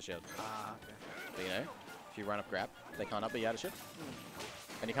time he hits the shield. Okay. But you know, if you run up grab, they can't up B out of shield.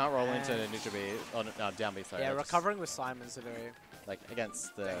 And you can't roll into neutral B, or no, down B, sorry. Yeah, recovering with Simon's a very... Like,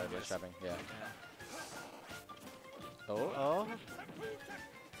 against the trapping, yeah. Oh. Oh.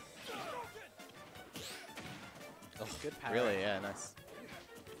 Oh, good power. Really? Yeah, nice.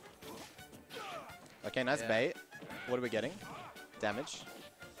 Okay, nice bait. What are we getting? Damage.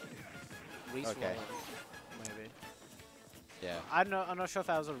 Okay. Maybe. Yeah. I don't know. I'm not sure if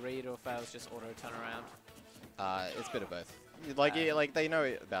that was a read or if that was just auto turnaround. It's a bit of both. Like, like they know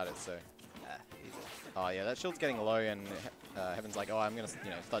about it, so. Easy. Oh yeah, that shield's getting low, and Heaven's like, oh, I'm gonna,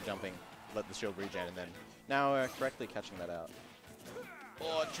 start jumping, let the shield regen, and then now we're correctly catching that out.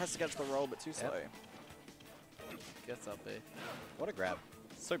 Oh, it tries to catch the roll, but too slow. Gets up B. What a grab!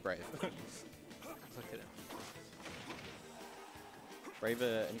 So brave. Look at him.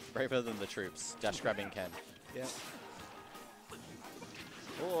 Braver than the troops. Dash grabbing Ken. Yeah.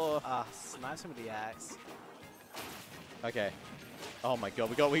 Oh. Smash him with the axe. Okay. Oh my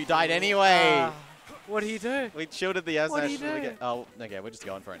god, we died anyway! What do you do? We shielded the S. What do you do? Oh, okay, we're just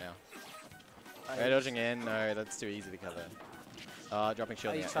going for it now. We're dodging in. No, that's too easy to cover. Dropping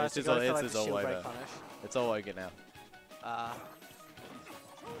shield. Yeah. It's all over. It's all over now.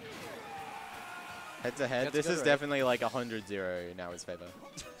 Head to head, this is definitely like 100-0 in Naura's favor.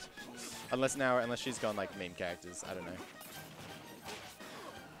 unless she's gone like meme characters. I don't know.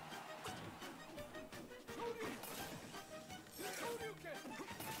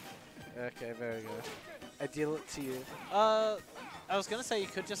 Okay, very good. I deal it to you. I was gonna say you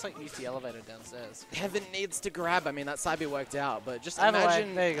could just like use the elevator downstairs. Heaven needs to grab. I mean, that side B worked out, but just Either way,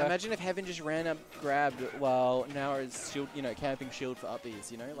 imagine, there you go. imagine if Heaven just ran up, grabbed while Naura's shield, camping shield for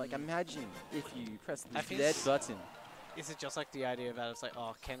upbeats. Like imagine if you press the dead button. Is it just like the idea that it's like,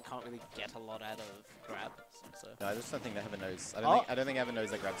 oh, Ken can't really get a lot out of grab? So. No, I just don't think that Heaven knows. I don't think Heaven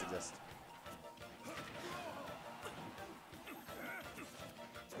knows that grabs exist.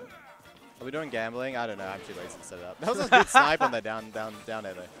 Are we doing gambling? I don't know. I'm too lazy to set it up. That was a good snipe on the down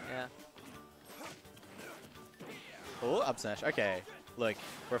air though. Yeah. Oh, up smash. Okay. Look,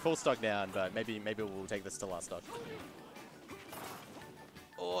 we're full stock down, but maybe we'll take this to last stock.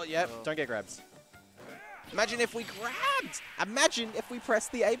 Oh, yep. Don't get grabs. Imagine if we grabbed. Imagine if we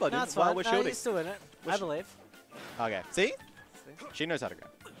pressed the A button while we're shielding. He's still in it. I believe. Okay. See? She knows how to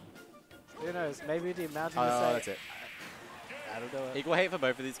grab. Who knows? Maybe the amount of Oh, that's it. That'll do it. Equal hate for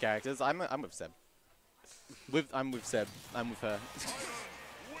both of these characters. I'm with Seb. I'm with Seb. I'm with her.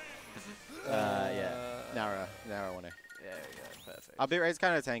 Yeah. Naura won it. Yeah, perfect. Upbeat rate's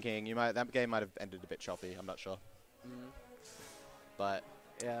kind of tanking. That game might have ended a bit choppy. I'm not sure. But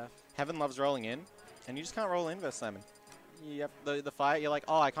yeah, Heaven loves rolling in, and you just can't roll in versus Simon. Yep. The fire. You're like,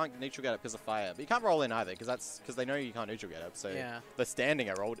 oh, I can't neutral get up because of fire, but you can't roll in either because they know you can't neutral get up. So they're standing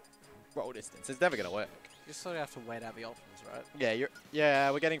at roll distance. It's never gonna work. You sort of have to wait out the options, right?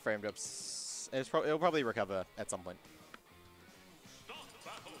 Yeah, we're getting framed ups. It'll probably recover at some point.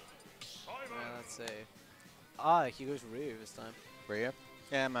 Let's see. He goes Ryu this time. Ryu?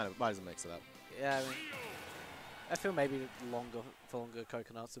 Yeah, might as well mix it up. Yeah, I mean, I feel maybe longer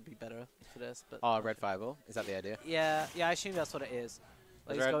coconuts would be better for this. But Red Fireball? Is that the idea? Yeah, I assume that's what it is.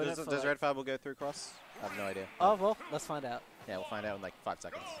 Like does Red Fireball go through cross? I have no idea. Oh, well, let's find out. Yeah, we'll find out in like 5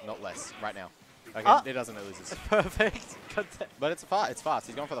 seconds. Not less. Right now. Okay, it doesn't, it loses. Perfect. But it's fast.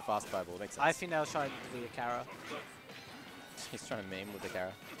 He's going for the fast Fireball. Makes sense. I think they'll try the Akara. He's trying to meme with the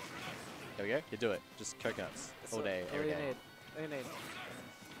Akara. There we go. You do it. Just coconuts. That's all day, every day. All you need.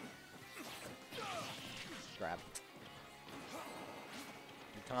 Grab.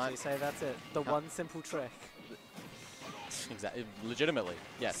 You So can't. you say that's it. The one simple trick. Exactly. Legitimately.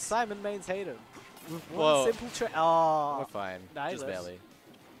 Yes. Simon mains hate him. With Whoa. one simple trick. Oh. We're fine. Nice. Just barely.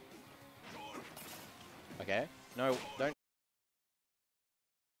 Okay. No, don't.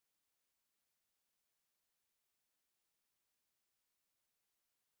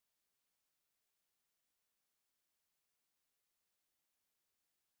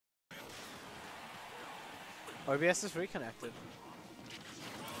 OBS is reconnected.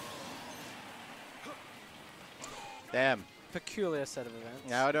 Damn. Peculiar set of events.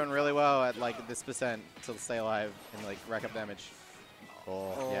 Now we're doing really well at like this percent to stay alive and like rack up damage.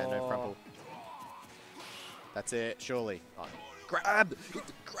 Oh, yeah, no front pull. That's it, surely. Oh. Grab!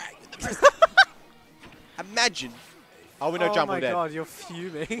 Imagine! Oh, we know jump, we're Oh my dead. god, you're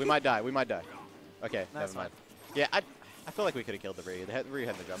fuming. We might die, we might die. Okay, That's never mind. Yeah, I feel like we could have killed the Ryu. The Ryu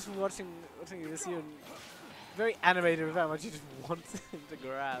had the jump. Just watching this, you're very animated with how much you just want him to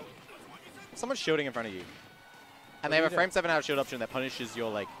grab. Someone's shielding in front of you. And they do have you a frame 7 out shield option that punishes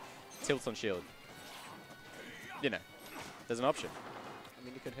your, like, tilts on shield. You know, there's an option. I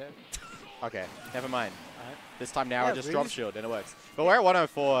mean, you could hit. Okay, never mind. Alright. This time now Yeah, I just Ryu's- drop shield and it works. But we're at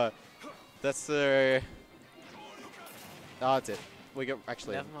 104. That's the... Oh, that's it. We got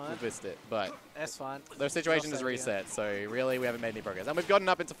actually Never mind. we missed it, but That's fine. the situation Cross is that again. reset, so really we haven't made any progress. And we've gotten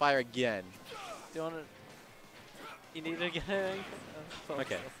up into fire again. Do you want to... You need to get a...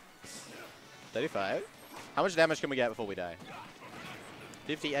 Okay. 35. How much damage can we get before we die?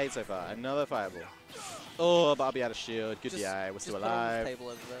 58 so far. Another fireball. Oh, but I'll be out of shield. Good DI. We're still Just put it on the alive. table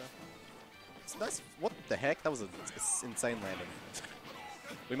over there. It's nice. What the heck? That was an insane landing.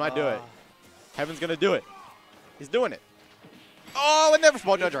 We might do it. Kevin's going to do it. He's doing it. Oh, and never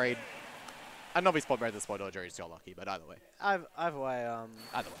spot dodge raid. I'd not be spot raid the spot dodge raid. Got lucky, but either way. Either way,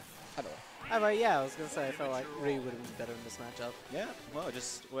 Either way. yeah, I was going to say, I felt like Ryu would have been better in this matchup. Yeah, well, it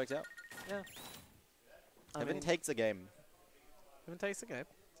just worked out. Yeah. Kevin takes a game. Kevin takes the game.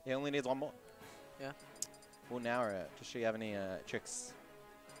 He only needs one more. Yeah. Well, now, does she have any tricks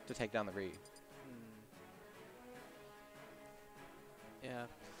to take down the Ryu? Yeah.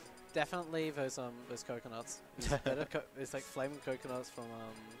 Definitely those coconuts. It's better it's like flaming coconuts from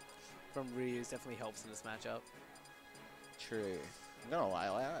Ryu's definitely helps in this matchup. True. I'm gonna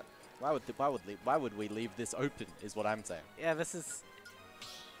lie. Why would we leave this open? Is what I'm saying. Yeah, this is.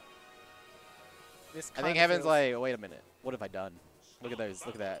 This I think Heaven's like, wait a minute. What have I done? Look at those.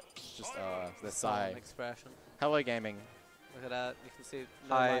 Look at that. Just the sigh. expression. Hello, gaming. Look at that. You can see.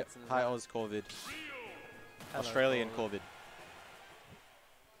 No Hi, lights in his hi, eye. Oz Corvid. Hello, Australian Corvid. Corvid.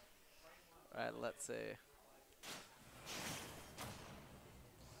 Right, let's see.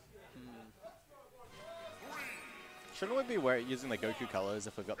 Shouldn't we be using the Goku colors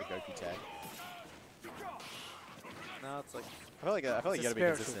if we've got the Goku tag? No, it's like. I feel like you It's gotta a be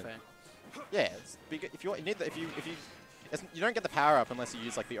spiritual consistent. thing. Yeah, if you need the you don't get the power up unless you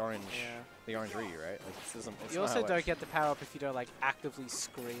use like the orange Ryu, right? Like it's You not how also it don't works. get the power up if you don't like actively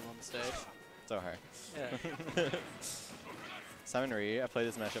scream on the stage. So hard. Yeah. Simon Ryu, I've played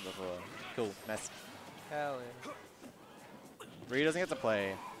this matchup before. Cool, mess. Hell yeah. Ryu doesn't get to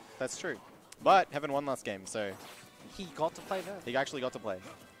play. That's true. But Heaven won last game, so He got to play then. he actually got to play.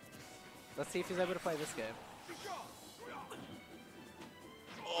 Let's see if he's able to play this game.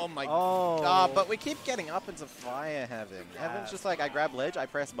 Oh my Oh. god, but we keep getting up into fire, Heaven. Heaven's just like, I grab ledge, I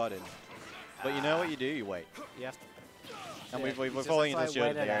press button. But you know what you do? You wait. You have to. And Yeah, we're you just falling have into to,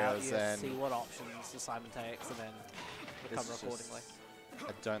 shield wait it out, areas you and see what options the Simon takes and then recover This is accordingly.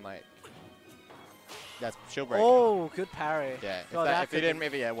 I don't like. That's shield break. Oh, good parry. Yeah, God, that if he could didn't, be-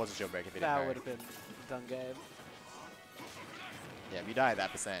 maybe it was a shield break if he didn't. That parry. would have been done game. Yeah, if you die at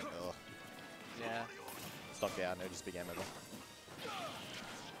that percent, ugh. Yeah. Stop down, no, just begin over.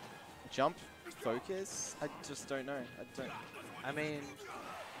 Jump, focus. I just don't know. I don't. I mean,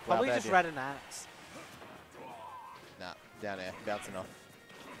 Wow, probably bad just idea. red and axe. Nah, down there, bouncing off.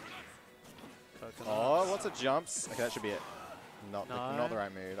 Coconut. Oh, lots of jumps. Okay, that should be it. Not No. the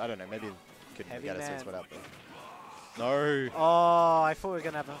right move. I don't know. Maybe couldn't Heavy get us to man. split up. No. Oh, I thought we were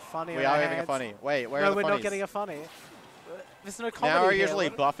gonna have a funny. We on are our having a hands. funny. Wait, where no, are the we're funnies? not getting a funny. There's no comedy Now here. usually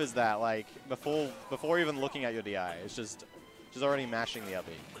What- buffers that like before even looking at your DI. It's just already mashing the up.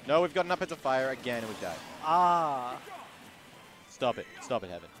 No, we've gotten up into fire again and we've died. Ah, Stop it. Stop it,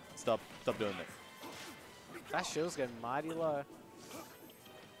 Heaven. Stop doing it. that shield's getting mighty low.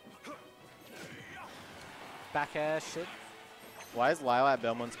 Back air shit. Why is Lilac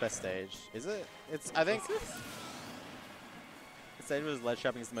Belmont's best stage? Is it? It's. I think. The stage was ledge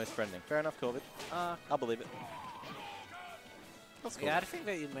trapping is the most friendly. Fair enough, Corbett. I'll believe it. That's cool. Yeah, I think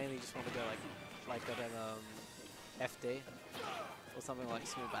that you mainly just want to go like that in FD or something like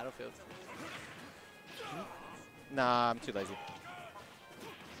Small Battlefield. Nah, I'm too lazy.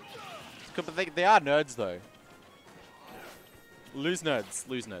 But they are nerds though. Lose nerds.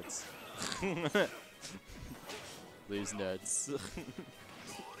 Lose nerds. Lose nerds.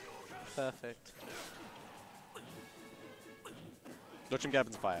 Perfect. Watch him get up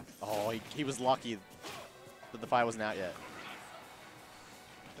into fire. Oh, he was lucky that the fire wasn't out yet.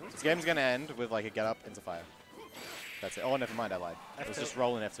 This game's gonna end with like a get up into fire. That's it. Oh, never mind, I lied. It was just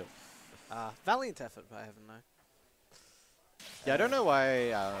rolling F2. Valiant effort by Heaven though. Yeah, I don't know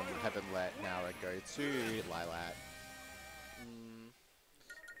why haven't let Naura go to Lilac.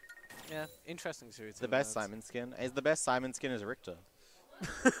 Yeah, interesting series. The best Simon skin. Is the best Simon skin is Richter.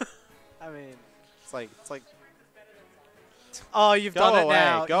 I mean, It's like oh, you've Go done it away,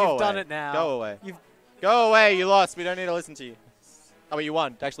 now. go You've done away, it now. Go away. You've Go away. You lost. We don't need to listen to you. Oh, but you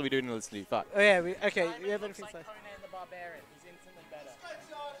won. Actually, we do need to listen to you. Fuck. Oh yeah. Okay. You have anything to say?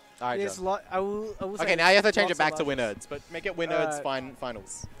 All right, There's John. I will say Okay, now you have to change it lots back of to losses. Winnerds, but make it Winnerds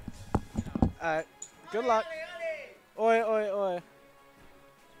finals. Good luck. Oi, oi, oi.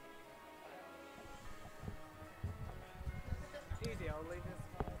 Easy, I'll leave this.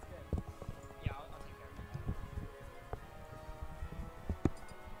 That's good. Yeah, I'll take care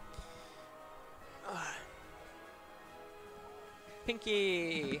of it.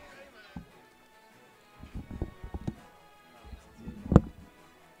 Pinky.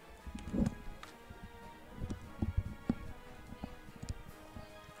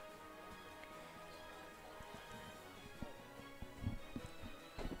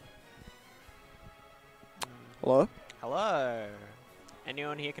 Hello? Hello.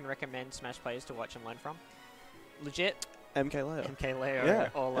 Anyone here can recommend Smash players to watch and learn from? Legit? MK Leo. MK Leo. Yeah,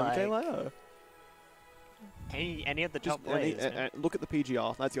 Or like MK Leo. any of the Just top players. man. look at the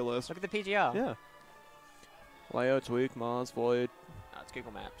PGR. That's your list. Look at the PGR. Yeah. Leo, Tweak, Mars, Void, Oh, it's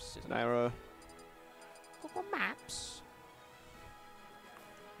Google Maps. Isn't it? Nairo. Google Maps.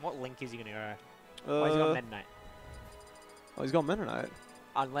 What link is he gonna go? Why has he got Meta Knight? Oh, he's got Meta Knight.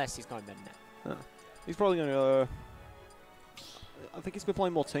 Unless he's going Meta Knight. Huh. He's probably going to go... I think he's been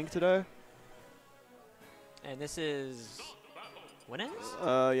playing more Tink today. And this is winners?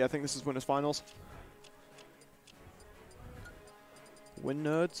 Yeah, I think this is Winners Finals. Win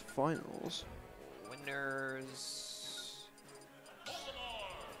Nerds Finals. Winners.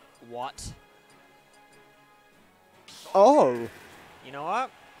 What? Oh! You know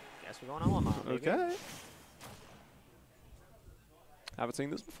what? Guess we're going Olimar. Maybe. Okay. Haven't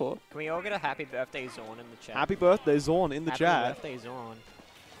seen this before. Can we all get a happy birthday Zorn in the chat? Happy birthday, Zorn, in the chat. Happy birthday Zorn.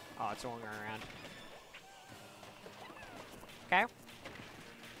 Oh, it's all going around. Okay.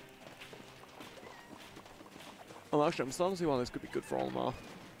 Oh, actually, I'm starting to see why this could be good for Olimar.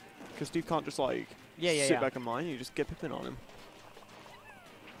 Because Steve can't just, like, Yeah, sit back and mine. You just get Pippin on him.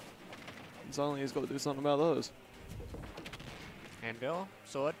 And suddenly he's got to do something about those. Anvil,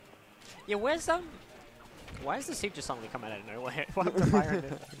 sword. Yeah, where's why is the Siege just suddenly come out of nowhere? What happened to Fire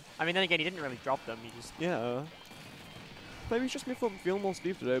Emblem? I mean, then again, he didn't really drop them. He just Yeah. Maybe he's just feeling more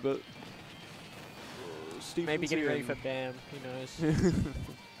Steve today, but... Steve maybe can getting see ready him. for BAM. Who knows?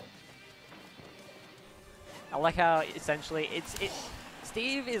 I like how essentially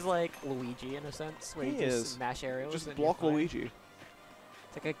Steve is like Luigi in a sense, where He you just is. mash aerials. Just and you're block fine. Luigi.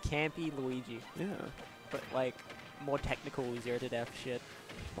 It's like a campy Luigi, Yeah. but like more technical zero to death shit.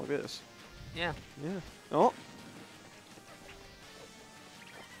 Like this. Yeah. Yeah. Oh!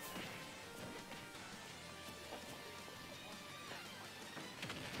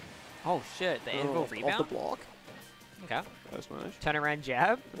 Oh shit! The Anvil Off rebound. the block. Okay. That's nice. Turn around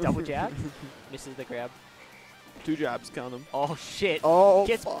jab, double jab, misses the grab. 2 jabs, count them. Oh shit! Oh,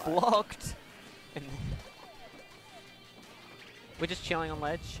 Gets fuck. blocked. And we're just chilling on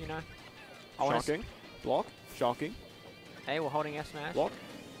ledge, you know. I wanna Shocking. Block. Shocking. Hey, we're holding F smash. Block.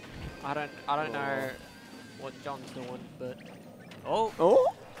 I don't know what John's doing, but oh,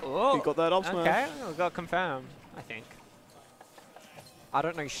 Oh! He got that up smash. okay, we got confirmed. I think. I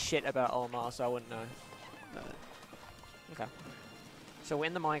don't know shit about Olimar, so I wouldn't know. No. Okay. So we're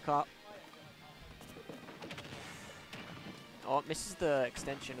in the minecart. Oh, it misses the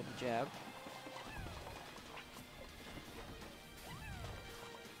extension of the jab.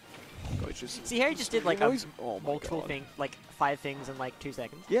 God, it's just See how he just did like You know a he's- oh my multiple God. thing, like 5 things in like 2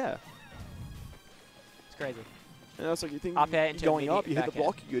 seconds. Yeah. It's crazy. And that's like you think Up air you're into going up, immediate you hit the back air.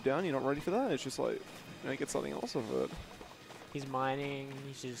 block, you go down, you're not ready for that. It's just like, you know, get something else of it. He's mining.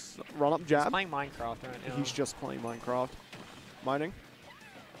 He's just Run up he's jab. playing Minecraft right now. He's just playing Minecraft. Mining.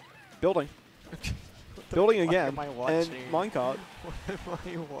 Building. Building fuck again. am I And watching? minecart. What am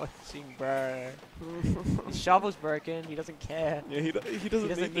I watching, bro? His shovel's broken. He doesn't care. Yeah, he doesn't doesn't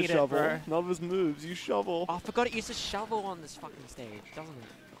need need the it, shovel. bro. None of his moves. You shovel. Oh, I forgot to use the shovel on this fucking stage, doesn't it?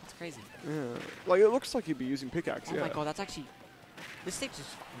 That's crazy. Yeah. Like, it looks like he'd be using pickaxe, Oh yeah. my god, that's actually... This stage is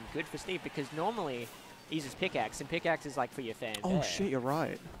fucking good for Steve, because normally he uses pickaxe, and pickaxe is like for your fan. Oh shit, you're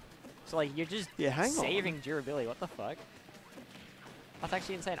right. So like, you're just Yeah, hang on. saving durability. What the fuck? That's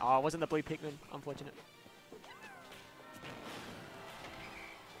actually insane. Oh, it wasn't the blue Pikmin. Unfortunate.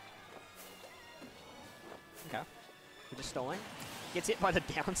 Okay. We're just stalling. Gets hit by the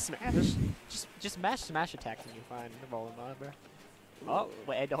down smash. just mash smash attacks and you're fine. The rolling bar, bro. Oh,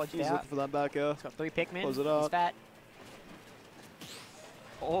 we're air dodged He's out. looking for that back air. He's got 3 Pikmin. Close it He's up. fat.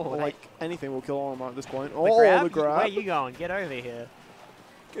 Oh, Or, like, anything will kill Olimar at this point. the Oh, grab? the grab. Where you going? Get over here.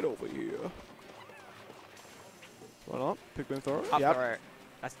 Get over here. Why not? Pikmin throw. Up Yep. throw.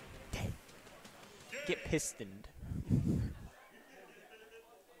 That's dead. Get pistoned.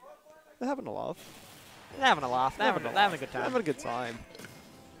 They're having a laugh. They're having a laugh. They're having a good time. Having a good time.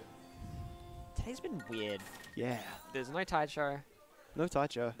 Today's been weird. Yeah. There's no Taicho. No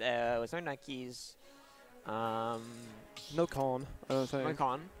Taicho. There was no Nikes. No con, I don't think. No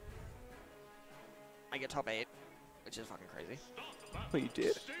con. I get top 8, which is fucking crazy. Oh, you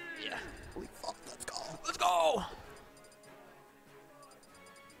did? Yeah. Holy fuck, let's go. Let's go!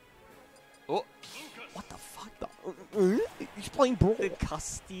 Oh. What the fuck? He's playing Brawl. The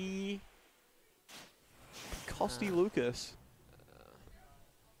Custy. Costy Lucas.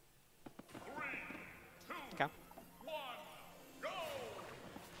 Okay.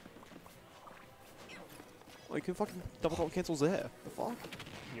 Oh, you can fucking double top cancels there. The fuck?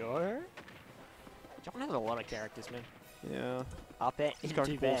 John has a lot of characters, man. Yeah. Up it This into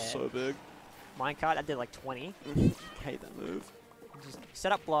character there. pool is so big. Minecart, I did like 20. Hate that move. Just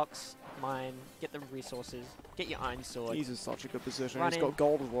set up blocks, mine, get the resources, get your iron sword. He's in such a good position. Run He's in. got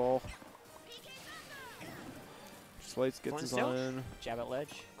gold as well. Just waits, gets One his still? iron. Jab at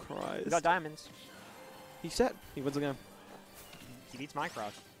ledge. Cries. He got diamonds. He's set. He wins the game. He beats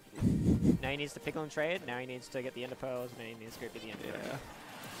Minecraft. Now he needs to pickle and trade. Now he needs to get the ender pearls. Now he needs to go get the ender Yeah. pearls.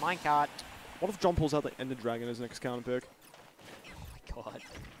 Minecart. What if John pulls out the Ender Dragon as next counter pick? Oh my god.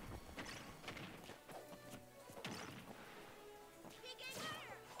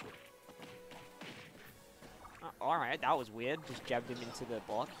 Alright, that was weird. Just jabbed him into the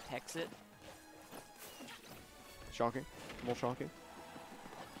block. Hex it. Shocking. More shocking.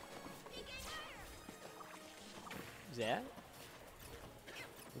 There.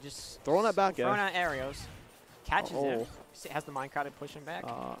 We're just Throwing that back, throwing yeah. out aerials. Catches Uh-oh. him. Has the minecart to push him back.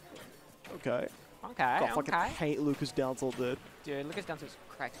 Okay. Okay, God, fucking okay. hate Lucas down till dude. Dude, Lucas down to his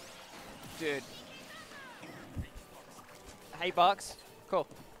cracked. Dude. Hey, Bucks. Cool.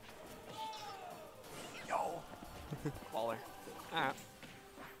 Yo. Baller. Alright.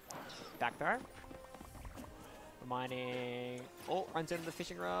 Back throw. Mining. Oh, runs into the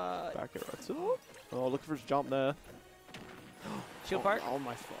fishing rod. Back it right to. Oh, looking for his jump there. Shield poke. Oh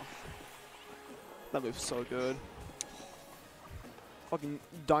my fuck. That move's so good. Fucking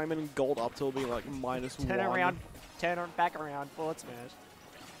diamond and gold up till being like -1. Turn around. Turn back around. Forward smash.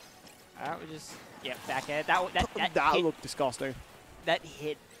 Alright, we just. Yeah, back air. That hit, looked disgusting. that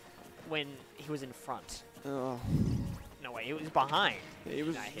hit when he was in front. Oh. No way, he was behind. Yeah, he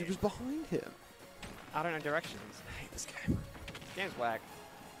was That he hit. was behind him. I don't know directions. I hate this game. Game's whack.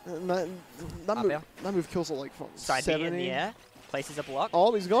 And that Up move, air. that move kills at like what, Side B 70? in the air. Places a block.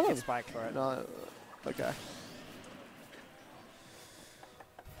 Oh, he's got him. Gets spiked for it. No, okay.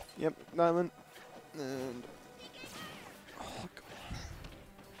 Yep, diamond. And oh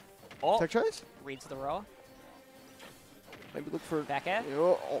Oh, tech chase? reads the roll. Maybe look for Back air.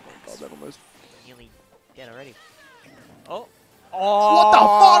 Oh my god, that almost. Nearly dead already. Oh. What the fuck?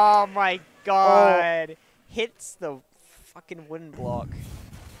 Oh my god. Hits the fucking wooden block.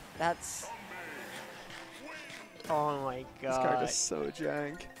 That's. Oh my god. This character's so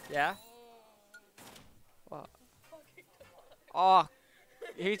jank. Yeah? What? Oh.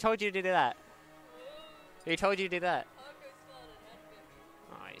 Who told you to do that? Who told you to do that?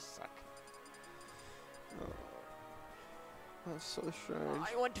 Oh, you suck. That's so strange.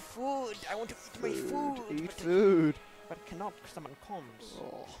 I want food. I want to eat my food. Eat but food. But I cannot because someone comes.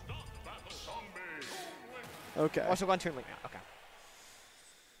 Oh. Okay. Also going to link now. Okay.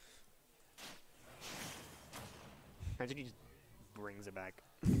 Imagine he just brings it back.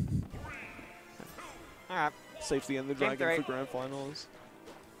 Alright. Saves the Ender Game Dragon 3. for grand finals.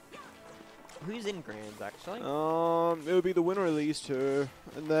 Who's in Grands actually? It would be the winner of these two,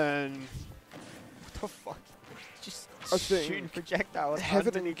 and then What the fuck? Just I shooting think projectiles. Heaven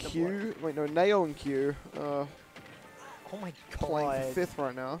and underneath the block. Q. Wait, no, Nao and Q. Oh my god. Playing for 5th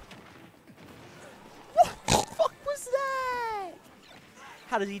right now. What the fuck was that?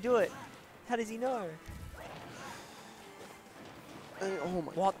 How does he do it? How does he know? Oh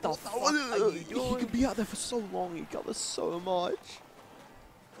my What the god. fuck are you He doing? could be out there for so long. He covers so much.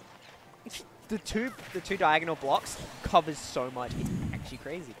 The two diagonal blocks covers so much. It's actually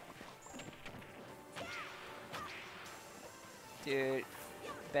crazy. Dude,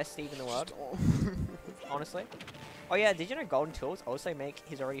 best Steve in the world. Honestly. Oh yeah, did you know golden tools also make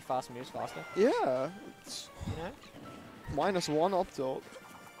his already fast moves faster? Yeah. It's You know? -1 up tilt.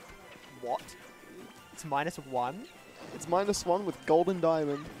 What? It's -1? It's -1 with gold and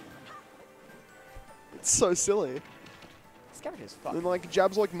diamond. It's so silly. It's character is And fucked. then like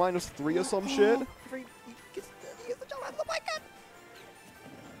jabs like -3 or some shit. He gets the jump out of the minecart.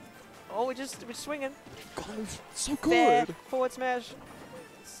 Oh, we're swinging. God, it's so Fair. good. Forward smash.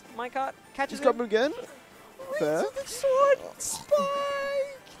 Minecart catches Just grab him again. Fair. The sword. Spike.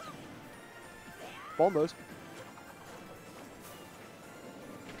 Almost.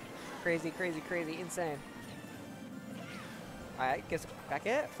 Crazy, crazy, crazy, insane. Alright, gets back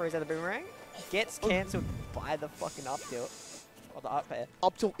it. Throws out the boomerang. Gets cancelled by the fucking up tilt. Or the up air.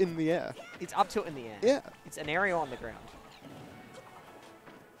 Up tilt in the air. It's up tilt in the air. Yeah. It's an aerial on the ground.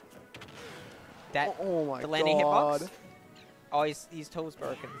 That Oh my the landing god. hitbox. Oh, his toes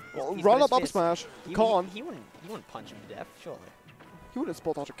broken. Well, He's run got up his fist. smash. He Con. wouldn't punch him to death, surely. He wouldn't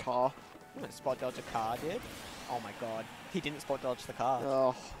spot dodge a car. He wouldn't spot dodge a car, dude. Oh my god. He didn't spot dodge the car.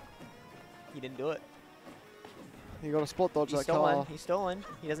 Oh, He didn't do it. you gotta spot dodge He's that stolen. car. He's stolen.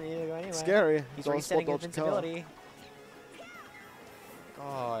 He doesn't need to go anywhere. Scary. He's Gotta resetting spot his dodge the car. invincibility.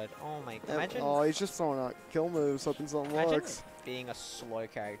 God. Oh my. Imagine. Oh, he's just throwing out kill moves, hoping something Imagine works. being a slow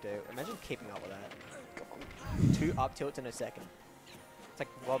character. Imagine keeping up with that. 2 up tilts in a second. It's like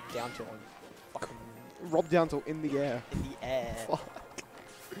Rob down tilt on fucking Rob down till in the air. in the air. Fuck.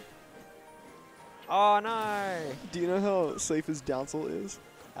 Oh no! Do you know how safe his down tilt is?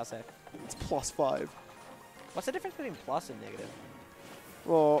 How safe? It's +5. What's the difference between plus and negative?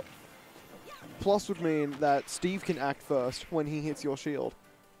 Well, plus would mean that Steve can act first when he hits your shield.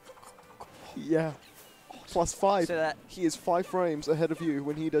 Yeah. +5. So that. He is 5 frames ahead of you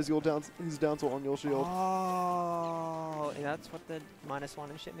when he does your his down tilt on your shield. Oh, and that's what the -1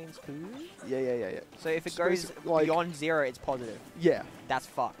 and shit means too? Yeah. So if it It's goes basically like- beyond 0, it's positive. Yeah. That's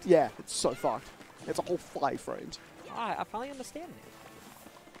fucked. Yeah, it's so fucked. It's a whole 5 frames. Alright, I finally understand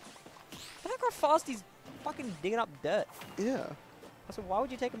it. Look how fast he's fucking digging up dirt. Yeah. So why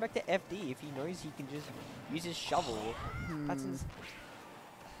would you take him back to FD if he knows he can just use his shovel? That's his...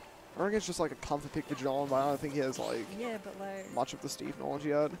 I reckon it's just like a comfort pick for John, but I don't think he has like Yeah, but like... much of the Steve knowledge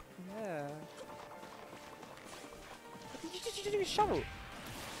yet. Yeah. You just use shovel.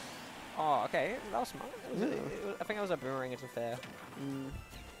 Oh, okay. That was smart. It was I think it was a boomerang, it's fair.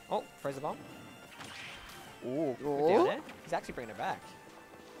 Oh, throws the bomb. Ooh, good down there. He's actually bringing it back.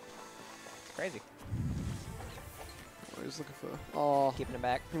 Crazy. He's looking for... Oh, Keeping it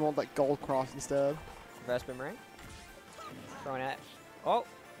back. he want that gold cross instead. Reverse boomerang. Throwing it. Oh!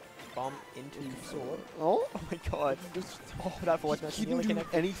 Bomb into sword. Oh? Oh my god. Just, That forward smash he nearly didn't do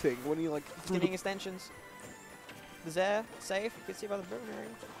connected. anything when he like threw Stunning the... extensions. The Zaire, safe. You can see by the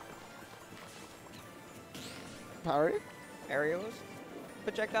boomerang. parry. Aerials.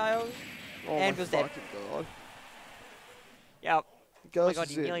 Projectiles. Oh And my was dead. fucking god. Yep. Oh my Ghost god,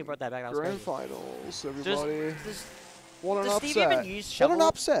 is you nearly in brought that back. That was Grand crazy. finals, everybody. What an does upset. Steve even use What shovel? an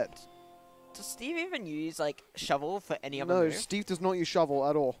upset. Does Steve even use like shovel for any other No, move? Steve does not use shovel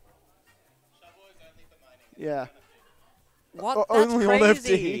at all. Yeah. What? O- That's only on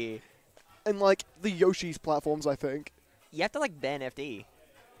crazy. FD. And like the Yoshi's platforms, I think. You have to like ban FD.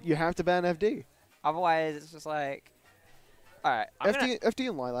 You have to ban FD. Otherwise, it's just like. All right, FD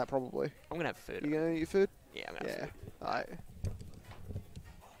and Lilac probably. I'm gonna have food. You gonna eat food? Yeah, I'm gonna have food. Alright.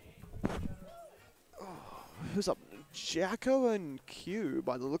 Oh, who's up? Jacko and Q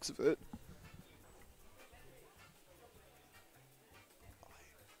by the looks of it.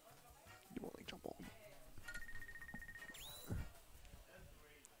 You want to jump on?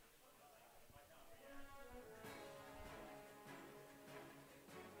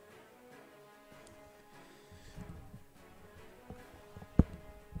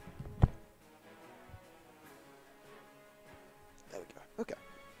 There we go.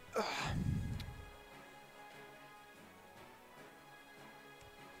 Okay.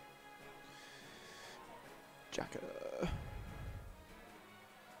 Jacko.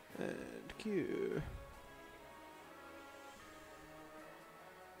 And Q.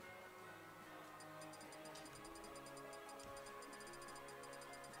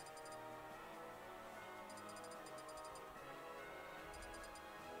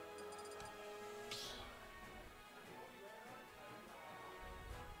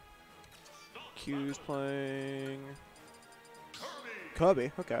 Q's playing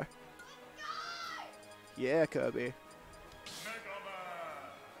Kirby. Okay. Yeah, Kirby.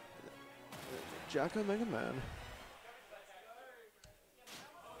 Jacko Mega Man.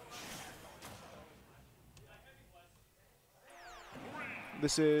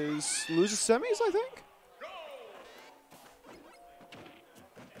 This is losers semis, I think.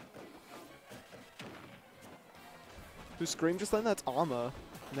 Who screamed just then? That's Armor.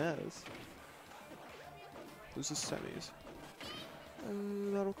 Nez. Losers semis.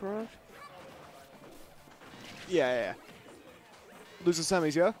 That'll correct. Yeah. Losing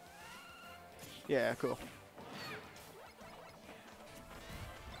semis, yeah? Yeah, cool.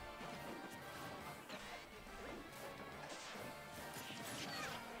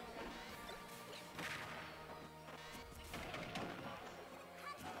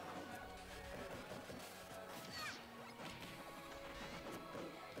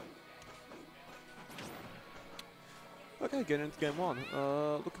 Okay, getting into game one.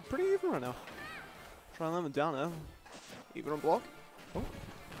 Looking pretty even right now. Trying them down now. Even on block. Oh.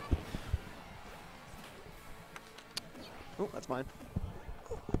 Oh, that's mine.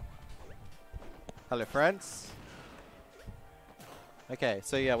 Hello, friends. Okay,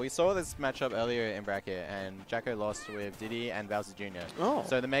 so yeah, we saw this matchup earlier in bracket, and Jacko lost with Diddy and Bowser Jr. Oh.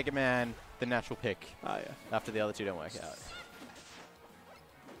 So the Mega Man, the natural pick. Ah, yeah. After the other two don't work out.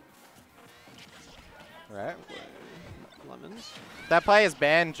 Right. Lemons. That play is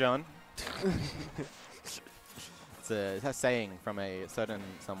banned, John. It's a saying from a certain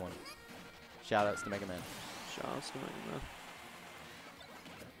someone. Shoutouts to Mega Man. Shoutouts to Mega Man.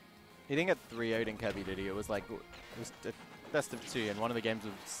 He didn't get 3-0'd in Kirby, did he? It was like, it was the best of two, and one of the games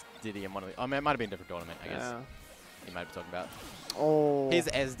was Diddy, and one of the, I mean, it might have been a different tournament, I guess. He might be talking about. Oh. He's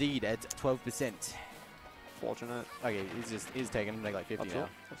SD'd at 12%. Fortunate. Okay, he's taking like 50 now.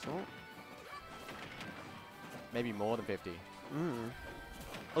 That's all. Maybe more than 50.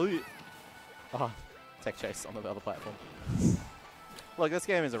 Oh, oh, tech chase on the other platform. Look, this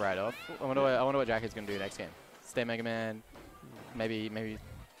game is a write-off. I wonder what Jacko's gonna do next game. Stay Mega Man. Maybe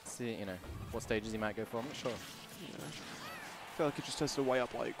see what stages he might go for. I'm not sure. Yeah. I feel like he just has to weigh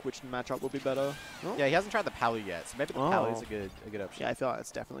up like which matchup will be better. Oh. Yeah, he hasn't tried the Palu yet, so maybe the Palu's a good option. Yeah, I feel like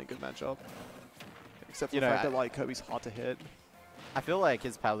it's definitely a good matchup. Except for the fact that like Kirby's hard to hit. I feel like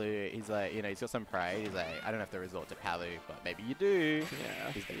his Palu, he's like, he's got some pride. He's like, I don't have to resort to Palu, but maybe you do.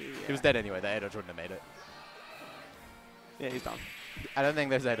 Yeah. He was dead anyway. The air dodge wouldn't have made it. Yeah, he's done. I don't think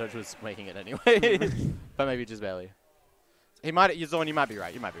those air dodge was making it anyway, but maybe just barely. He might. Zorn, you might be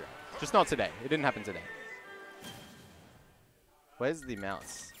right. You might be right. Just not today. It didn't happen today. Where's the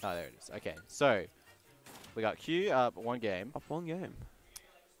mouse? Oh, there it is. Okay, so we got Q up 1 game. Up 1 game.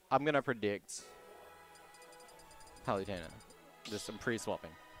 I'm gonna predict Palutena. Just some pre-swapping.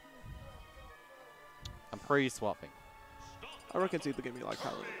 I'm pre-swapping. I reckon it's either gonna be like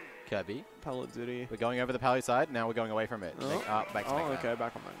Kirby. Palu Diddy. We're going over the Palu side. Now we're going away from it. Oh, back to Mega Man. okay,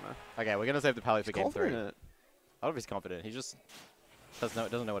 back on Mega Man. Okay, we're gonna save the Palu for game 3. Confident. I don't know if he's confident. He just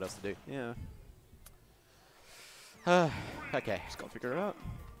doesn't know what else to do. Yeah. Okay. Just gotta figure it out.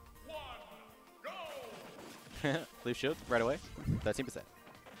 Leaf shield right away. 13%.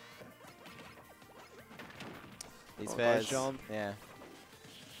 These fairs. Jump. Yeah.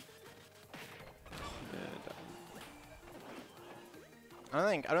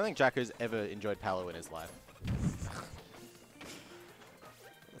 I don't think Jacko's ever enjoyed Palu in his life.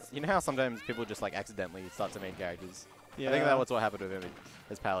 You know how sometimes people just like accidentally start to main characters? Yeah. I think that was what happened with him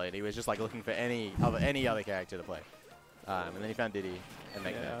as Palu. He was just like looking for any other character to play. And then he found Diddy and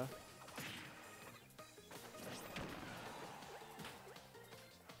Mega Man.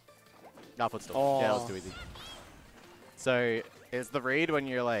 No, footstool. Oh. Yeah, that was too easy. So it's the read when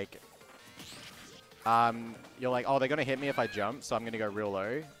you're like, oh, they're gonna hit me if I jump, so I'm gonna go real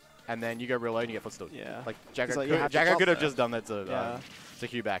low, and then you go real low and you get footstool. Yeah. Like Jacko could have just done that to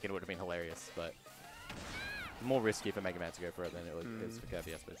Q back, and it would have been hilarious, but more risky for Mega Man to go for it than it is for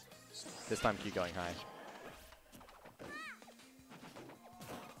Kirby, I suppose. This time Q going high.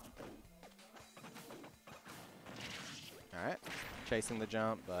 All right, chasing the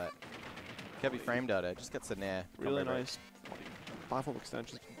jump, but Kirby framed out it. Just gets the nair. Really nice. Platform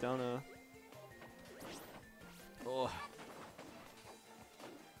extensions down a. Oh.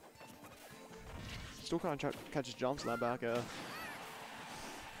 Still can't catch his jumps in that back air.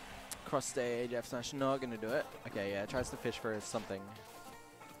 Cross stage, F smash, not gonna do it. Okay, yeah, tries to fish for something.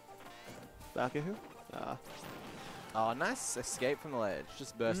 Back air who? Ah. Oh, nice escape from the ledge.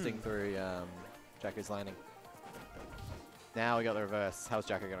 Just bursting through Jacko's landing. Now we got the reverse. How's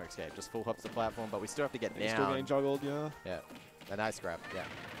Jacko gonna escape? Just full hops the platform, but we still have to get down. He's still getting juggled, yeah. Yeah. A nice grab, yeah.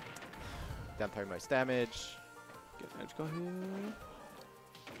 Down throw most damage. Get an edge guy here.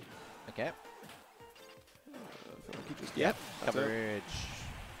 Okay. I feel like he just coverage.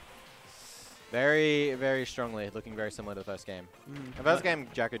 Very, very strongly. Looking very similar to the first game. The first game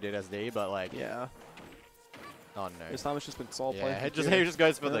Jacko did SD, but like. Yeah. Oh no. This time it's just been solid play. Yeah, he just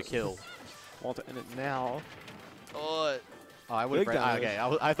goes for the kill. Want to end it now. Oh, I would have. Okay,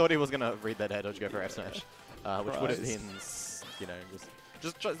 I thought he was gonna read that head dodge, go for F smash, which would have been,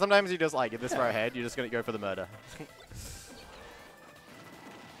 just sometimes you just like if this far ahead, you're just gonna go for the murder.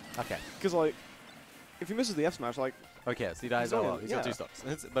 Okay. Because like, if he misses the F smash, like Okay, so he dies. He's Oh, got well, it, he's got yeah. 2 stocks.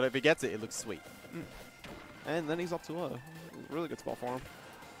 But if he gets it, it looks sweet. And then he's up 2-0. Really good spot for him.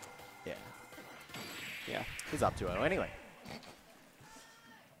 Yeah. Yeah. He's up 2-0 anyway.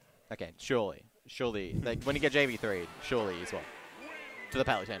 Okay, surely. Like, when you get JV3, surely he's what? To the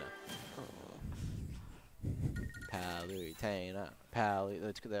Palutena. Palutena.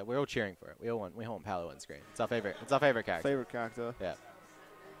 We're all cheering for it. We all want Palu on screen. It's our favorite character. Favorite character. Yeah.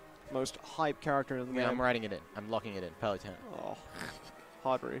 Most hype character in the game. I'm writing it in. I'm locking it in. Palutena. Oh.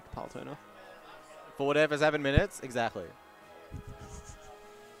 Hard read, Palutena. For whatever 7 minutes, exactly.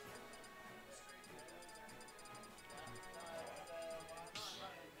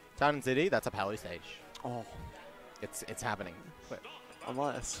 Town and City, that's a Palu stage. Oh. It's happening. Wait,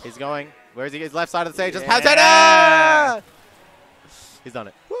 unless. He's going. Where is he? His left side of the stage. Yeah. It's Palutena! He's done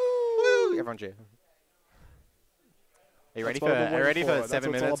it. Woo! Everyone cheer. Are you ready for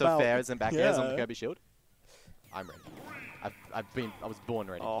 7 minutes of fairs and back airs on the Kirby Shield? I'm ready. I was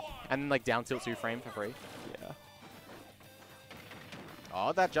born ready. Oh. And like down tilt 2 frame for free. Yeah.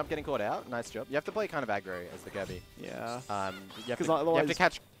 Oh, that jump getting caught out. Nice job. You have to play kind of aggro as the Kirby. Yeah. You have to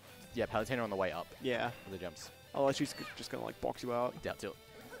catch Palutena on the way up. Yeah. For the jumps. Otherwise she's just gonna like box you out. Down tilt.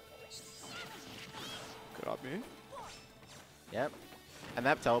 Good up me. Yep. And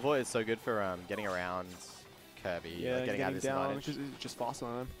that teleport is so good for getting around Kirby. Yeah, like getting out of down. disadvantage. It's just faster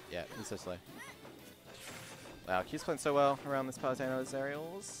than him. Yeah, he's so slow. Wow, Q's playing so well around this Palutena's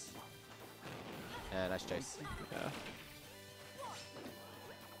aerials. And nice chase. Yeah.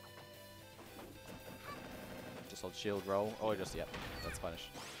 Just hold shield roll. Or just, yep, that's punish.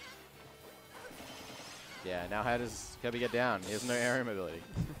 Yeah, now how does Kirby get down? He has no aerial mobility.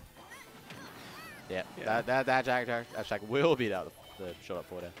 Yeah, that jack will beat out the shot up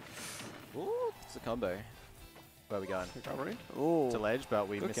forward. Ooh, it's a combo. Where are we going? Recovery. Ooh. To ledge, but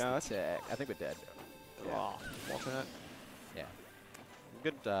we missed catch. the tech. I think we're dead. Yeah. Oh, watching it. Yeah.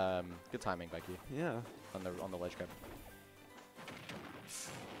 Good timing by Q. Yeah. On the ledge grab.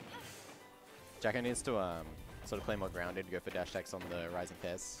 Jacko needs to sort of play more grounded, go for dash attacks on the rising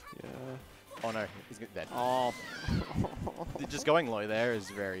pairs. Yeah. Oh no, he's dead. Oh. Just going low there is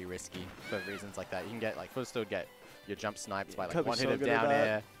very risky for reasons like that. You can get like still get your jump sniped by like Kirby's one hit so of good at down that.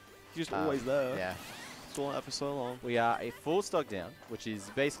 air. He's just always there. Yeah. Still out for so long. We are a full stock down, which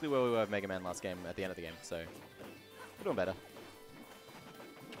is basically where we were with Mega Man last game at the end of the game. So we're doing better.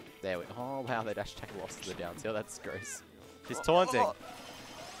 There we. Oh wow, they dash attack lost to the down tilt. That's gross. He's taunting.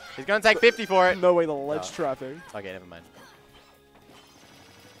 He's gonna take 50 for it. No way, the ledge trapping. Okay, never mind.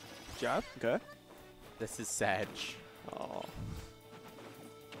 Jab. Okay. This is Sag. Oh.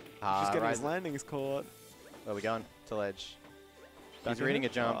 Just getting his landings caught. Where are we going? To ledge. Back He's reading in?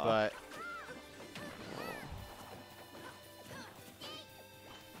 a jump, but.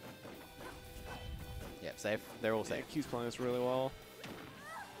 Yep, safe. They're all safe. Yeah, Q's playing this really well.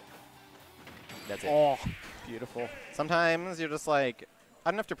 That's it. Oh, beautiful. Sometimes you're just like,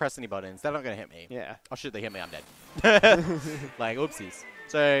 I don't have to press any buttons. They're not going to hit me. Yeah. Oh shit, they hit me, I'm dead. Like, oopsies.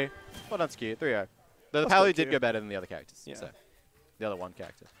 So, well done, Q. 3-0. The Palu did go better than the other characters. Yeah. So, the other one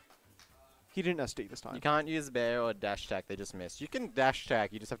character. He didn't SD this time. You can't use bear or dash attack, they just miss. You can dash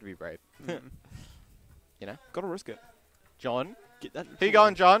attack, you just have to be brave. You know? Gotta risk it. John? Get that. Who you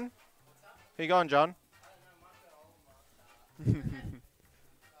going, John? Who you going, John?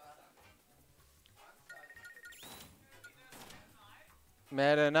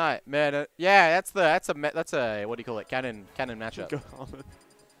 Meta Knight. Meta. Yeah, that's a what do you call it? Canon matchup.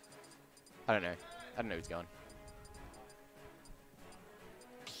 I don't know. I don't know who's going.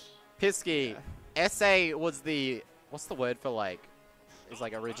 Pisky. SA was the what's the word for like? It's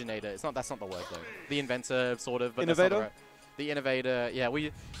like originator. It's not. That's not the word though. The inventor, sort of. But Innovator. That's not the, right. The innovator. Yeah,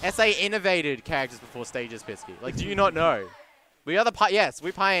 SA innovated characters before stages. Pisky. Like, do you not know? We are the yes.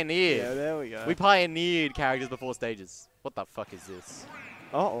 We pioneered. Yeah, there we go. We pioneered characters before stages. What the fuck is this?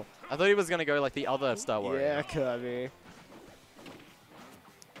 Oh. I thought he was gonna go like the other Star Warrior. Yeah, Kirby.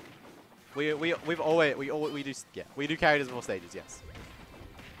 We do characters before stages, yes.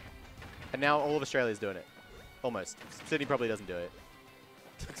 And now all of Australia's doing it. Almost. Sydney probably doesn't do it.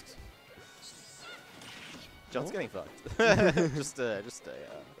 John's getting fucked.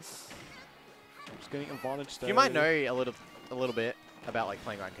 just getting advantage. You might know a little bit about like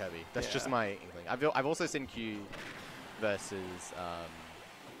playing around Kirby. That's just my inkling. I've also seen Q versus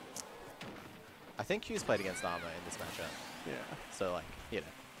I think Q's played against Arma in this matchup. Yeah. So like, you know.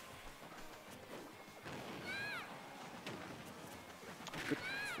 Good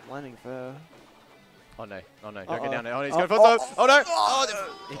landing there. Oh no, don't get down there. Oh no, he's going for the oh no!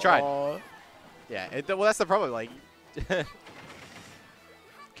 Oh, he tried. Yeah, well that's the problem, like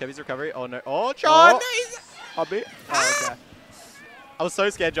Kirby's recovery. Oh no. Oh John! Up B? Oh, okay. I was so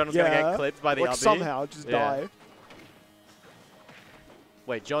scared John was going to get clipped by the like up B. somehow just die.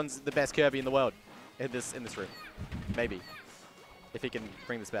 Wait, John's the best Kirby in the world in this room. Maybe. If he can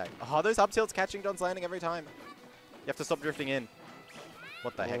bring this back. Oh, those up tilts catching John's landing every time. You have to stop drifting in.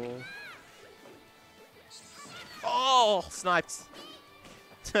 What the heck? Oh, sniped.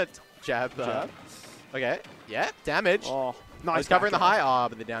 Jab. Okay. Yeah, damage. Oh, nice. He's covering the high. Oh,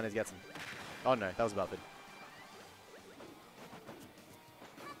 but the down is gets him. Oh no, that was above it.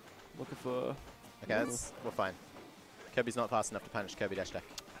 Looking for... Okay, we're fine. Kirby's not fast enough to punish Kirby dash deck.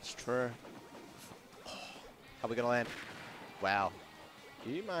 That's true. How are we going to land? Wow.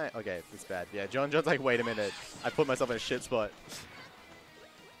 You might... Okay, it's bad. Yeah, John's like, wait a minute. I put myself in a shit spot.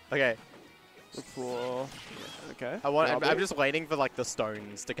 Okay. Look for... Yeah, okay. I'm just waiting for, like, the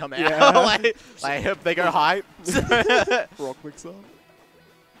stones to come out. Yeah. like, they go high. Rock mixer.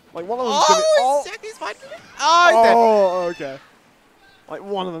 Like, one of them's gonna... He's fighting. Oh, he's dead. Okay. Like,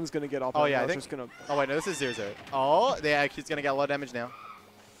 one of them's gonna get up. Oh, yeah, I think... Just gonna... Oh, wait, no, this is 0-0. Oh, yeah, Q's gonna get a lot of damage now.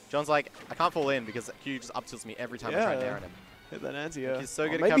 John's like, I can't fall in because Q just up tilts me every time I try and nair on him. Hit that anti, yeah. He's so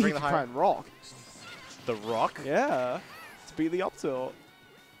good at maybe covering he the can high. try and rock. The rock? Yeah. To beat the up tilt.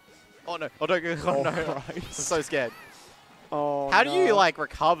 Oh, no. Oh, don't go. Oh, no. Christ. I'm so scared. Oh, How do you, like,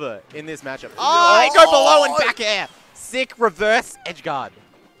 recover in this matchup? Oh, he go below and back air. Sick reverse edge guard.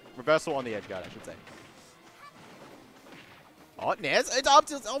 Reversal on the edge guard, I should say. Oh, Nares. It's up.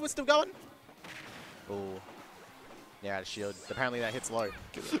 Oh, we're still going. Oh. Yeah, out of shield. Apparently that hits low.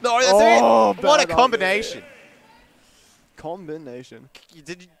 No, that's it. What a combination. Combination.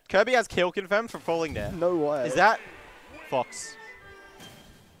 Kirby has kill confirmed for falling there? No way. Is that Fox?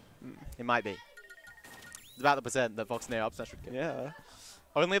 It might be. It's about the percent that Fox nair up smash would get. Yeah.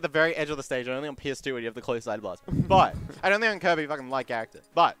 Only at the very edge of the stage, only on PS2 when you have the close side blast. But, I don't think on Kirby fucking light character.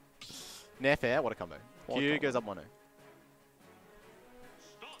 But, nair fair, what a combo. Q goes up 1-0.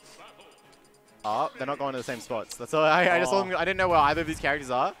 Oh, they're not going to the same spots. That's all. I just saw them. I didn't know where either of these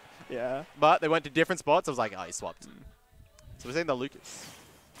characters are. Yeah. But they went to different spots. I was like, oh, he swapped. So we're seeing the Lucas.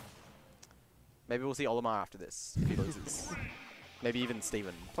 Maybe we'll see Olimar after this if he loses. Maybe even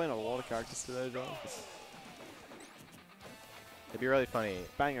Steven. Playing a lot of characters today, John. It'd be really funny.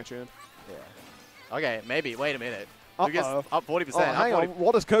 Banger tune. Yeah. Okay, maybe. Wait a minute. Lucas up 40%. Oh, hang on.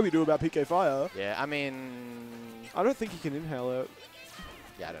 What does Kirby do about PK Fire? Yeah, I mean... I don't think he can inhale it.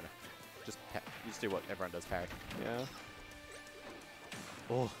 Yeah, I don't know. Just do what everyone does, parry. Yeah.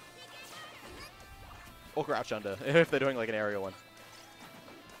 Oh. Or crouch under, if they're doing like an aerial one.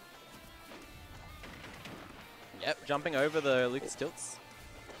 Yep, jumping over the Lucas tilts.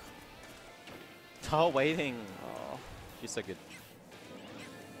 Oh, waiting. Oh, she's so good.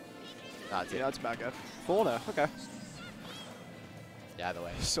 Nah, yeah, that's back up. 4 now, okay. Yeah, either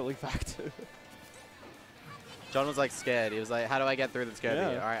way. Silly fact. John was like scared. He was like, how do I get through this Kirby?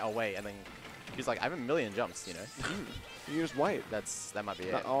 Yeah. All right, I'll wait. And then he's like, I have a million jumps, you know? You just wait. That might be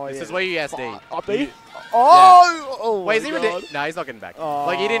it. Oh, this yeah. is where you SD. Up B? Oh! Oh, wait, is he God. No, he's not getting back. Oh.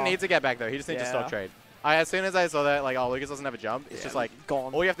 Like, he didn't need to get back, though. He just needs to stock trade. As soon as I saw that, like, oh, Lucas doesn't have a jump, it's just like,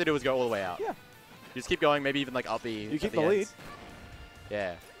 gone. All you have to do is go all the way out. Yeah. You just keep going, maybe even like up B. You keep the lead.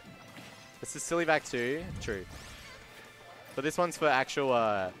 Yeah. This is Silly Vac 2. True. But this one's for actual,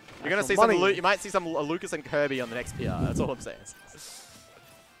 you're going to see money. some, you might see some Lucas and Kirby on the next PR. That's all I'm saying.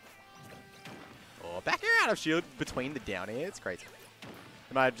 Oh, back air out of shield between the down air. It's crazy.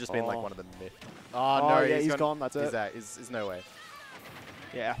 It might have just been like one of the myth. Oh, no. Yeah, he's gone. That's it. Is no way.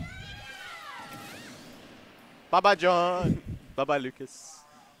 Yeah. Bye-bye, John. Bye-bye, Lucas.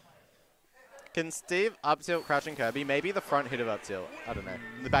 Can Steve up tilt crouching Kirby? Maybe the front hit of up tilt. I don't know.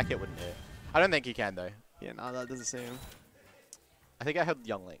 The back hit wouldn't hit. I don't think he can, though. Yeah, no, that doesn't seem. I think I heard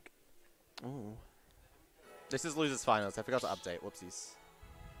Young Link. Oh. This is Losers Finals. I forgot to update. Whoopsies.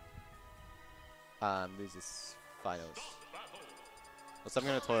 Losers Finals. So I'm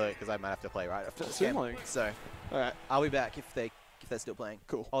going to toilet because I might have to play right after this game. Link. So, alright. I'll be back if they're still playing.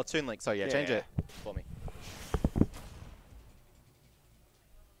 Cool. Oh, Toon Link. Sorry, yeah, change it for me.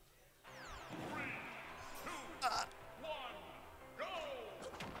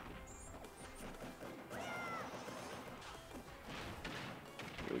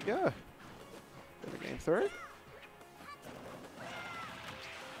 Here we go. Game 3.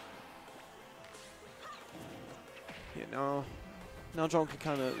 Yeah, now John can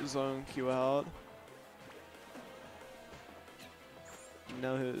kind of zone Q out.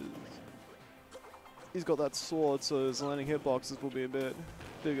 Now he's got that sword, so his landing hitboxes will be a bit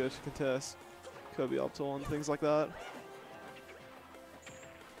bigger to contest Kirby up to and things like that.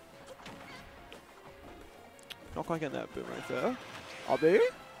 Not quite getting that boomerang there. Up B.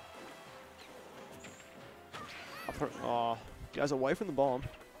 Oh, guys away from the bomb.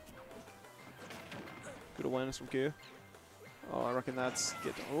 Good awareness from Q. Oh, I reckon that's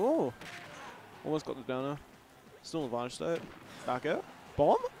get. Oh, almost got the donor. Still in advantage state. Back out.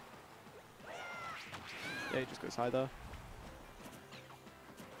 Bomb. Yeah, he just goes high there.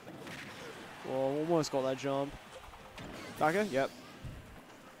 Oh, almost got that jump. Backer. Yep.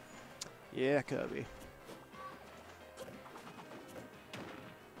 Yeah, Kirby.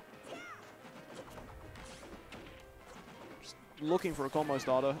 Just looking for a combo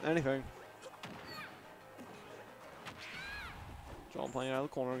starter. Anything. John playing out of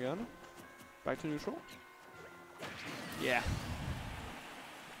the corner again. Back to neutral. Yeah.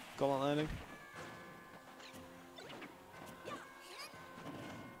 Got on landing.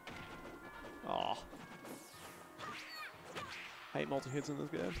 Aw. Hate multi-hits in this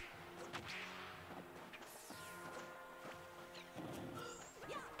game.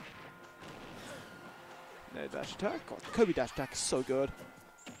 No dash attack. God, Kobe dash attack is so good.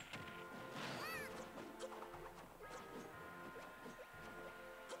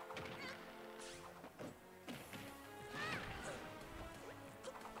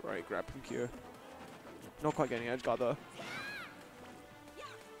 Great grab from Q. Not quite getting edge guard though.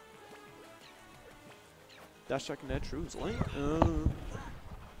 Dash attack and edge rules link.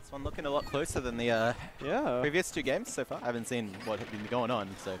 This one looking a lot closer than the previous 2 games so far. I haven't seen what had been going on,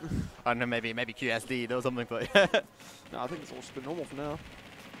 so I don't know. Maybe QSD or something, but no, I think it's all just been normal for now.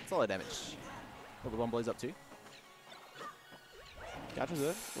 Solid damage. Oh, the one blows up too. Catches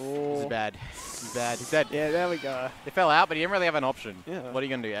it. Oh. This is bad. He's bad. He's dead. Yeah, there we go. They fell out, but he didn't really have an option. Yeah. What are you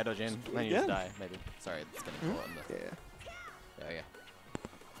gonna do? Air dodge in? Then you just die, maybe. Sorry, it's gonna go on the. Yeah. Yeah.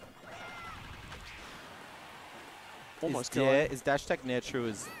 Almost is dash attack near true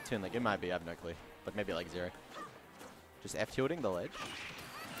as Toon Link? It might be, I have no clue. But maybe like 0. Just F tilting the ledge.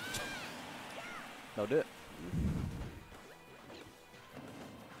 They'll do it.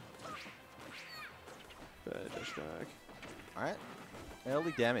 Bad dash attack. Alright.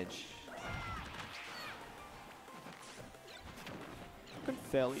 Early damage. Looking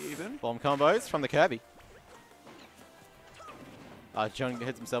fairly even. Bomb combos from the Kirby. John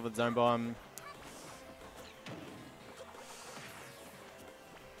hits himself with zone bomb.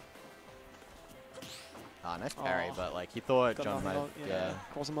 Nice parry, but like he thought John might. Yeah.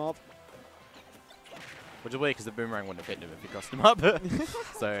 Cross him up. Which is weird because the boomerang wouldn't have hit him if he crossed him up.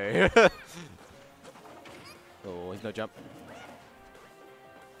 So. Oh, he's no jump.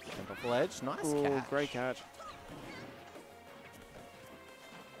 Jump off the ledge. Nice catch. Great catch.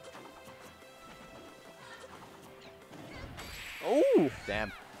 Oh!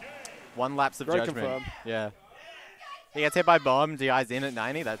 Damn. 1 lapse of Very judgment. confirmed. Yeah. He gets hit by bomb, DI's in at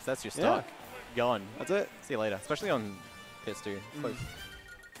 90. That's your stock. Yeah. Gone. That's it. See you later. Especially on PS2. Close.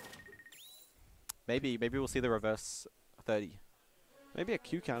 Maybe we'll see the reverse 30. Maybe a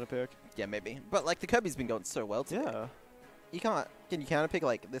Q counter pick. Yeah, maybe. But like the Kirby's been going so well today. Yeah. You can't. Can you counter pick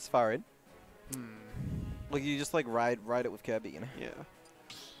like this far in? Like you just like ride it with Kirby, you know? Yeah.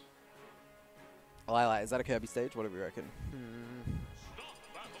 Lila, is that a Kirby stage? What do we reckon?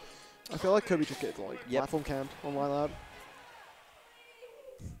 I feel like Kirby just gets like platform camped on Lila.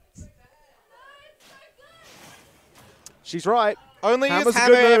 She's right. Only Hammer's use a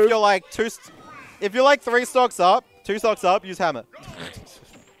hammer good if move. you're like if you're like 3 stocks up, 2 stocks up, use hammer.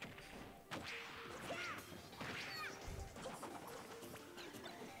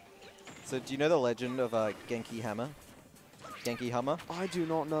 So do you know the legend of Genki Hammer? Genki Hammer? I do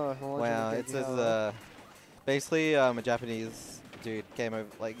not know. Wow, it says basically a Japanese dude came over,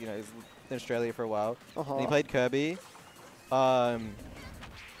 like, you know, he's in Australia for a while. And he played Kirby.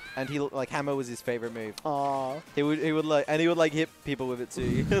 And he like hammer was his favorite move. He would like hit people with it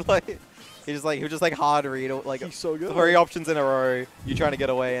too. Like he would just like hard read like he's so good. 3 options in a row. You trying to get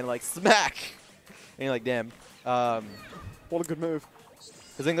away and like smack. And you're like, damn. What a good move.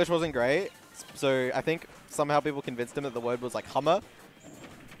 His English wasn't great, so I think somehow people convinced him that the word was like Hummer.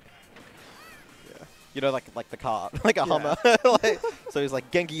 Yeah. You know, like the car, like a Hummer. So he's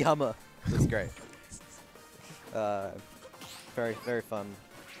like Genki Hummer. It's great. Very fun.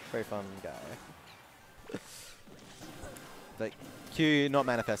 Very fun guy. Like Q not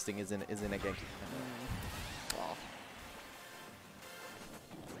manifesting is in a Genki.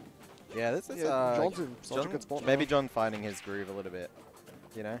 Yeah, this is John's in such a good spot. Maybe John finding his groove a little bit.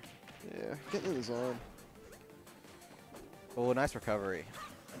 You know? Yeah, getting in the zone. Oh, nice recovery.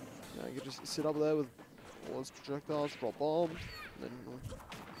 Yeah, you can just sit up there with all those projectiles, drop bomb, and then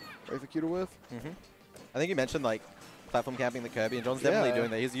wait for Q to whiff. I think you mentioned like platform camping the Kirby, and John's definitely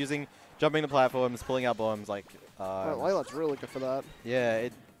doing that. He's using jumping the platforms, pulling out bombs. Like, Layla's really good for that. Yeah,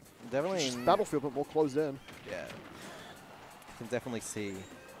 it definitely. Just Battlefield, but more closed in. Yeah. can definitely see.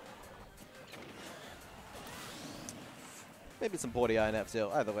 Maybe some 40 iron F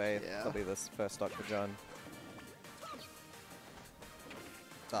still. Either way, that'll be this first stock for John.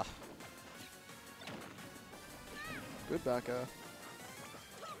 Ah. Good backer.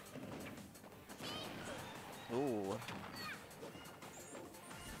 Ooh.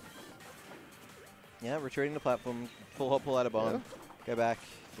 Yeah, retreating the platform. Full hop, pull out a bomb. Yeah. Go back.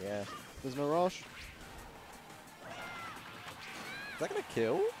 Yeah. There's no rush. Is that gonna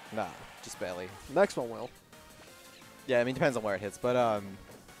kill? Nah, just barely. Next one will. Yeah, I mean, depends on where it hits, but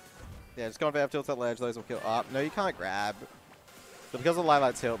yeah, just going for F tilts at ledge. Those will kill. No, you can't grab. But because of the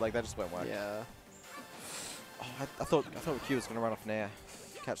light tilt, like that just won't work. Yeah. Oh, I thought Q was gonna run off Nair,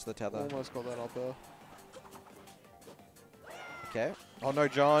 catch the tether. Almost got that up there. Okay. Oh no,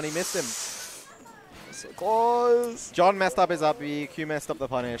 John, he missed him. So close. John messed up his up B. Q messed up the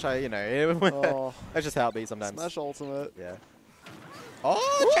punish. You know, Oh. that's just how it be sometimes. Smash ultimate. Yeah.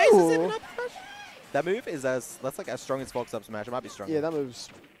 Oh, chases him up smash. That move is that's like as strong as Fox up smash. It might be stronger. Yeah, that move's.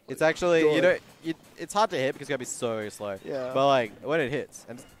 It's actually good. it's hard to hit because it's gotta be so slow. Yeah. But like when it hits,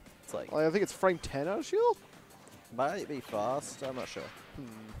 and it's like I think it's frame 10 out of shield. might be fast. I'm not sure.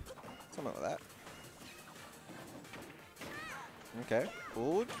 Something like that. Okay.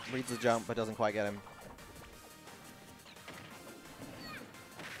 Forward. Reads the jump, but doesn't quite get him.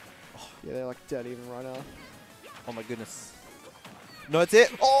 Yeah, they're like dead even right now. Oh my goodness. No, it's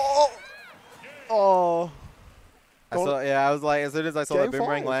it. Oh. Oh. I was like, as soon as I saw Game the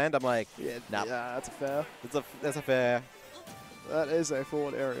boomerang 5. land, I'm like, Yeah, nah. yeah, that's a fair. That's a fair. That is a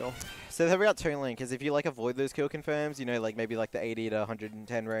forward aerial. So they've got Toon Link, because if you like avoid those kill confirms, you know, like maybe like the 80 to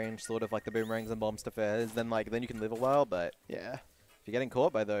 110 range, sort of like the boomerangs and bombs to fairs, then you can live a while. But yeah, if you're getting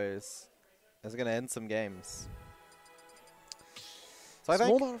caught by those, that's gonna end some games. So I Small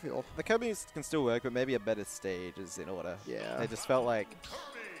think battlefield. the Kirby's can still work, but maybe a better stage is in order. Yeah. They just felt like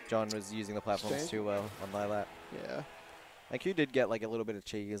John was using the platforms Exchange. too well on Lilat. Yeah. Like Q did get like a little bit of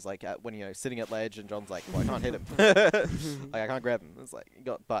cheese, like when sitting at ledge, and John's like, "Well, I can't hit him. Like I can't grab him." It's like you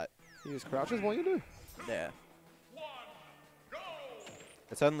got, but he just crouches. What you do? Yeah.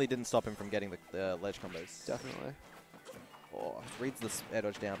 It certainly didn't stop him from getting the ledge combos. Definitely. Oh, reads this air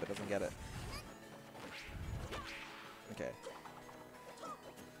dodge down, but doesn't get it. Okay.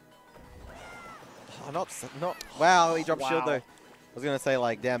 Oh, not. Wow, he dropped shield though. I was gonna say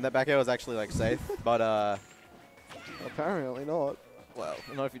like, damn, that back air was actually like safe, but apparently not. Well,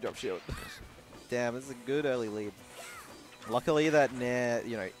 not if you drop shield. Damn, this is a good early lead. Luckily that Nair,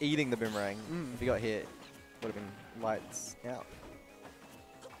 eating the boomerang, if he got hit, would have been lights out.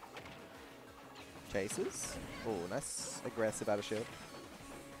 Chases. Oh, nice aggressive out of shield.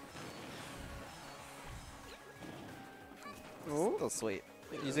 Oh, that's sweet.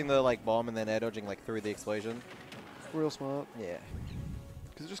 Yeah. Using the bomb and then air dodging through the explosion. Real smart. Yeah.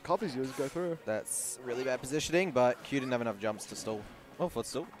 Because it just copies you as you go through. That's really bad positioning, but Q didn't have enough jumps to stall. Oh,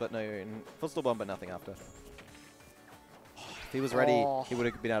 footstool, but no, footstool bomb, but nothing after. If he was ready, he would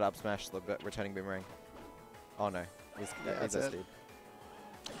have been able to up smash the returning boomerang. Oh no, he's SD'd.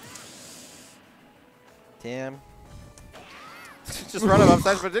 Damn. Just run him up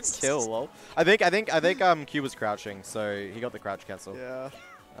smash, but didn't kill. Lol. I think Q was crouching, so he got the crouch cancel. Yeah.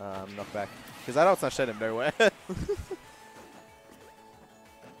 Knockback. Because that out smash sent him nowhere.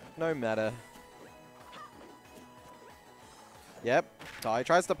 No matter. Yep. Oh, he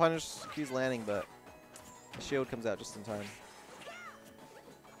tries to punish Q's landing, but the shield comes out just in time.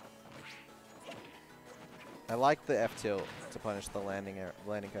 I like the F tilt to punish the landing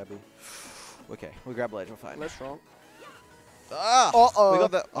Kirby. Okay, we grab ledge, we're fine. Let's strong. Ah! Uh-oh. We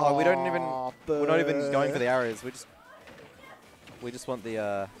got the. Oh, we don't even. We're not even going for the arrows. We just want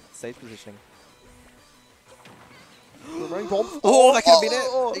the stage positioning. Bomb. Oh, that could have been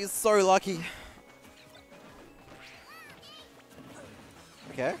it. He's so lucky.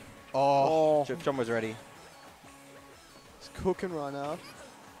 Okay. Oh, John was ready. He's cooking right now.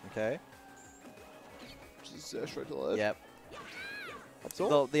 Okay. Just straight to the ledge. Yep. That's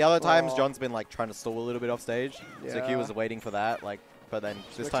all. The other times, John's been trying to stall a little bit off stage. Yeah. So Q was waiting for that. But then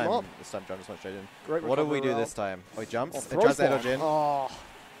this time John just went straight in. Great what do we do this time? Oh, he jumps. It tries to dodge in. Oh.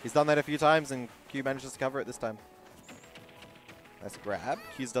 He's done that a few times, and Q manages to cover it this time. Nice grab.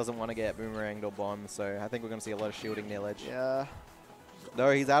 Q's doesn't want to get boomeranged or bombed, so I think we're going to see a lot of shielding near ledge. Yeah. No,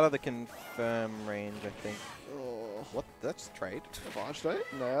 he's out of the confirm range, I think. Oh. What? That's trade. Fine state?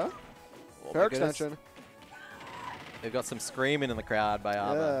 No. Oh Fair extension. They've got some screaming in the crowd by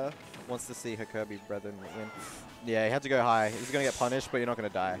Arma. Yeah. Wants to see her Kirby brethren win. Yeah, he had to go high. He's going to get punished, but you're not going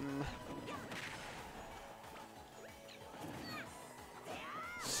to die.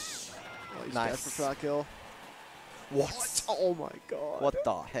 Oh, he's nice. dead for track kill. What? Oh my god. What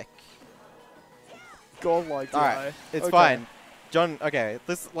the heck? Godlike All DI. right, it's Okay. fine. John, okay.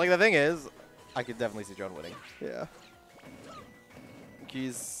 This, like, the thing is, I could definitely see John winning. Yeah.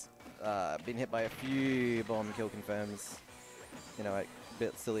 Q's been hit by a few bomb kill confirms. You know, like,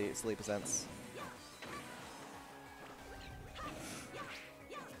 bit silly percents.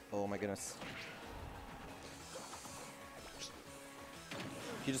 Oh my goodness.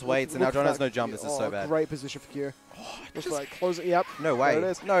 He just waits, and now John has no jump. This is so bad. Great position for Q. Looks like close it. Yep. No There it way.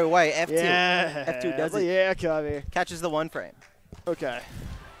 is. No way. F2. Yeah. F2 does it. Yeah, Kirby. Catches the one frame. Okay.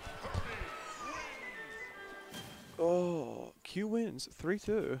 Oh, Q wins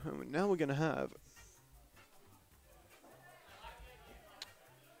 3-2. And now we're going to have...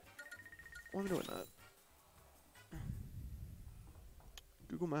 Why am I doing that?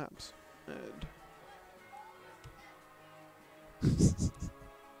 Google Maps. And...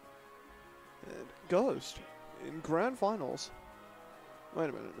 and Ghost in Grand Finals. Wait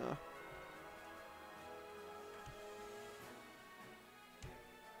a minute now.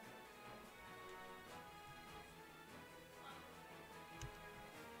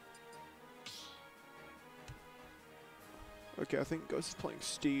 Okay, I think Ghost is playing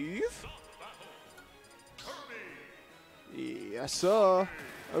Steve. Yes, sir.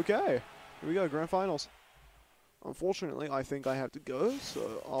 Okay, here we go, Grand Finals. Unfortunately, I think I have to go,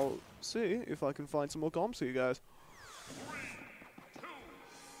 so I'll see if I can find some more comps for you guys.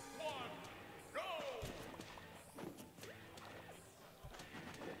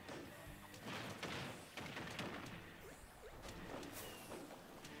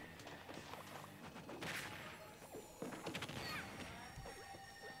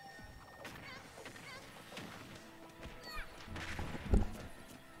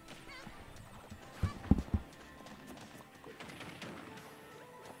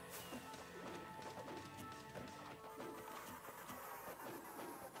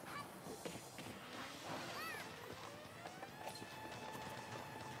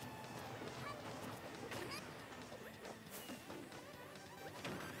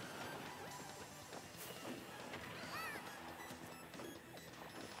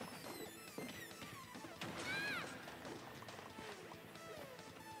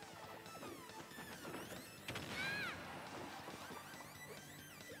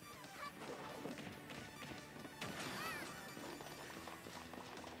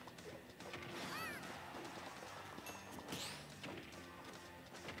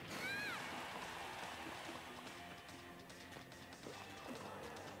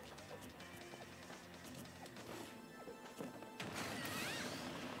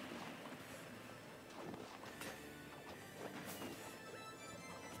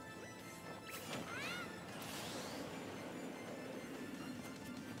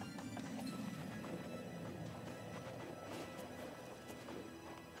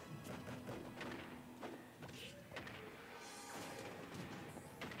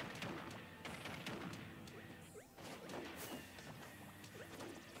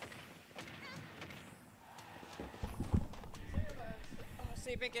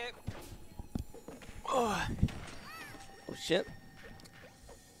 See, pick it. Oh shit.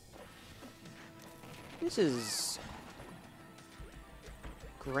 This is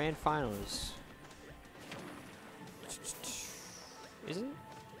Grand Finals. Is it?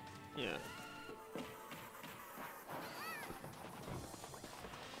 Yeah.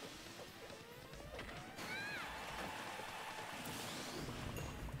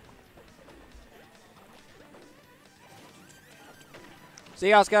 See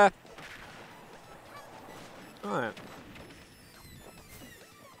you, Oscar. Alright.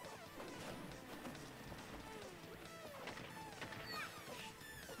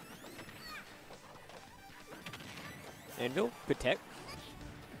 Anvil, protect.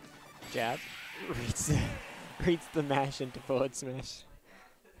 Jab. Reads the mash into forward smash.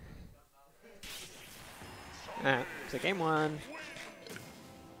 Alright, so game one.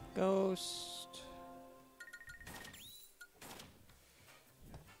 Ghost.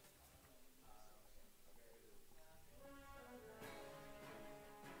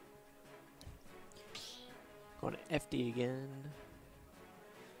 Going to FD again.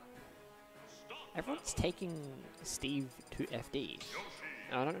 Everyone's taking Steve to FD.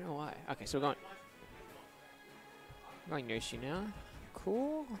 I don't know why. Okay, so we're going Yoshi now.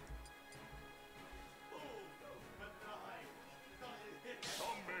 Cool.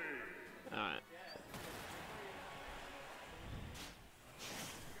 Alright.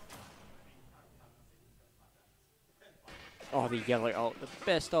 Oh, the yellow ult. The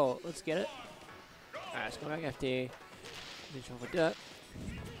best ult. Let's get it. Alright, let's go back FD. Make sure we do it.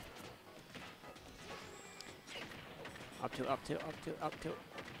 Up tilt, up tilt, up tilt, up tilt.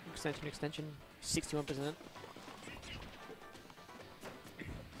 Extension, extension. 61%.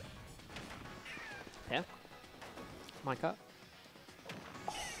 Yeah. Minecart.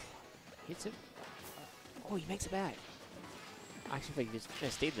 Oh, hits him. Oh, he makes it back. I actually think he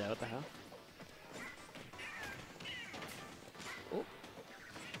just stayed there. What the hell? Oh.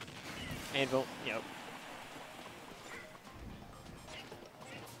 Anvil. Yep.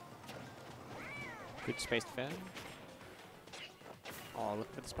 Good space defend. Oh,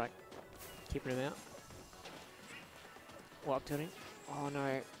 look for the spike. Keeping him out. Oh, up tilting. Oh,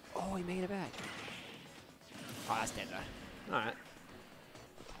 no. Oh, he made it back. Oh, that's dead though. Alright.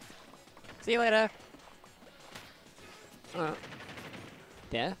 See you later.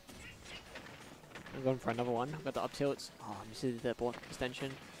 Yeah. I'm going for another one. I've got the up tilts. Oh, I missed the block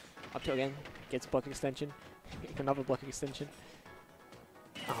extension. Up tilt again. Gets block extension. Another block extension.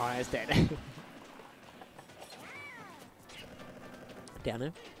 Oh, that's dead. Down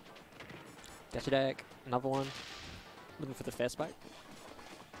there. Dash attack. Another one. Looking for the fair spike.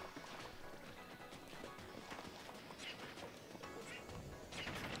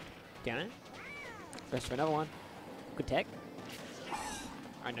 Down it. Rest for another one. Good tech.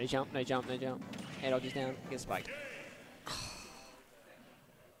 Alright, no jump, no jump, no jump. Air dodges down, gets spiked.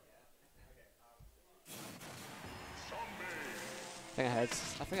 I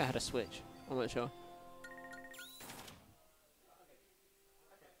think I had a switch. I'm not sure.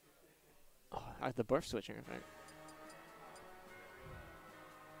 Oh, I had the burst switching, I think.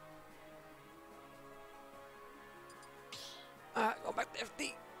 Go back to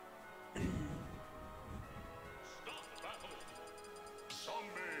FD.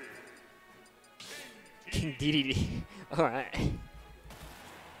 King DDD. Alright.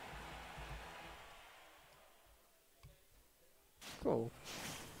 Cool.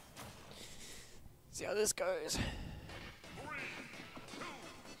 See how this goes.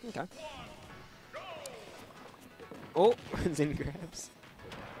 Okay. Oh, Zin grabs.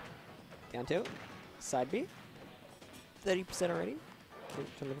 Down tilt. Side B. 30% already.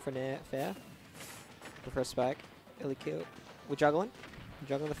 Looking for fair. Looking for a spike. Early kill. We're juggling. We're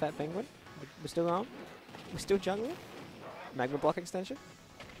juggling the fat penguin. We're still on. We're still juggling. Magma block extension.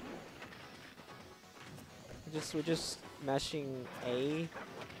 We're just mashing A.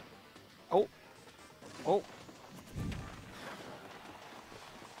 Oh. Oh.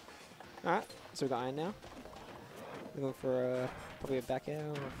 Alright. So we got iron now. We're going for probably a back air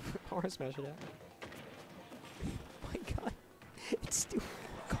or a smash it out. Oh my god. It's still.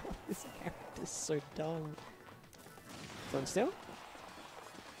 God, this character's so dumb. Going still?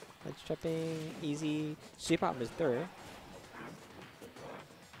 Ledge trapping, easy. Super up is through.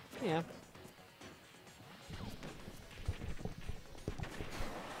 Yeah.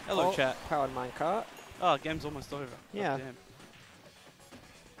 Hello, chat. Powered minecart. Oh, game's almost over. Yeah. Oh, damn.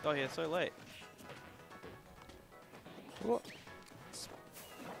 Oh, yeah, so late. What?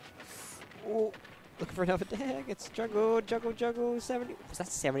 Oh, looking for another deck. It's juggle, juggle, juggle. 70. Was that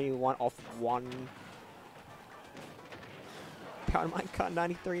 71 off one? Powered minecart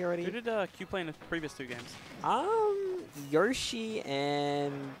 93 already. Who did Q play in the previous two games? Yoshi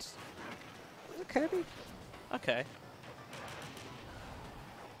and was it Kirby? Okay.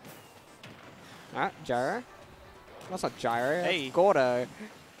 Alright, Gyro. That's not Gyro. Hey. That's Gordo.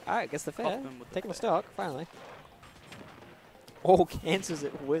 Alright, gets the fair. Taking the stock, finally. Oh, cancels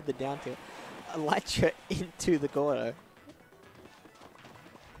it with the down tilt. Elytra into the Gordo.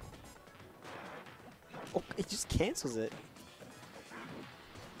 Oh, it just cancels it.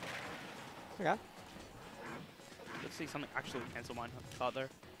 Okay. Let's see something actually cancel mine card there.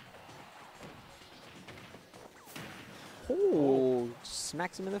 Oh,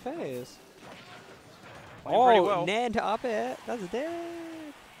 smacks him in the face. Playing pretty Oh, well. Nan to up it. That's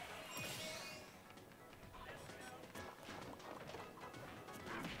dead.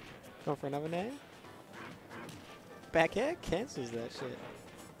 Going for another Nan. Back air cancels that shit.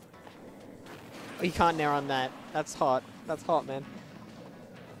 Oh, you can't nair on that. That's hot. That's hot, man.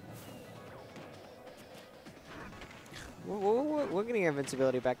 We're getting our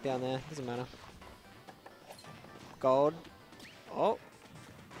invincibility back down there. Doesn't matter. Gold. Oh.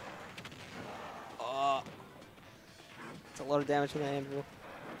 Oh. It's a lot of damage from the anvil.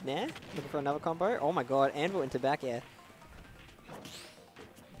 Nah. Looking for another combo. Oh my god. Anvil into back air.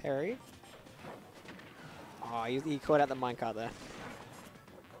 Parry. Oh, he caught out the minecart there.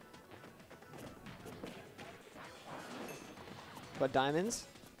 Got diamonds.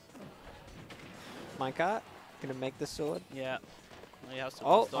 Minecart. Gonna make the sword. Yeah.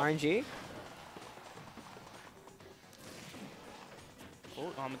 Oh, RNG.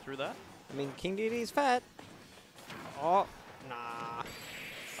 Oh, armor through that. I mean, King DD's fat. Oh, nah.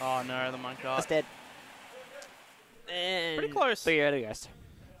 Oh no, the monk That's got. dead. And Pretty close. But yeah, guys.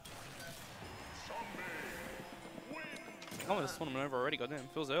 I want this tournament over already. Goddamn,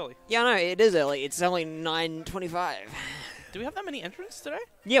 feels early. Yeah, no, it is early. It's only 9:25. Do we have that many entrants today?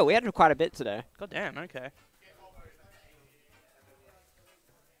 Yeah, we had quite a bit today. Goddamn. Okay.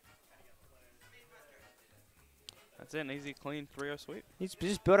 That's it. An easy, clean 3-0 sweep. He's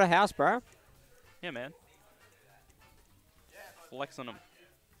just built a house, bro. Yeah, man. Flex on him.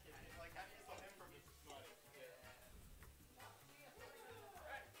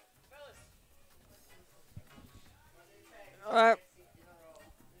 Alright.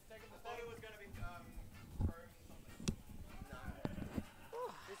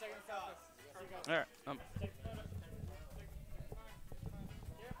 Alright.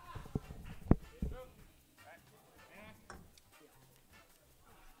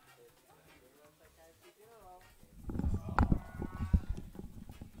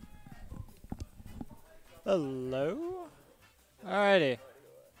 Hello? Alrighty.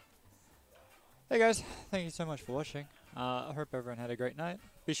 Hey guys, thank you so much for watching. I hope everyone had a great night.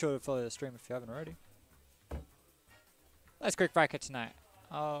 Be sure to follow the stream if you haven't already. Let's quick bracket tonight.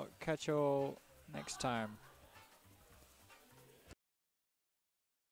 I'll catch you all next time.